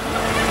so.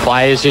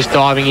 Players just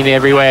diving in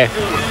everywhere.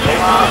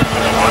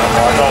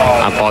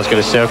 Umpire's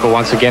going to circle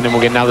once again, and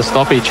we'll get another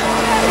stoppage.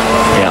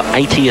 Our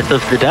 80th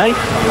of the day,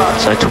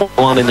 so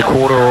 21 in the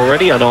quarter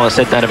already. I know I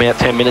said that about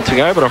 10 minutes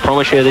ago, but I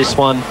promise you this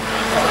one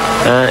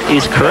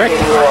is correct.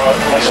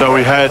 So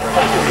we had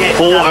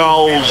 4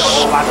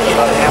 goals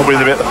probably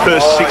in about the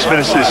first 6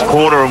 minutes of this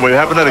quarter, and we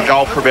haven't had a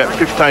goal for about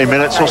 15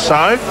 minutes or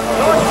so.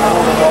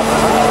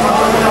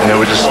 And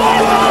we're just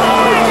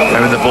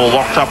having the ball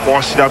locked up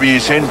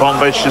YCW's end.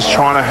 Bonbeach just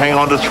trying to hang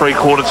on to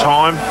three-quarter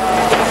time.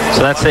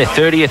 So that's their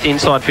 30th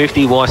inside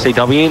 50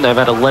 YCW, and they've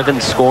had 11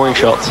 scoring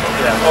shots.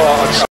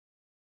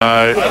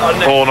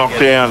 Ball knocked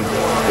down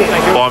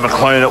by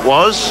McLean it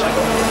was.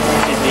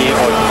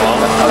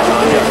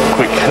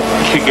 Quick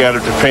kick out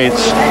of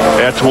defence,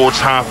 out towards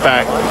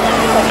half-back.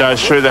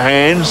 Goes through the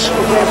hands.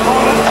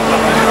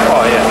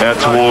 Out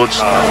towards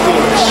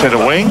centre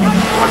wing.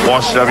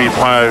 YCW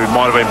player, who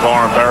might have been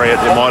Byron Barriott,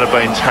 there might have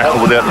been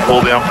tackled without the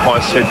ball. The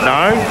umpire said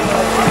no.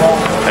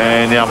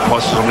 And the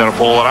umpire says I'm going to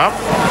ball it up.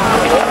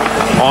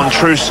 On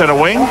true centre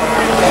wing.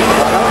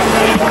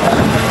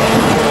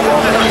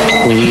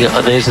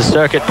 There's a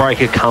circuit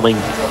breaker coming.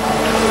 You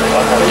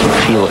can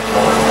feel it.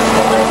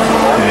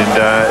 And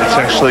it's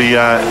actually, you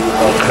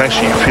can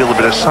actually feel a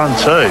bit of sun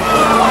too.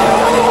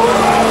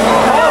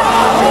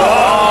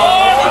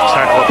 The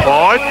tackle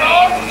applied.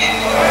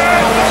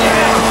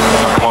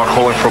 Umpire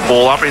calling for a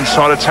ball up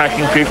inside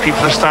attacking 50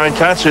 for the Stone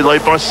Cats, who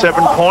lead by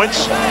 7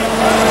 points.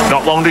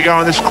 Not long to go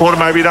in this quarter,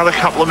 maybe another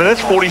couple of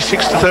minutes.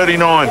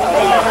 46-39.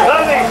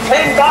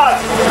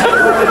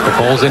 The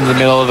ball's in the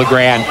middle of the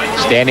ground.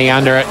 Standing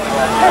under it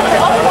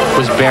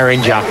was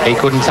Beringer. He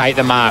couldn't take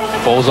the mark.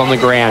 Ball's on the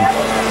ground.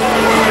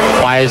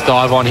 Players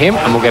dive on him,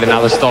 and we'll get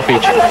another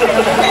stoppage.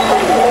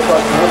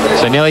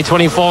 So nearly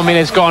 24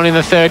 minutes gone in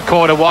the third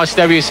quarter.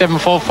 YCW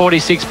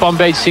 7-4-46,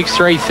 Bonbeach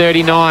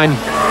 6-3-39.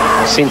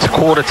 Since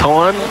quarter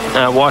time,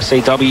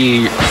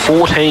 YCW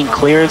 14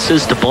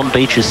 clearances to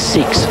Bonbeach's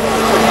 6.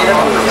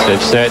 So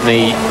they've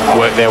certainly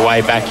worked their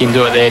way back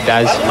into it there,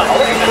 Daz.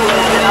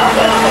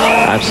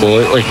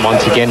 Absolutely.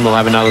 Once again, we'll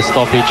have another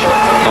stoppage.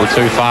 Not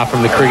too far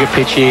from the cricket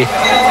pitch here.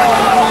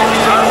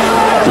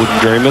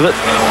 Wouldn't dream of it.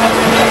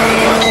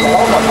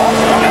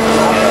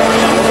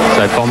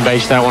 So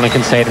Bonbeach don't want to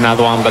concede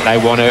another one, but they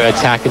want to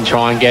attack and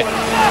try and get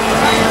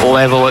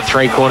level at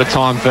three-quarter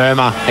time.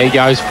 Verma, he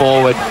goes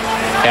forward.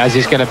 How's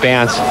this going to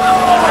bounce?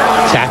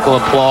 Tackle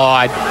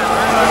applied.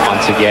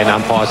 Once again,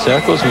 umpire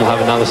circles, and we'll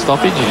have another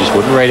stoppage. You just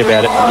wouldn't read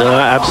about it. No,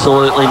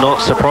 absolutely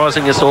not.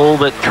 Surprising us all,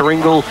 but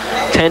Kringle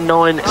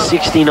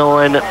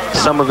 10-9-69,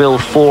 Somerville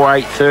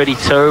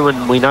 4-8-32,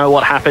 and we know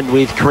what happened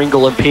with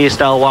Kringle and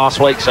Pearcedale last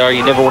week, so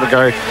you never want to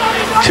go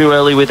too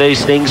early with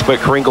these things, but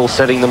Kringle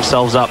setting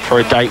themselves up for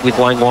a date with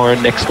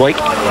Langwarren next week.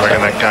 I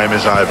reckon that game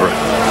is over.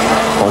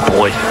 Oh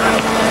boy.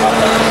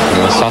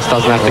 And the Sus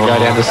doesn't have to go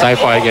down to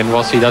Safeway again,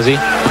 Rossi, does he?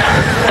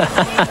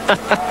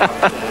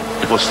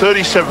 Well, it's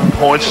 37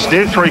 points. It's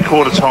near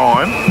three-quarter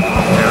time.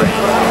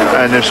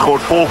 And they've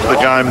scored 4 for the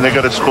game, and they've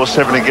got to score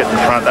 7 to get in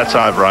front. That's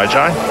over, AJ.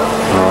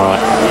 All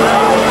right.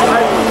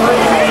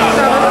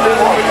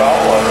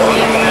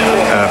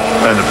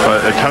 And if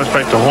it comes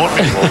back to haunt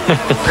me,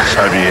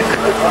 so be it.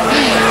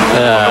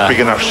 I've got big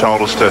enough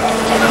shoulders to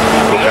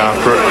look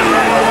after it.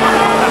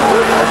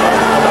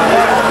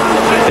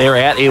 They're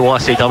out here,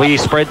 YCW.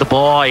 Spread the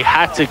ball. He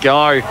had to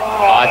go. Is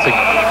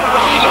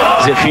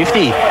it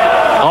 50?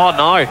 Oh,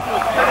 no.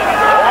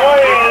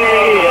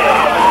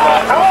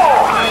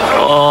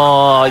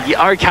 Oh,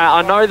 yeah, okay.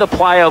 I know the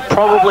player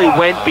probably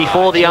went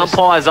before the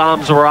umpire's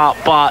arms were up,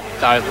 but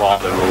don't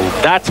like the rule.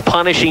 That's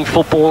punishing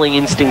footballing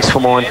instincts for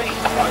mine.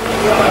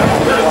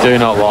 Do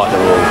not like the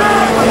rule.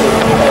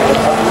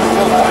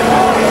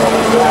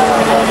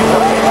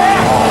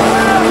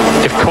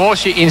 Of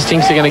course your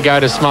instincts are going to go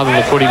to smother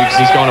the footy because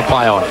he's going to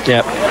play on it.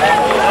 Yep.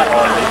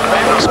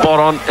 Spot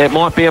on. It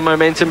might be a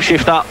momentum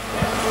shift up.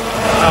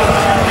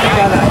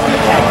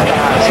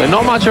 So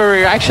not much of a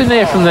reaction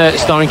there from the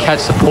Stone Cat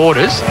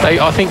supporters.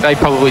 I think they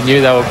probably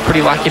knew they were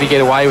pretty lucky to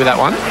get away with that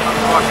one.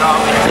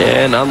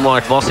 Yeah, and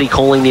unlike Vossi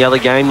calling the other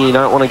game, you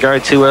don't want to go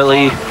too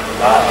early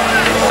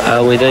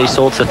with these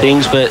sorts of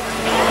things, but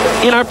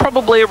you know,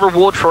 probably a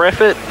reward for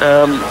effort.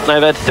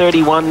 They've had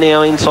 31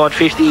 now inside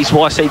 50s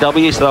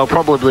YCW, so they'll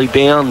probably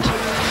bound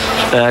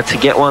to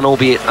get one,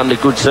 albeit under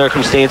good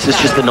circumstances.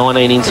 Just the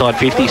 19 inside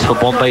 50s for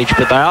Bonbeach,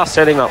 but they are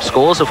setting up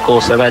scores, of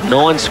course. They've had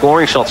 9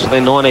 scoring shots for their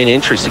 19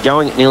 entries, so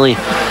going at nearly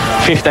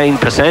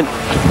 15%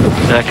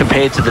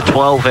 compared to the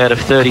 12 out of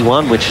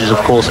 31, which is, of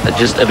course,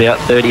 just about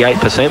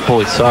 38%,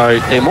 boys. So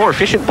they're more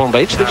efficient,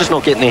 Bonbeach. They're just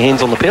not getting their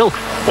hands on the pill.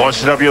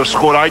 YCW have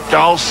scored 8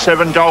 goals,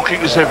 7 goal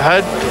kickers they've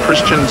had.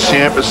 Christian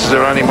Ciampus is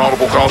their only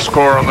multiple goal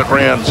scorer on the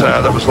ground.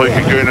 That was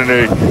Luca Goonan,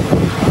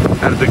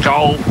 and the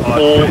goal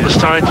for the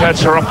Stone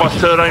Cats are up by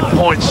 13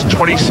 points,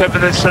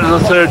 27 minutes into the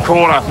third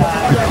quarter.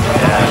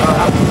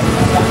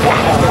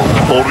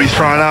 Ball to be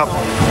thrown up.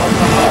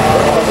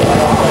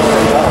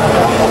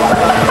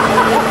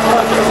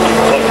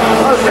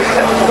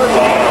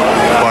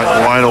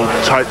 Wayne will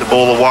take the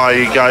ball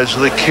away. He goes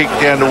with a kick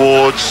down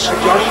towards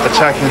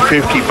attacking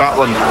 50.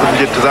 Butland couldn't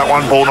get to that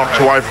one. Ball knocked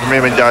away from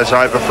him and goes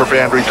over for a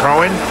boundary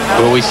throw-in.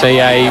 Will we see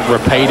a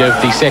repeat of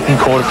the second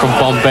quarter from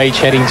Bonbeach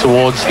heading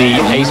towards the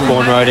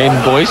Eastbourne Road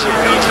end, boys?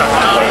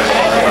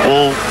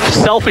 Well,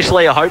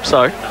 selfishly, I hope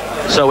so.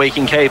 So we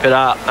can keep it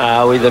up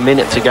with a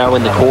minute to go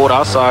in the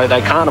quarter, so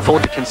they can't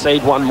afford to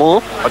concede one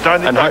more. I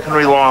don't think they can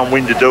rely on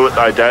wind to do it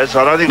though, Daz.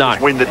 I don't think it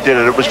was wind that did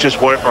it. It was just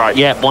work rate.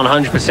 Yeah,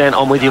 100%.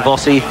 I'm with you,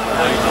 Vossi.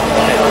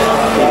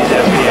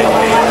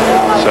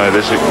 So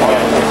there's a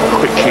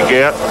quick kick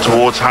out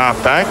towards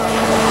half-back.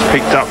 It's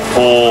picked up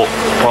for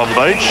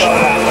Bonbeach.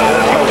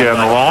 down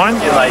the line.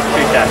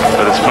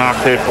 But it's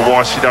marked there for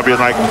YCW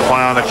and they can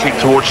play on a kick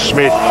towards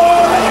Smith.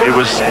 It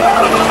was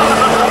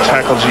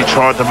tackles he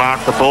tried to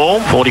mark the ball.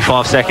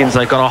 45 seconds,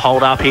 they've got to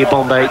hold up here,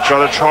 Bonbeach.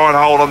 Got to try and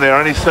hold on there,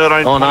 only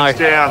 13 points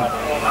down.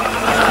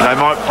 They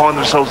might find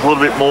themselves a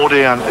little bit more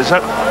down. Is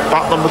that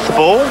Butland with the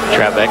ball?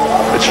 Troutbeck.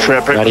 It's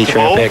Troutbeck with the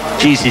ball.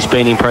 Geez, he's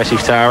been impressive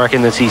today. I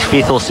reckon that's his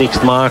 5th or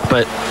 6th mark,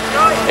 but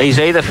he's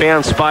either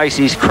found space,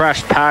 he's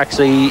crashed packs.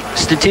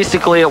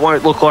 Statistically, it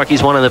won't look like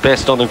he's one of the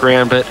best on the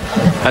ground, but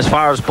as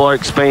far as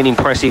blokes being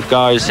impressive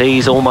goes,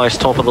 he's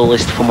almost top of the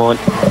list for mine.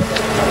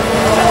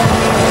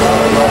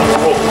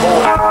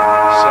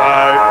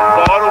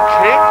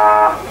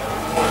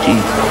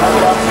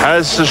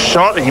 Has the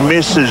shot, he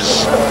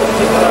misses.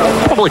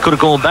 Probably could have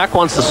gone back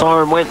once the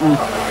siren went and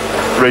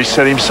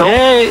reset himself.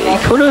 Yeah, he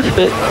could have,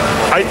 but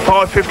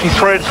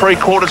 8:5:53 at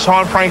three-quarter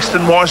time.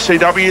 Frankston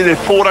YCW, they're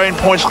 14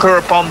 points clear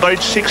at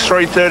Bonbeach,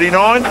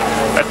 6:3:39.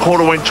 That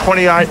quarter went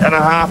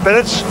 28.5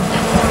 minutes.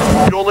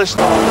 You're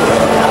listening.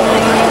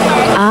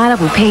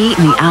 RPP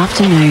in the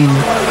afternoon.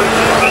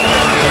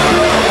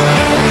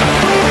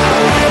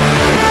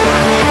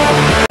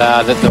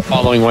 The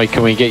following week,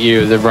 can we get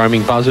you the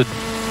roaming buzzard?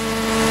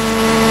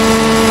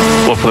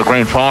 Well, for the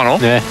grand final?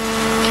 Yeah.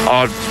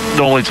 I'd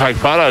normally take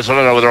photos. I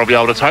don't know whether I'll be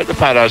able to take the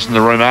photos in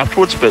the room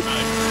afterwards, but...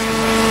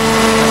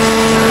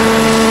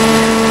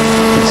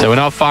 So we're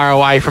not far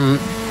away from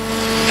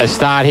a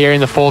start here in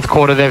the 4th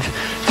quarter. They've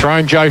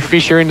thrown Joe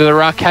Fisher into the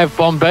ruck, have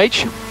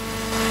Bonbeach.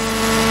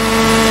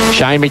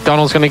 Shane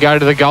McDonald's going to go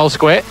to the goal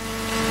square.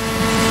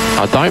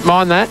 I don't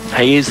mind that.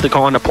 He is the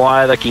kind of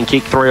player that can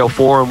kick 3 or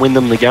 4 and win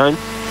them the game.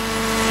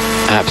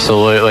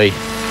 Absolutely.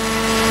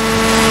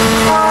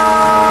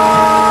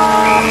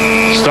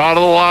 Start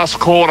of the last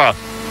quarter.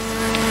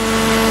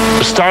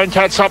 The Stone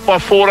Cats up by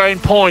 14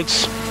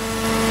 points.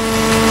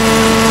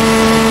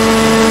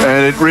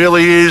 And it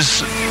really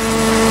is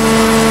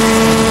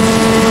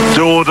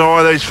do or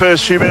die these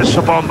first few minutes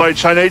for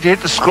Bonbeach. They need to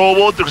hit the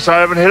scoreboard because they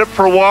haven't hit it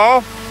for a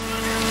while.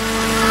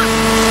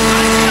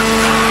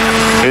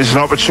 Here's an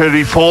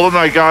opportunity for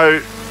them. They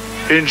go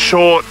in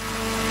short,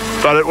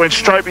 but it went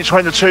straight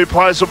between the two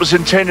players it was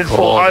intended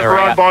for.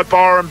 Overrun by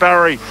Byron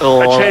Barry.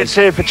 A chance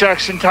there for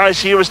Jackson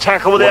Casey. He was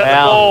tackled without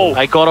the ball.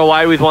 They got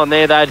away with one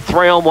there. They had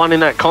 3-on-1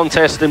 in that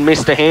contest and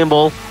missed a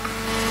handball.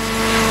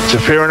 It's a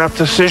fair enough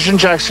decision.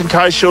 Jackson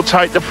Casey will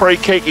take the free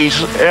kick.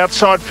 He's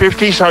outside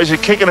 50, so he's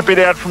kicking a bit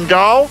out from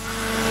goal.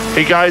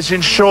 He goes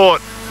in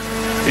short.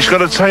 He's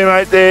got a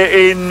teammate there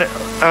in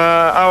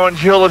Owen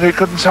Hewlett who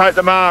couldn't take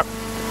the mark.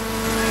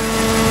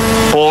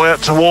 Ball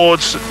out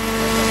towards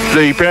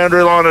the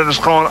boundary line and has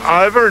gone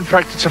over. In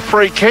fact, it's a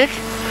free kick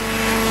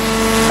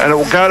and it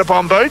will go to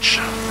Bonbeach.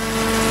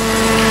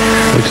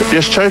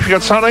 Yes, Chief, you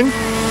got something?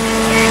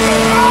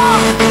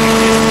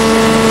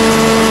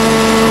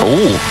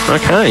 Oh,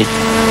 okay.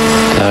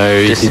 So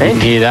you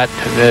didn't hear that.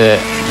 The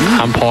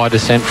umpire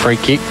descent free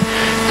kick.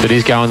 So it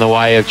is going the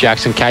way of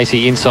Jackson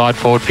Casey. Inside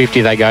forward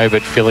 50 they go,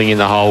 but filling in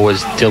the hole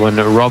was Dylan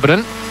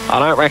Robertson. I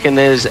don't reckon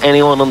there's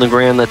anyone on the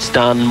ground that's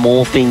done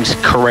more things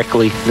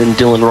correctly than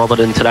Dylan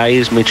Robertson today.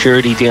 His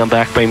maturity down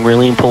back been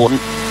really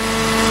important.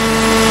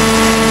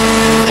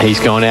 He's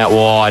gone out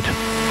wide.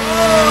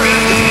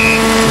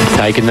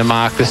 Taking the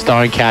mark, the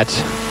Stone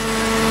Cats.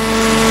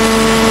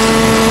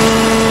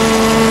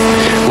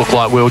 Looked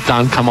like Will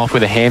Dunn come off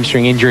with a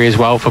hamstring injury as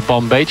well for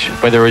Bonbeach.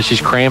 Whether it's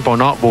his cramp or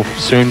not, we'll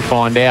soon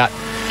find out.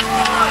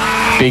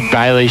 Big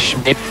Bailey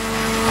Schmidt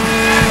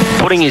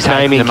putting his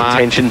name in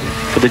contention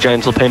for the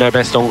James Lupino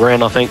best on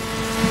ground, I think,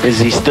 is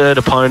his 3rd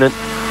opponent.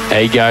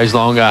 He goes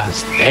longer.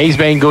 He's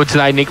been good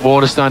today. Nick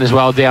Waterstone as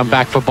well down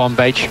back for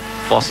Bonbeach.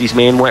 Flossie's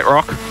man, Wet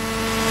Rock.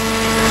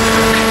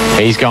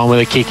 He's gone with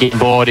a kick in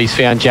board. He's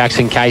found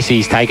Jackson Casey.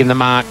 He's taken the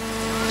mark.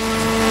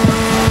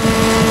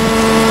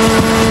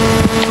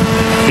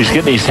 He's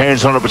getting his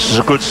hands on it, which is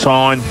a good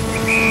sign.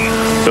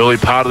 Early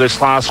part of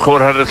this last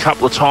quarter, had it a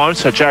couple of times,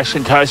 so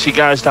Jackson Casey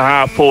goes to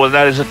half forward.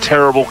 That is a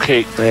terrible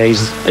kick. Yeah,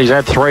 he's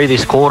had 3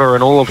 this quarter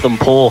and all of them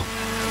poor.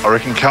 I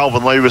reckon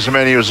Calvin Lee was the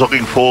man he was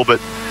looking for,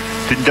 but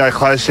didn't go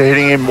close to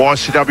hitting him.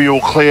 YCW will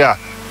clear.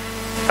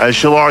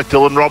 As you like,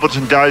 Dylan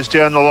Robertson goes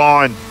down the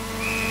line.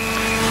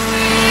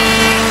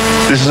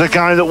 This is a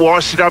game that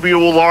YCW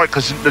will like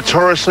because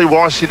notoriously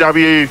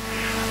YCW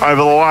over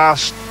the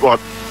last,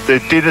 their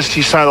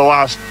dynasty, say the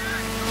last,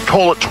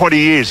 call it 20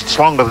 years. It's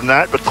longer than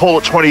that, but call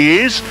it 20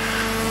 years.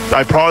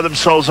 They pride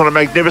themselves on a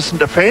magnificent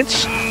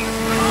defence. And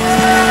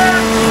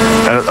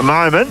at the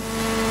moment,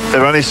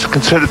 they've only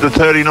conceded the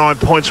 39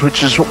 points,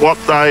 which is what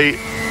they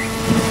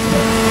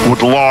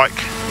would like.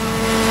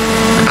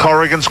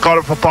 Corrigan's got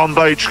it for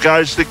Bonbeach.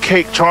 Goes the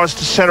kick, tries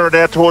to centre it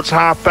out towards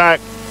half-back.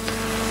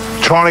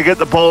 Trying to get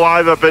the ball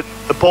over, but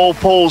the ball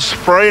falls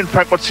free. In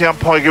fact, what's the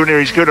umpire giving here?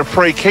 He's given a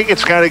free kick.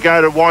 It's going to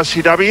go to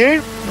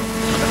YCW.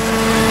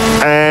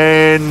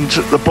 And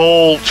the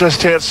ball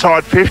just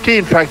outside 50.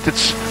 In fact,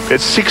 it's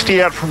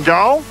 60 out from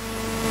goal.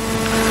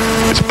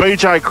 It's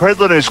BJ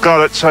Credlin who's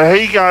got it. So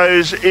he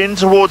goes in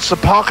towards the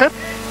pocket.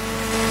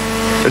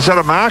 Is that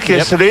a mark?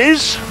 Yes, it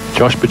is.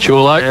 Josh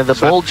Pachulo. And the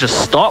ball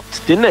just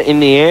stopped, didn't it, in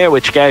the air,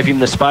 which gave him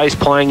the space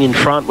playing in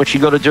front, which you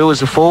got to do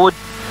as a forward.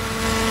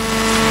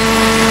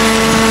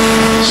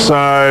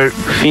 So,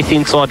 5th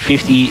inside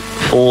 50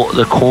 for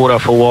the quarter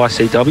for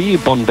YCW.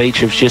 Bonbeach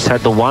have just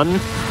had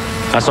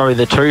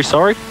the 2,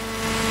 sorry.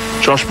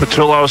 Josh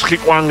Pachulo has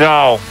kicked 1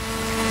 goal.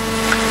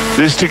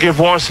 This to give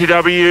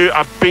YCW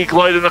a big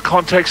lead in the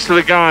context of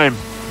the game.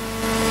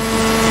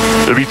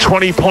 There'll be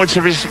 20 points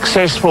if he's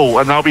successful,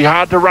 and they'll be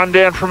hard to run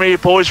down from here,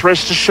 boys,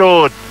 rest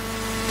assured.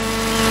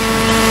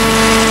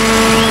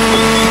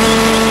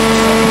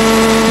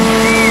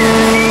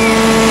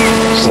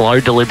 Slow,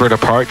 deliberate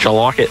approach, I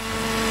like it.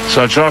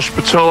 So Josh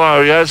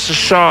Pachulo, he has the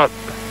shot.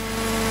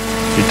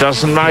 He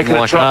doesn't make it,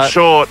 a drop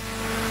short.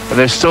 And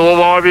they're still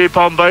alive here,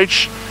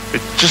 Bonbeach.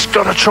 They've just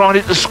got to try and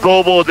hit the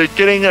scoreboard. They're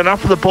getting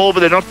enough of the ball,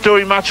 but they're not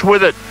doing much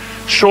with it.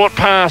 Short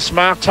pass,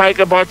 mark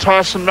taken by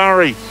Tyson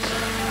Murray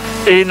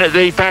in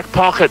the back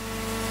pocket.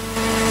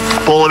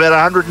 Ball about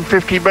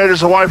 150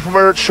 metres away from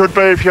where it should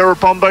be if you're a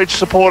Bonbeach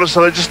supporter,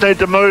 so they just need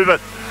to move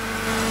it.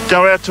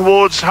 Go out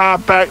towards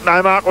half back.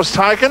 No mark was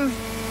taken.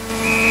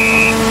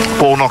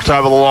 Ball knocked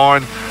over the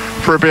line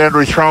for a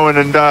boundary throw in,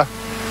 and I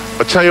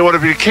tell you what,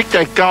 if you kick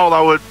that goal,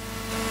 they would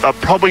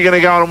probably going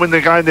to go on and win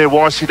the game there,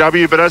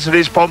 YCW, but as it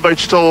is, Bonbeach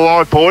still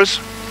alive, boys.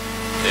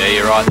 Yeah,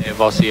 you're right there,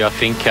 Vossi. I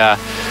think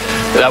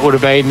that would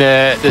have been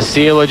the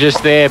sealer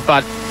just there,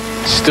 but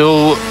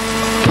still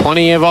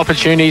plenty of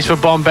opportunities for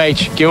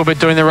Bonbeach. Gilbert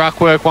doing the ruck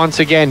work once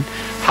again.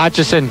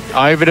 Hutchison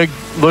over to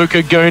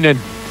Luca Goonan.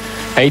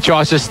 He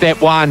tries to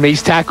step one.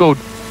 He's tackled.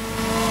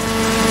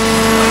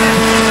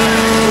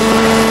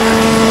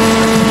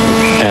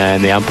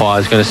 And the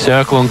umpire's going to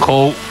circle and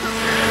call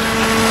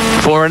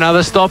for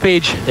another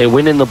stoppage. They're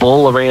winning the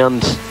ball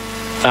around...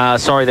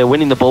 they're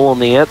winning the ball on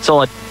the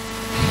outside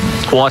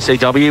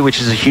YCW, which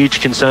is a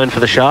huge concern for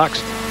the Sharks.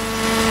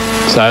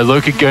 So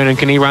Luca Goonan,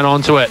 can he run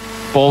onto it?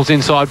 Ball's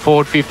inside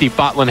forward 50.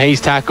 Butland,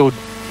 he's tackled.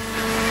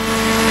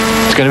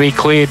 It's going to be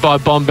cleared by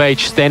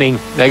Bonbeach. Stenning.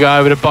 They go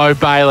over to Bo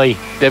Bailey.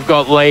 They've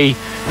got Lee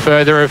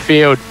further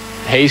afield.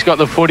 He's got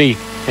the footy.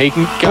 He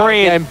can go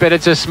again, but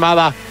it's a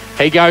smother.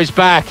 He goes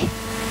back.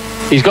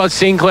 He's got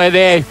Sinclair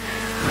there.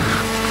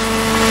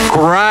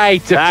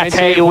 Great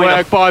defensive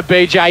work by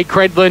BJ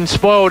Credlin.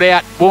 Spoiled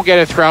out. We'll get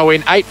a throw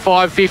in.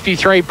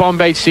 8-5-53.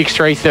 Bonbeach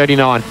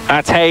 6-3-39.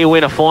 That's how you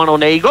win a final.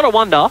 Now, you got to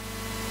wonder,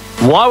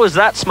 why was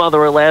that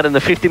smother allowed in the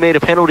 50-metre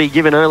penalty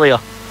given earlier?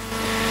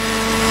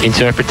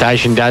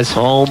 Interpretation does.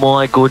 Oh,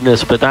 my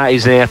goodness. But that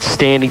is an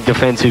outstanding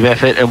defensive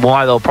effort, and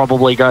why they'll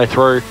probably go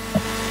through.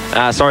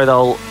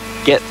 They'll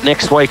get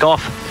next week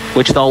off,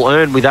 which they'll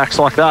earn with acts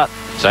like that.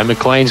 So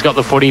McLean's got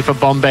the footy for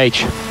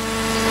Bonbeach.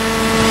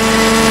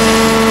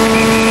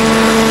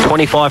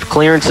 25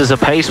 clearances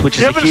apiece, which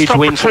is a huge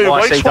win for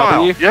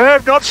YCW. You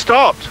have not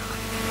stopped.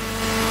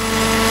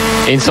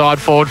 Inside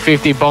forward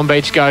 50,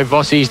 Bonbeach go.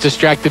 Vossi's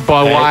distracted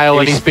by Whale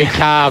and his big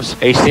calves.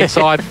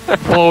 Inside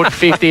forward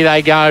 50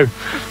 they go.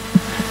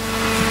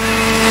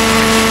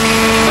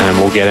 And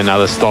we'll get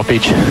another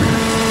stoppage.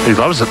 He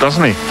loves it,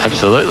 doesn't he?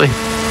 Absolutely.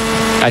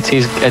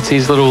 That's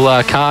his little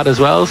card as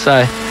well,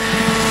 so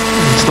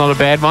it's not a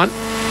bad one.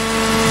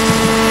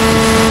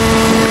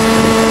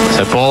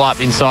 So ball up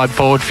inside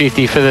forward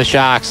 50 for the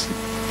Sharks.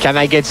 Can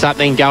they get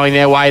something going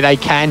their way? They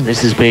can.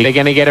 This is big. They're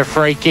going to get a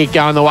free kick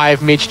going the way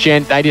of Mitch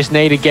Gent. They just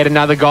need to get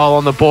another goal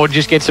on the board,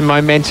 just get some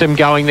momentum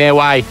going their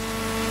way.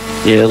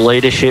 Yeah,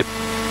 leadership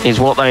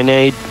is what they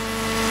need.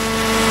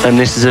 And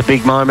this is a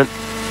big moment.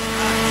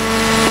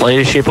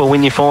 Leadership will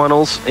win your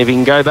finals. If you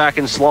can go back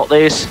and slot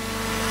this,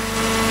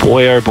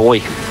 boy oh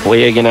boy,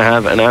 we are going to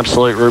have an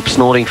absolute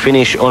roop-snorting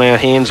finish on our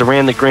hands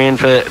around the ground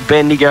for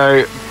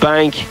Bendigo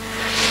Bank.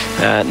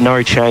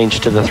 No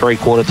change to the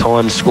three-quarter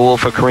time score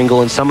for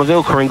Coringal and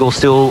Somerville. Coringal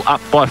still up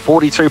by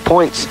 42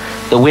 points.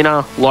 The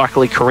winner,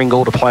 likely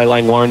Coringal, to play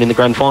Lang Warren in the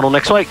grand final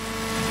next week.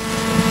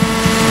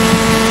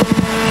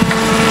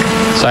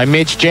 So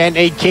Mitch Gent,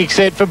 he kicks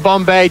it for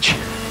Bonbeach.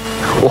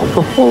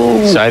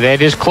 So they're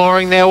just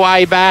clawing their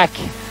way back.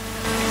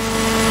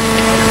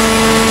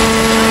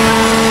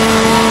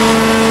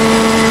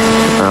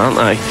 Aren't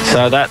they?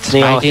 So that's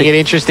now... Making it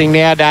interesting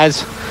now,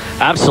 Daz.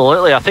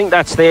 Absolutely. I think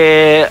that's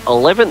their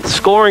 11th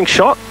scoring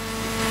shot.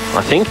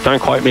 I think.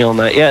 Don't quote me on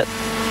that yet.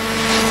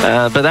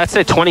 But that's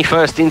their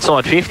 21st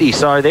inside 50.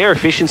 So their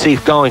efficiency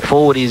going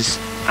forward is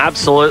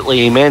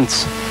absolutely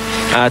immense.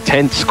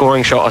 10th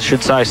scoring shot, I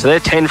should say. So they're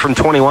 10 from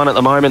 21 at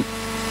the moment.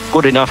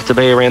 Good enough to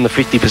be around the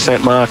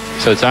 50% mark.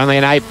 So it's only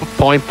an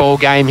 8-point ball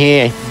game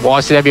here.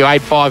 YCW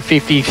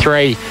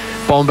 8-5-53.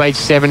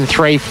 Bonbeach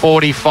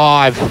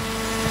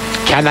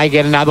 7-3-45. Can they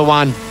get another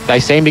one?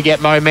 They seem to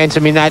get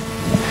momentum in that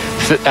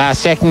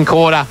second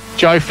quarter.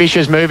 Joe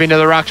Fisher's moving to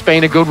the ruck's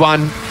been a good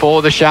one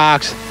for the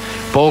Sharks.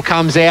 Ball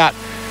comes out.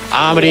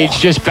 Armitage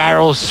just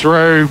barrels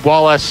through.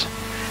 Wallace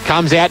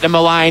Comes out to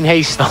Mullane.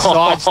 He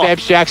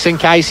sidesteps Jackson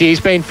Casey.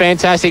 He's been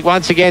fantastic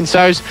once again.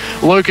 So's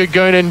Luca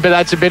Goonan, but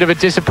that's a bit of a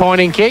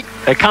disappointing kick.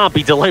 It can't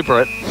be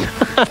deliberate.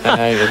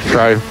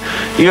 Throw.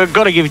 You've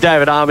got to give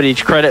David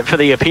Armitage credit for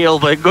the appeal,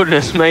 but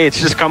goodness me, it's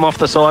just come off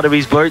the side of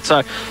his boot.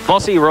 So,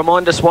 Vossi,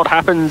 remind us what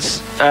happens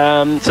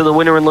to the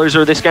winner and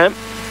loser of this game.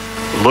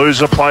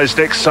 Loser plays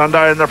next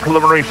Sunday in the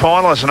preliminary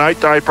final. It's an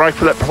 8-day break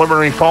for that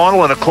preliminary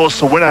final, and of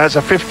course the winner has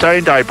a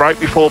 15-day break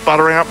before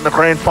buttering up in the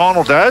grand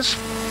final, Daz.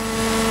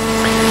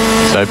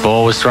 So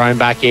ball was thrown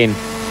back in.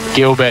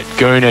 Gilbert,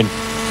 Goonan.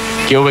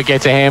 Gilbert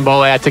gets a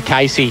handball out to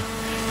Casey.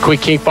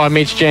 Quick kick by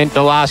Mitch Gent,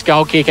 the last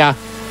goal kicker.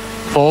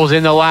 Falls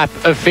in the lap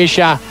of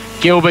Fisher.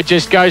 Gilbert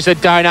just goes to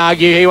don't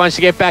argue. He wants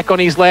to get back on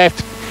his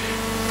left.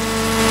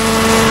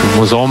 It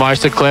was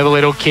almost a clever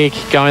little kick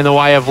going the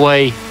way of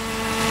Lee.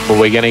 Well,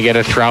 we're going to get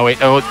a throw it.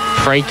 Oh,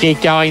 free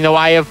kick going the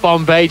way of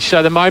Bonbeach.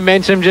 So the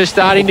momentum just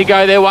starting to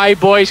go their way,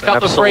 boys.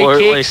 Couple of free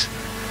kicks.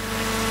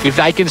 If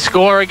they can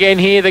score again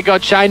here, they've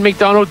got Shane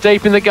McDonald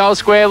deep in the goal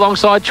square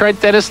alongside Trent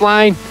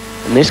Dennis-Lane.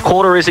 And this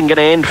quarter isn't going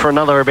to end for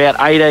another about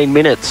 18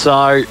 minutes,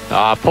 so...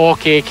 poor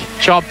kick.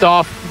 Chopped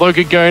off.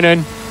 Luca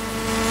Goonan.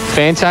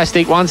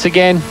 Fantastic once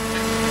again.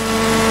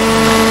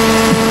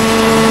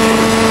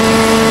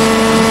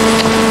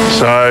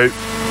 So...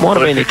 Might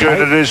have been a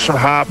Goonan is from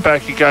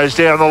half-back. He goes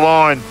down the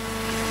line.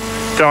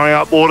 Going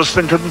up,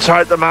 Waterston couldn't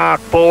take the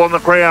mark. Ball on the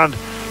ground.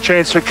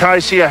 Chance for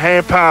Casey, a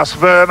hand pass.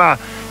 Verma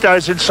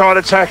goes inside,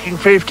 attacking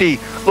 50.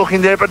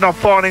 Looking there but not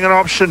finding an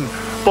option.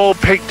 Ball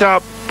picked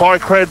up by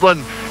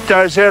Credlin.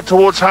 Goes out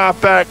towards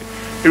half-back.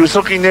 He was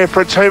looking there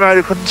for a teammate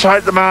who couldn't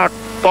take the mark.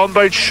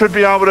 Bonbeach should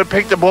be able to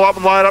pick the ball up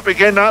and lay it up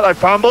again. No, they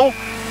fumble.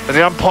 And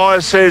the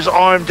umpire says,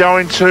 I'm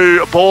going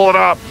to ball it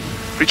up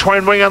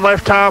between wing and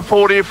left half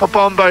forward here for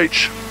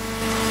Bonbeach.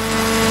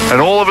 And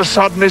all of a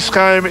sudden this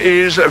game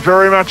is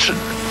very much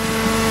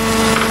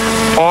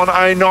on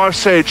a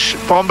knife's edge.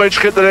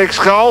 Bonbeach get the next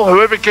goal.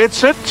 Whoever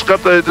gets it, it's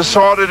got the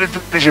decided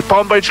advantage. If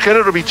Bonbeach get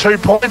it, it'll be 2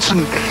 points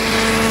and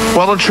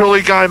well and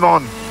truly game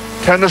on.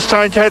 Can the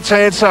Stone Cats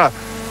answer?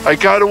 They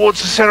go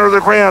towards the centre of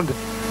the ground.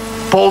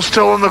 Ball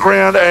still on the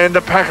ground and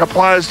a pack of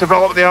players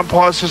develop. The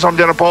umpire says, I'm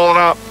going to ball it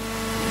up.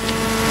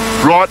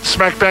 Right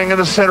smack bang in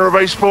the centre of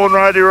Eastbourne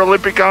Road here,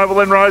 Olympic Oval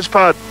in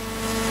Rosebud.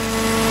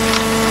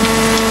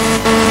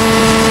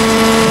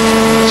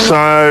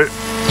 So,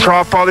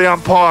 throw up by the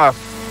umpire.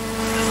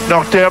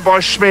 Knocked down by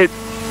Schmidt.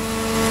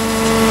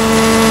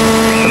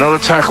 Another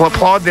tackle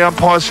applied. The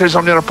umpire says,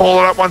 I'm going to ball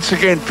it up once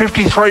again.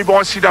 53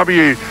 by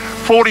CW.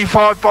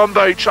 45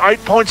 Bonbeach.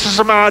 8 points as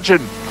a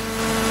margin.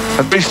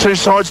 And these two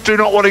sides do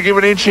not want to give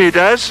an inch here,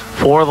 Daz.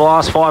 4 of the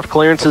last 5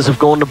 clearances have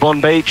gone to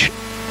Bonbeach.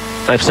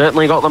 They've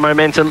certainly got the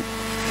momentum.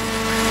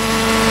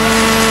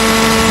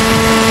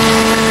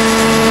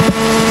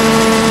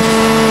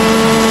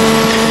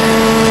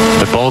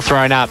 The ball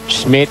thrown up.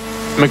 Schmidt,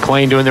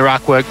 McLean doing the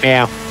ruck work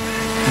now.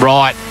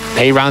 Right,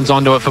 he runs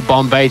onto it for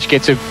Bonbeach,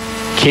 gets a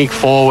kick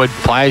forward.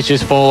 Players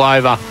just fall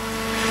over.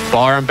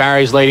 Byron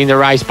Barry's leading the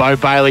race. Bo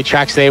Bailey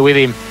tracks there with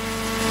him.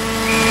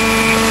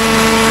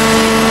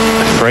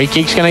 Free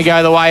kick's going to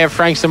go the way of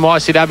Frankston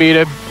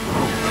YCW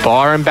to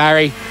Byron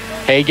Barry.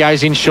 He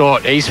goes in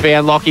short. He's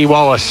found Lockie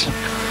Wallace.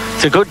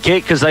 It's a good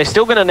kick because they're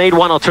still going to need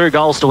 1 or 2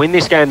 goals to win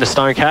this game, the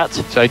Stone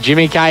Cats. So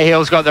Jimmy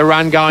Cahill's got the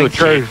run going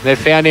through. They've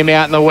found him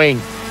out in the wing.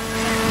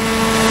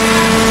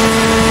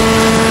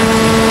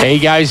 He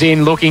goes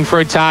in looking for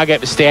a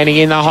target, standing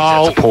in the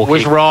hole.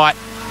 Was right.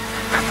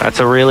 That's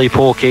a really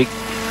poor kick.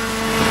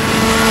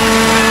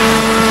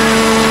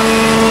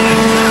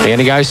 They're going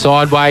to go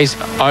sideways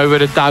over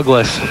to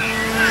Douglas.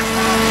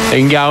 They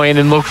can go in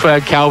and look for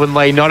Calvin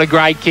Lee. Not a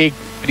great kick,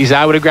 but he's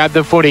able to grab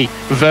the footy.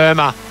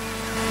 Verma.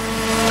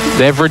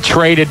 They've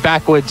retreated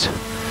backwards.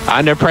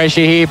 Under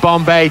pressure here,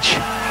 Bonbeach.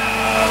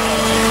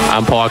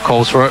 Umpire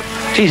calls for it.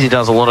 Geez, he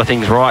does a lot of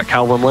things right,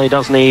 Calvin Lee,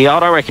 doesn't he? I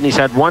don't reckon he's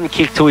had 1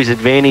 kick to his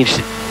advantage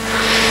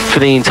for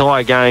the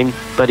entire game,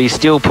 but he's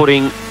still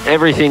putting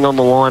everything on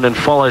the line and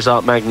follows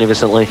up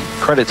magnificently.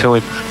 Credit to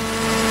him.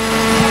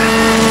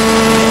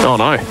 Oh,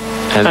 no.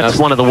 And that's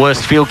one of the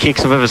worst field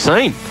kicks I've ever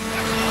seen.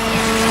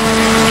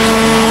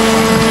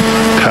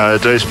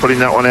 Coyote's putting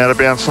that one out of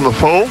bounds on the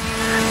full.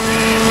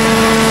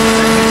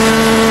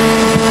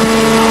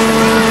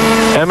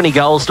 How many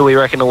goals do we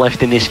reckon are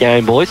left in this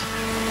game, boys?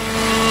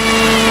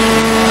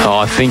 Oh,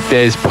 I think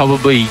there's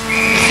probably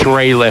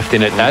 3 left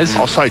in it, Daz.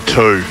 I'll say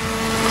 2.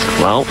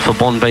 Well, for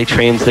Bonbeach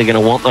fans, they're going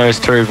to want those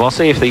 2,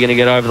 Vossi, if they're going to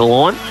get over the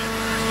line.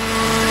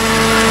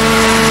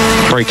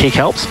 Free kick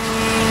helps.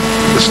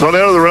 It's not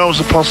out of the realms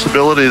of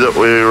possibility that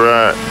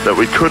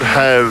we could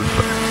have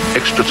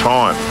extra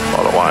time,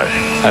 by the way.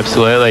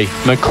 Absolutely.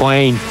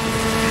 McLean.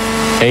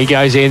 He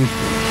goes in.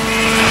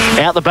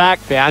 Out the back.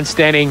 Found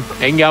Stenning.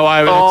 He can go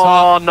over the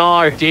top. Oh,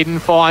 no. Didn't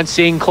find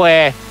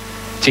Sinclair.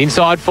 It's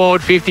inside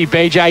forward 50.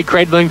 BJ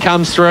Credlin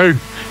comes through.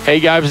 He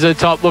goes to the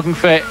top looking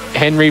for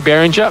Henry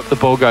Berenger. The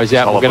ball goes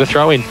out. We'll get a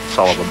throw in.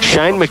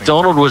 Shane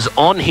McDonald was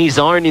on his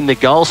own in the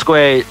goal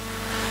square.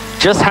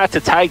 Just had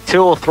to take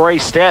 2 or 3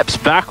 steps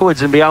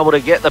backwards and be able to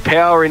get the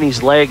power in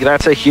his leg.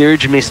 That's a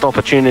huge missed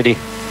opportunity.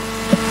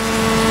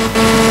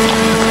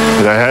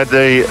 They had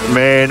the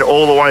man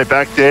all the way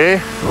back there.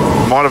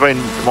 Might have been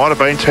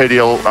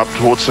TDL up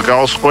towards the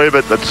goal square,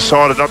 but they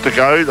decided not to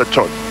go. They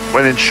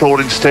went in short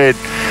instead.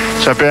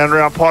 So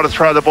boundary umpire to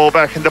throw the ball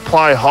back into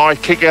play. High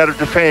kick out of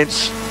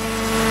defence.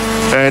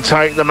 And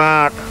take the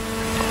mark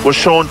was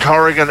Sean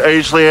Corrigan,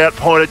 easily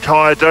outpointed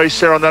Coyote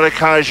there on that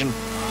occasion.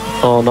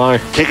 Oh no.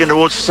 Kicking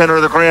towards the centre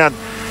of the ground.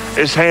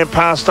 His hand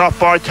passed off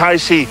by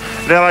Casey.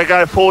 Now they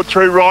go forward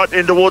through right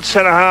in towards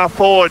centre half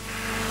forward.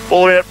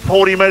 All about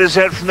 40 metres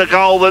out from the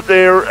goal that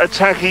they're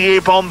attacking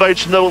here,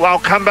 Bonbeach, and they'll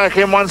come back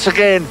in once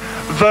again.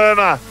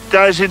 Verma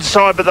goes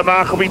inside, but the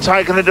mark will be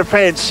taken in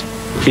defence.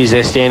 Geez,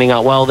 they're standing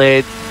up well.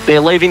 They're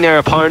leaving their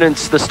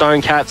opponents, the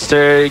Stone Cats,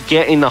 to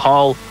get in the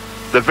hole.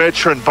 The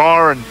veteran,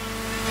 Byron.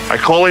 They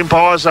call him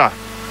Pizer.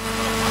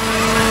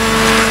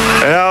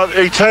 Now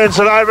he turns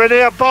it over.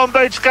 Now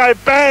Bonbeach go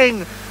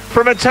bang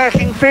from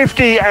attacking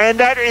 50, and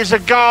that is a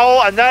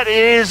goal, and that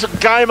is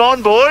game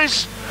on,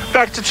 boys.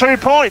 Back to 2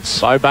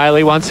 points. Bo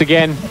Bailey once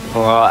again.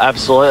 Oh,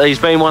 absolutely. He's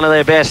been one of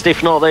their best,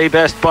 if not the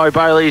best. Bo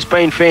Bailey has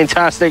been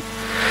fantastic.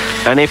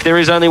 And if there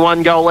is only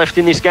one goal left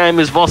in this game,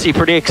 as Vossi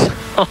predicts.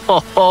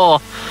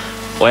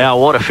 Wow,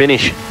 what a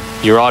finish.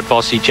 You're right,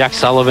 Vossi. Jack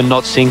Sullivan,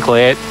 not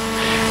Sinclair.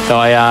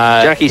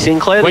 Jackie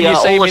Sinclair. When you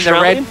see him in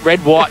the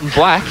red, white and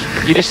black,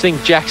 you just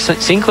think Jack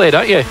Sinclair,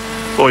 don't you?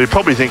 Well, you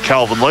probably think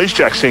Calvin Lee's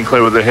Jack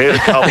Sinclair with the hair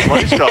that Calvin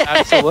Lee's got.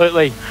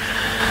 Absolutely.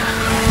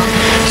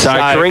 So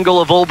Karingal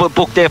have all but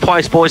booked their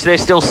place, boys. They're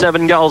still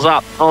 7 goals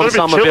up on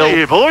Somerville. A bit chilly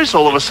here, boys,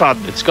 all of a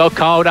sudden. It's got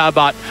colder,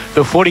 but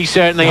the footy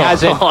certainly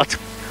hasn't.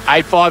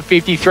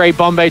 8-5-53,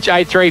 Bonbeach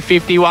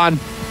 8-3-51.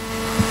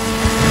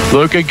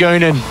 Luca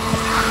Goonan.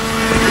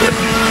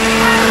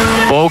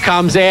 Ball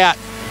comes out.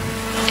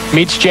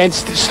 Mitch Gent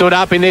stood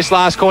up in this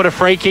last quarter.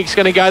 Free kick's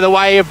going to go the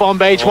way of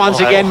Bonbeach once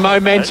again.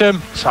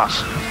 Momentum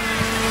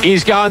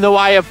is going the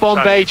way of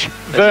Bonbeach.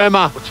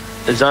 Verma.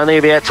 There's only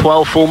about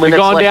 12 full minutes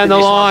left down the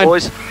line,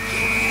 boys.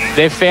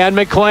 They've found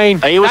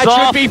McLean. He was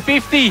off. Should be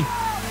 50.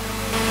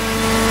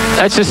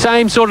 That's the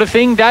same sort of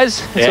thing,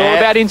 Daz. It's all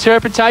about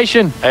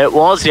interpretation. It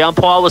was. The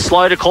umpire was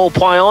slow to call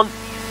play on.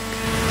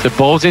 The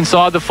ball's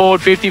inside the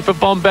forward 50 for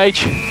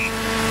Bonbeach.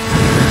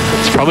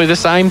 It's probably the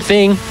same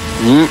thing.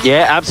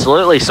 Yeah,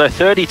 absolutely. So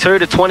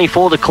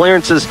 32-24 the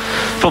clearances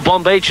for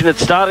Bonbeach, and it's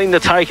starting to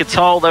take a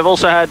toll. They've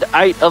also had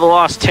 8 of the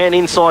last 10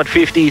 inside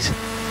 50s.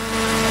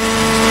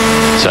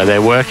 So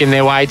they're working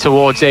their way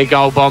towards their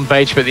goal,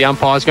 Bonbeach, but the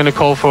umpire's going to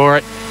call for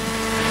it.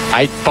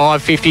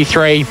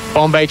 8-5-53,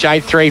 Bonbeach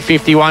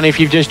 8-3-51 if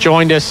you've just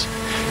joined us.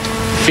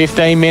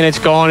 15 minutes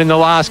gone in the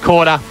last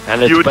quarter.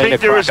 And you would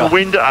think there is a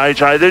wind,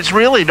 AJ. There's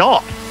really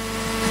not.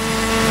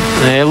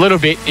 Yeah, a little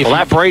bit. Well,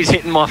 that breeze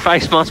hitting my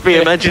face must be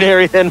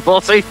imaginary then,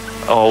 Vossi.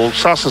 Oh,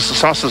 Suss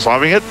is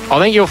loving it. I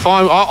think you'll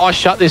find, I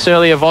shut this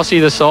earlier,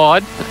 Vossi, the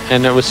side,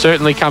 and it was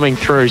certainly coming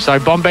through. So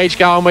Bonbeach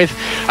going with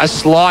a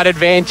slight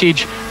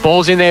advantage.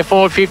 Ball's in there,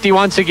 forward 50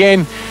 once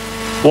again.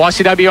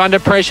 YCW under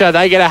pressure.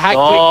 They get a hack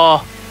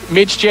quick.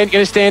 Mitch Gent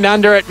going to stand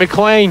under it.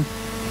 McLean.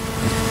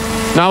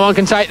 No one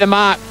can take the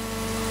mark.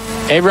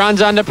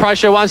 Everyone's under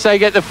pressure once they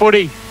get the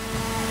footy.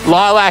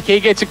 Lilac, he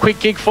gets a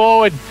quick kick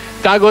forward.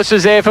 Douglas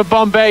is there for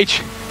Bonbeach.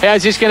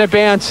 How's this going to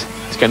bounce?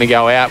 It's going to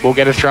go out. We'll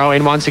get a throw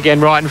in once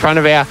again right in front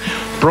of our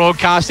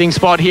broadcasting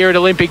spot here at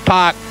Olympic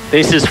Park.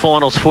 This is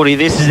finals footy.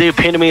 This is the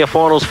epitome of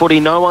finals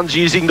footy. No one's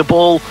using the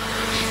ball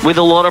with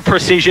a lot of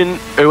precision.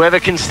 Whoever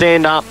can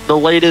stand up, the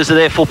leaders of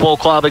their football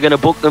club are going to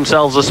book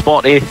themselves a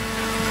spot here.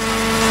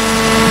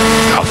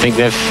 I think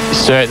they've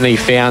certainly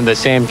found that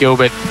Sam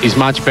Gilbert is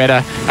much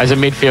better as a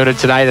midfielder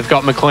today. They've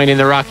got McLean in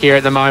the ruck here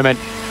at the moment.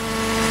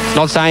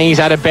 Not saying he's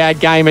had a bad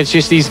game. It's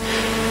just his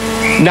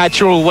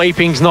natural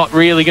leaping's not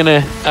really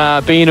going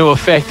to be into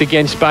effect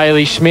against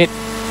Bailey Schmidt.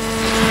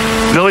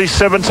 Nearly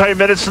 17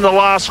 minutes in the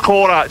last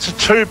quarter. It's a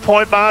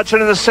 2-point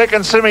margin in the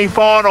second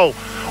semi-final.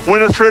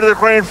 Winner through to the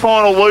grand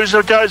final.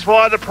 Loser goes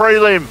via the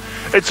prelim.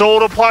 It's all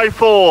to play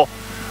for.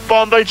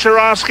 Bonbeach are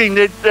asking.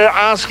 They're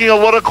asking a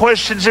lot of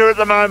questions here at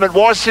the moment.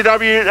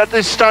 YCW at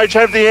this stage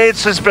have the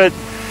answers, but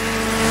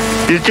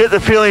you get the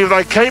feeling if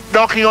they keep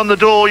knocking on the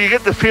door, you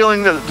get the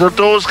feeling that the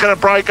door's going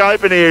to break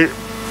open here.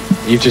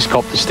 You've just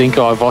copped the stink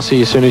eye,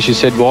 Vossi, as soon as you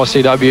said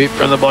YCW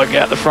from the bloke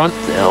out the front.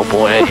 Oh,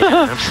 boy.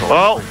 Absolutely.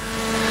 Well,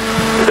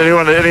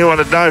 anyone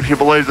would know if you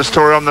believe the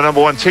story. I'm the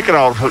 #1 ticket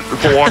holder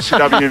for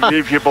YCW,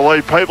 if you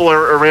believe people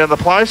are around the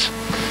place.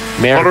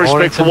 A lot of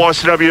respect for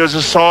YCW as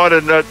a side,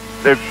 and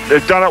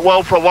they've done it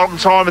well for a long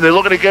time, and they're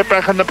looking to get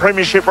back in the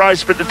premiership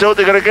race, but to do it,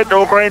 they've got to get to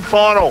a grand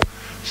final.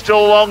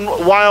 Still a long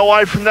way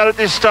away from that at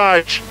this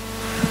stage,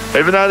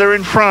 even though they're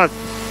in front.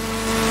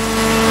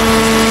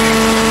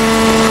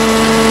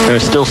 There are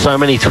still so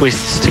many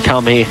twists to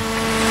come here.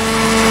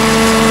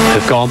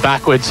 They've gone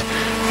backwards,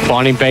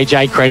 finding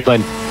BJ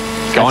Credlin.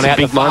 Going out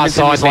the far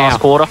side now. Last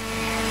quarter.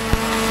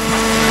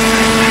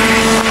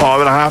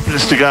 5.5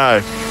 minutes to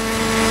go.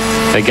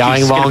 They're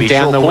going long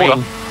down the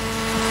wing.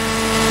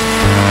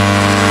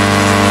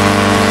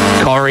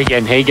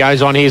 Corrigan, he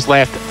goes on his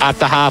left, up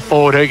to half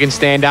forward, who can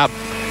stand up.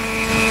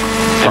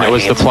 And it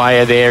was the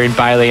player there in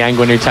Bailey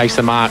Angwin who takes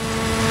the mark.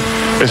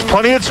 There's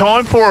plenty of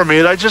time for them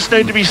here. They just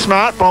need to be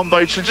smart,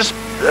 Bonbeach.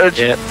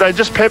 They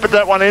just peppered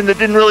that one in. They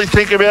didn't really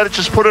think about it.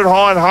 Just put it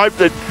high and hope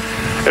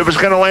that it was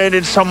going to land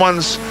in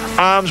someone's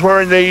arms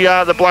wearing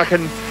the black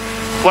and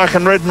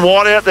red and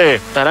white out there.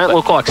 They don't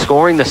look like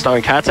scoring the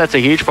Stone Cats. That's a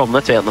huge problem.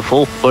 That's out in the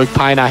full. Luke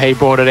Painter, he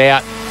brought it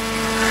out.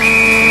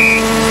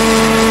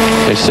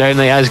 It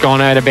certainly has gone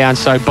out of bounds.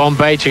 So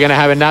Bonbeach are going to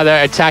have another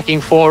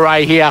attacking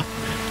foray here.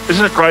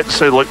 Isn't it great to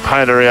see Luke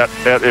Painter out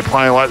there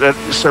playing like that?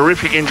 It's a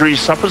horrific injury. He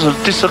suffers a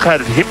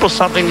dislocated hip or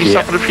something he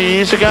suffered a few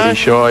years ago. Pretty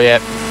sure,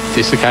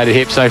 dislocated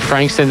hip. So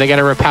Frankston, they're going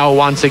to repel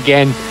once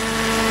again,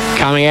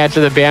 coming out to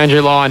the boundary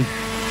line.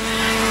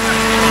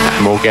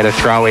 And we'll get a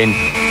throw in.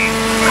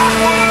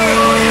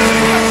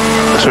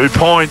 2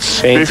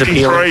 points,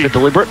 53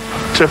 deliberate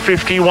to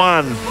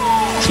 51.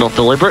 It's not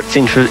deliberate, it's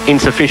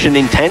insufficient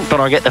intent, but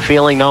I get the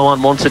feeling no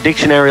one wants a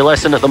dictionary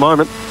lesson at the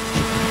moment.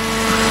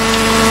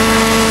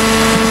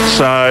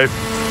 So,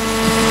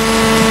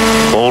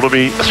 ball to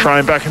be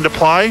thrown back into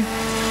play.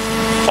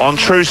 On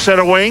true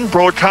centre wing,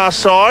 broadcast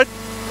side.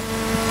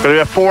 Got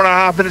about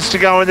 4.5 minutes to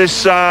go in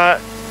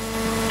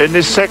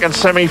this second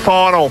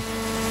semi-final.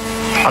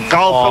 A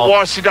goal for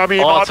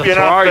YCW might be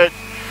enough, but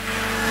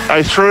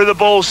they threw the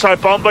ball, so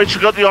Bonbeach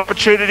have got the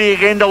opportunity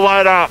again to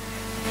load up.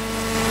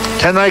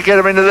 Can they get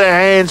them into their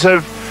hands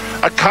of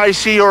a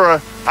Casey or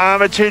a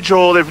Armitage,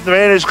 or the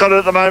man who's got it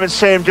at the moment,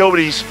 Sam Gilbert?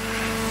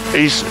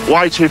 He's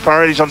way too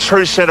far out. He's on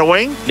true centre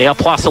wing. Now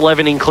plus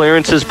 11 in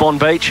clearances,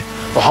 Bonbeach.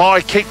 The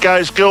high kick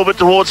goes Gilbert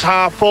towards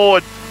half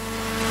forward.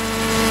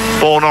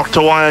 Ball knocked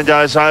away and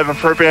goes over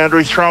for a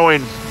boundary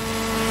throw-in.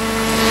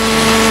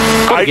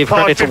 Got to give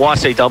credit to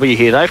YCW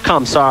here. They've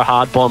come so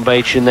hard,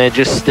 Bonbeach, and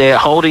they're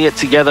holding it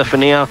together for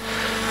now.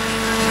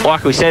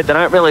 Like we said, they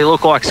don't really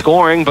look like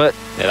scoring, but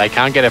they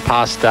can't get it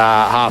past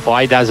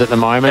halfway, does at the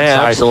moment. Yeah,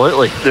 so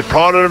absolutely. They've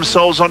prided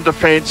themselves on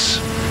defence.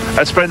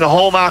 That's been the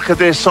hallmark of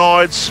their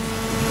sides.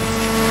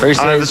 Who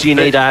says you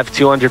need to have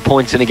 200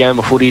 points in a game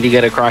of footy to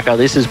get a cracker?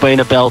 This has been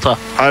a belter.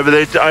 Over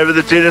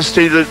the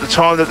dynasty, the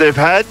time that they've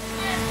had.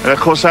 And, of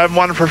course, they haven't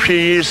won for a few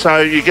years, so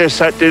you guess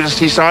that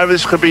dynasty's over.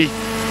 This could be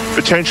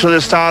potentially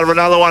the start of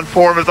another one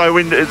for them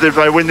if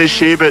they win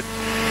this year. But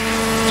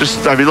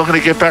they'll be looking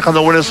to get back on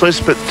the winners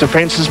list. But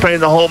defence has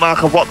been the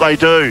hallmark of what they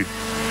do.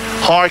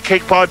 High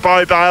kick by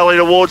Bo Bailey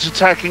towards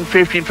attacking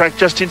 50. In fact,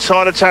 just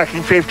inside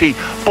attacking 50.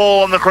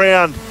 Ball on the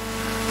ground.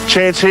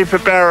 Chance here for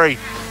Barry.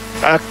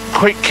 A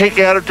quick kick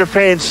out of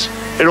defence.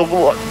 It'll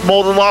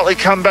more than likely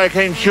come back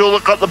in.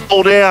 Hewlett got the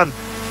ball down.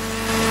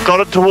 Got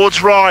it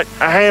towards right.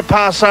 A hand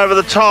pass over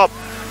the top.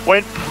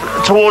 Went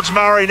towards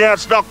Murray. Now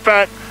it's knocked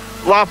back.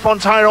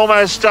 LaFontaine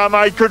almost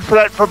made good for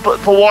that for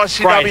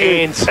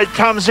YCW. It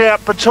comes out.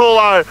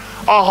 Patullo.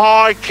 A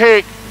high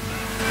kick.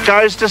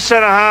 Goes to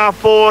centre half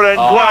forward and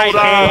well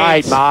done.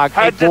 Great mark.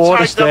 Had to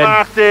take the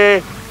mark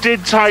there.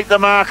 Did take the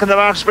mark, and the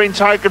mark's been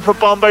taken for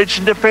Bonbeach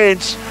in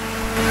defence.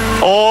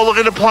 Oh,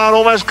 looking to plant,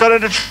 almost got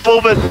into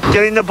trouble, but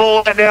getting the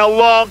ball out now.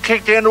 Long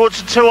kick down towards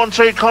a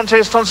 2-on-2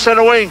 contest on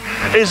centre wing.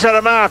 Is that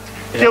a mark?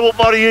 Yep. Gilbert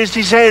might have used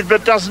his head,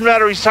 but it doesn't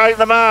matter. He's taking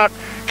the mark.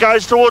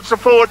 Goes towards the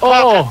forward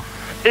pocket.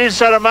 Is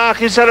that a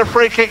mark? Is that a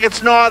free kick?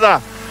 It's neither.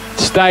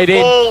 Stayed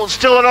in. Ball,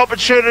 still an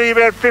opportunity,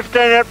 about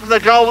 15 out from the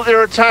goal that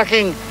they're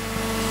attacking.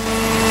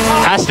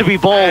 Has to be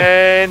ball.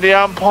 And the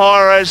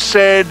umpire has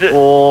said...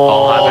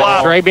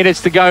 3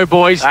 minutes to go,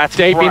 boys. That's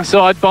deep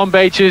inside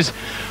Bonbeach's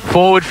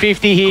forward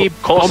 50 here.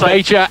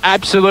 Bonbeach are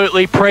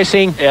absolutely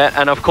pressing. Yeah,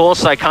 and of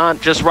course they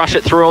can't just rush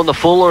it through on the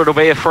full or it'll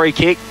be a free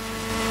kick.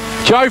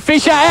 Joe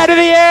Fisher out of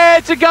the air.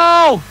 It's a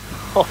goal.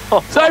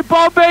 So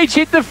Bonbeach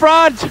hit the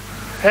front.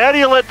 How do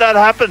you let that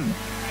happen?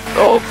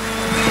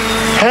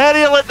 How do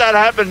you let that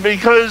happen?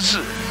 Because...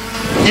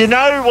 you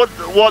know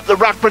what the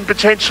ruckman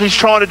potentially is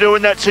trying to do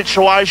in that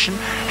situation.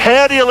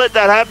 How do you let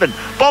that happen?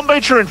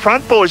 Bonbeach are in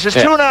front, boys. There's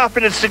 2.5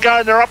 minutes to go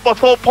and they're up by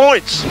 4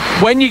 points.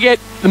 When you get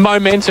the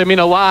momentum in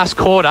a last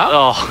quarter,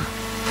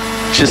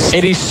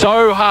 it is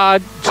so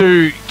hard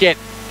to get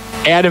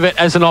out of it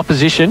as an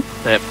opposition.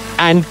 Yep.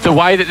 And the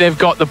way that they've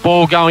got the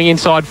ball going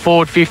inside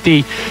forward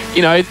 50,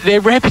 you know, their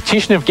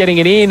repetition of getting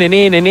it in and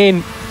in and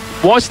in.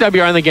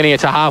 YCW are only getting it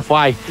to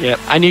halfway. Yep.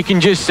 And you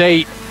can just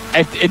see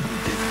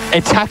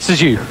it taxes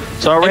you.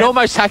 So it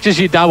almost taxes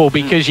you double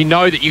because you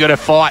know that you've got to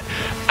fight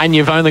and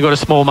you've only got a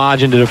small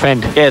margin to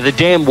defend. Yeah, the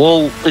damn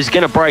wall is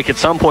going to break at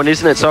some point,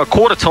 isn't it? So at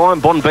quarter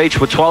time, Bonbeach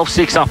were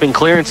 12-6 up in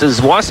clearances.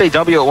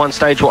 YCW at one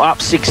stage were up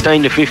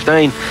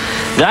 16-15.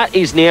 That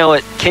is now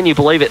at, can you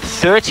believe it,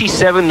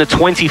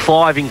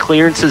 37-25 in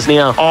clearances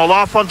now. Oh,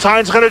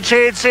 LaFontaine's got a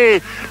chance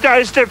here.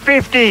 Goes to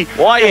 50.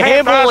 Why are you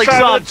handballing,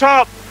 son? The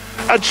top.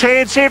 A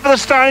chance here for the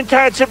Stone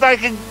Cats if they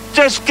can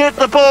just get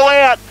the ball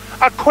out.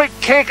 A quick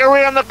kick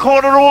around the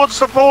corner towards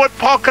the forward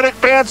pocket. It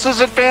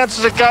bounces, it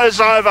goes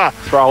over.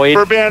 Throw in.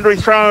 For a boundary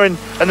throw in.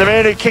 And the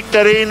man who kicked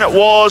that in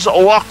was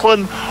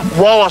Lachlan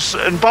Wallace.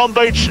 And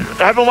Bonbeach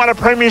haven't won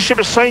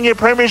a senior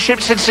premiership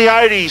since the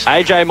 80s.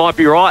 AJ might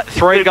be right.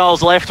 3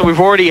 goals left. We've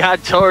already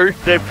had 2.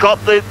 They've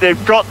got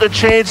the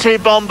chance here,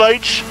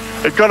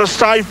 Bonbeach. They've got to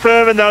stay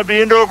firm and they'll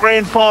be into a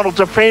grand final.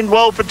 Defend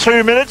well for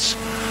 2 minutes.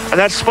 And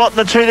that spot in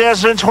the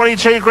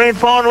 2022 Grand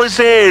Final is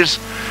theirs.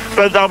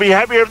 But they'll be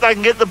happier if they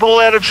can get the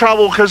ball out of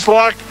trouble, because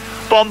like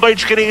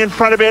Bonbeach getting in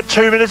front about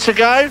 2 minutes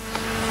ago,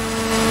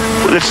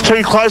 it's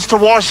too close to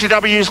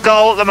YCW's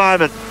goal at the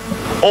moment.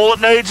 All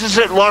it needs is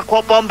it, like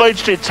what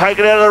Bonbeach did, take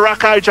it out of the ruck,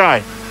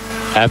 AJ.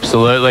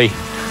 Absolutely.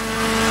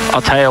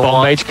 I'll tell you what.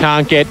 Bonbeach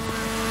can't get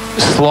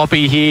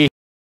sloppy here.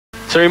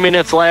 2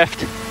 minutes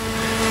left.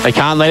 They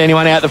can't let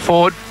anyone out the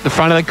front of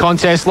the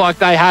contest like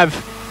they have.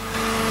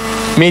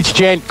 Mitch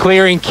Gent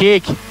clearing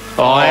kick.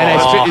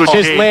 And it's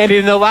just landed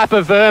in the lap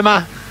of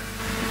Verma.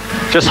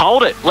 Just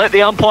hold it. Let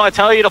the umpire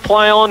tell you to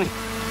play on.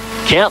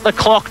 Count the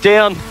clock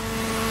down.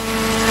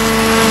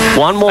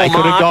 One more. They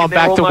could have gone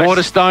back to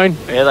Waterstone.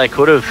 Yeah, they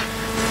could have.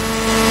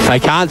 They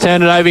can't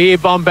turn it over here,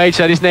 Bonbeach.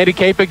 They just need to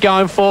keep it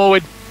going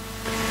forward.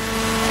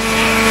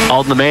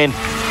 Holding the man.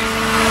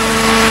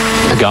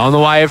 Going the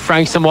way of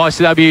Frnkaston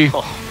YCW.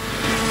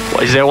 Oh.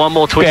 Is there one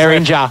more twist?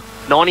 Beringer.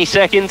 90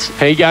 seconds.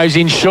 He goes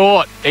in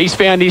short. He's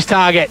found his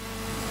target.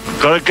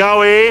 Got to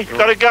go here.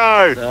 Got to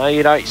go. No,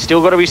 you don't.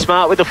 Still got to be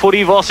smart with the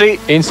footy, Vossi.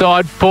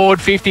 Inside board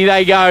 50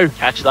 they go.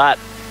 Catch that.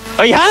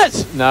 Oh, he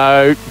has.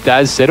 No,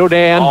 does settle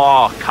down.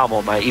 Oh, come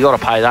on, mate. You got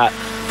to pay that.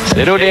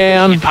 Settle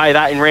down. You pay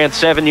that in round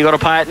 7. You got to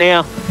pay it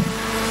now.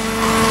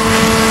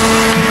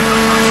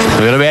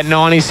 We've got about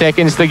 90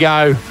 seconds to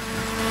go.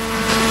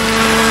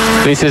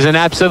 This is an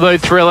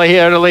absolute thriller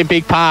here at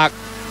Olympic Park.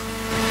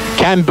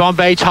 Can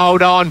Bonbeach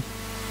hold on?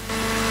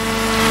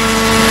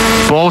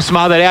 Ball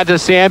smothered out to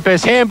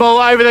Sampras. Handball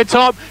over the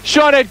top.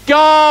 Shot at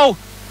goal.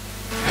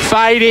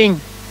 Fading.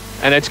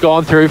 And it's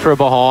gone through for a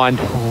behind.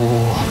 Ooh.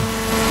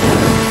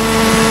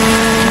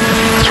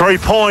 3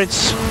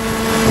 points.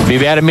 Be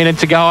about a minute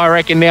to go, I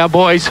reckon, now,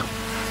 boys.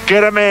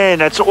 Get a man.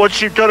 That's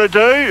what you've got to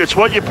do. It's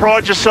what you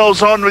pride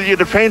yourselves on with your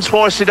defence,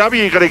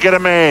 YCW. You've got to get a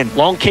man.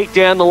 Long kick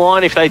down the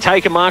line. If they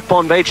take a mark,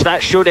 Bonbeach,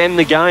 that should end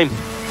the game.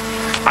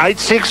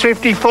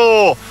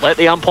 8:6:54. Let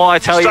the umpire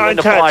tell you when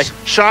to play.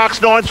 Sharks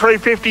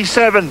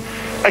 9:3:57.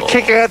 A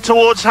kick out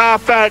towards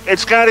half-back.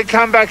 It's going to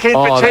come back in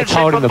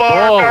potentially for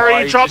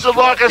Byron. He dropped it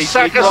like a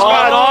sack of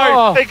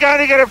smoke. They're going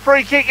to get a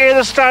free kick here,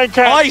 the Stone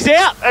Tats. Oh, he's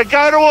out. They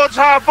go towards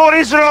half-forward.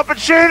 Here's an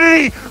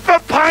opportunity for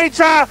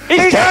Painter. He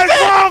goes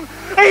long.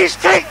 He's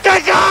kicked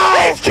the goal.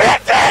 He's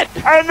kicked it.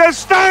 And the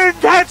Stone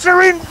Tats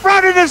are in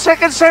front in the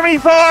second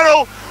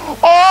semi-final.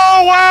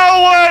 Oh,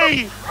 wow,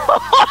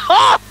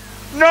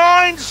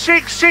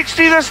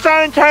 9:6:60 the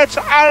Stone Tats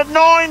at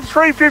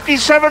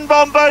 9:3:57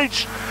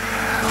 Bonbeach.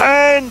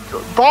 And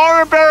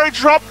Byron Barry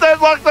dropped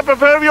that like the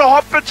proverbial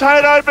hot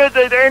potato, but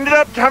it ended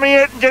up coming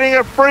out and getting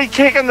a free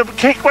kick, and the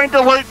kick went to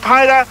Luke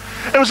Pater.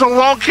 It was a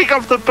long kick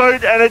off the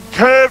boot, and it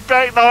curved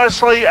back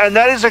nicely, and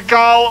that is a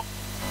goal.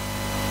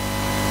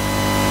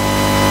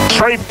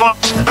 3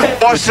 points.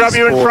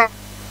 YCW in front.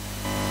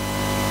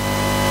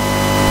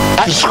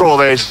 The score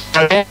there.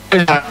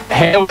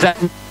 How was that?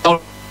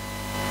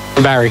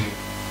 Barry.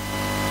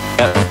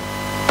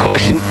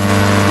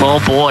 Oh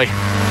boy.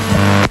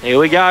 Here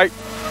we go.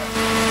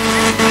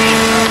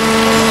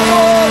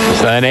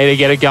 So they need to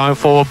get it going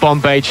forward,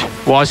 Bonbeach.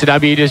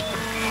 YCW just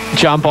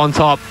jump on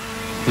top.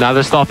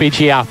 Another stoppage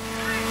here.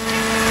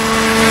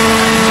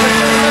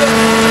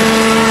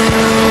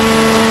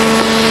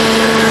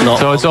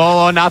 So it's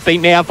all or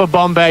nothing now for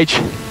Bonbeach.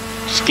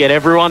 Just get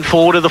everyone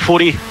forward of the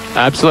footy.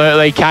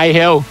 Absolutely.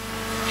 Cahill.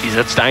 Jeez,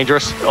 that's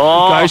dangerous.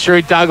 Oh. Goes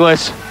through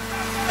Douglas.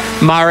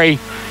 Murray.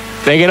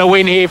 They're going to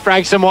win here,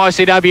 Frnkaston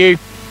YCW.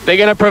 They're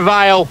going to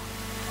prevail.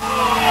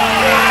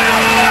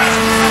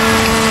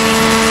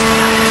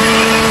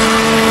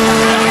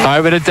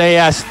 Over to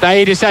Diaz.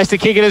 He just has to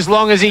kick it as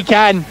long as he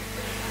can.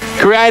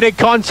 Created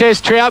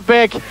contest,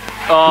 Troutbeck.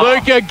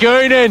 Luca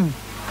Goonan.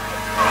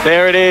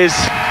 There it is.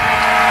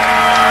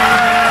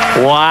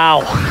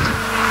 Wow.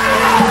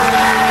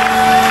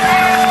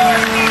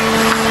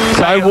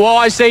 So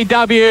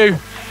YCW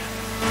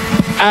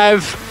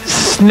have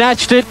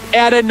snatched it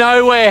out of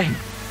nowhere.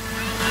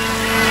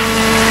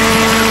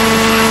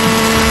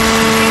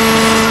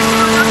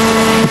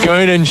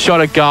 Goonan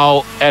shot a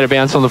goal out of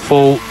bounds on the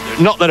full.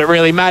 Not that it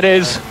really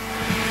matters.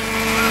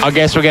 I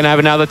guess we're going to have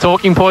another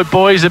talking point,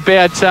 boys,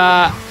 about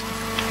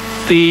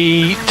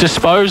the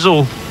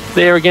disposal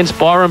there against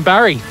Byron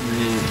Barry.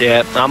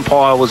 Yeah,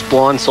 umpire was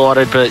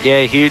blindsided, but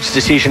yeah, huge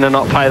decision to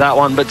not pay that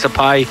one, but to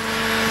pay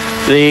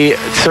the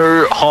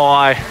too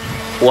high.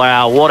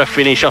 Wow, what a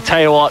finish. I'll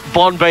tell you what,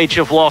 Bonbeach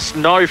have lost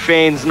no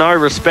fans, no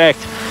respect.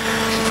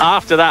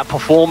 After that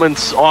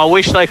performance, I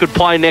wish they could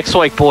play next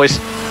week, boys.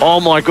 Oh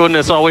my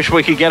goodness, I wish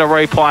we could get a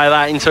replay of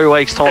that in 2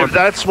 weeks' time. If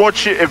that's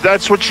what you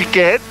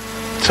get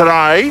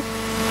today,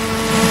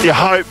 you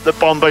hope that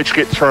Bonbeach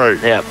get through.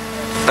 Yeah,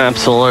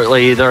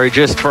 absolutely. They're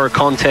just for a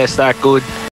contest that good.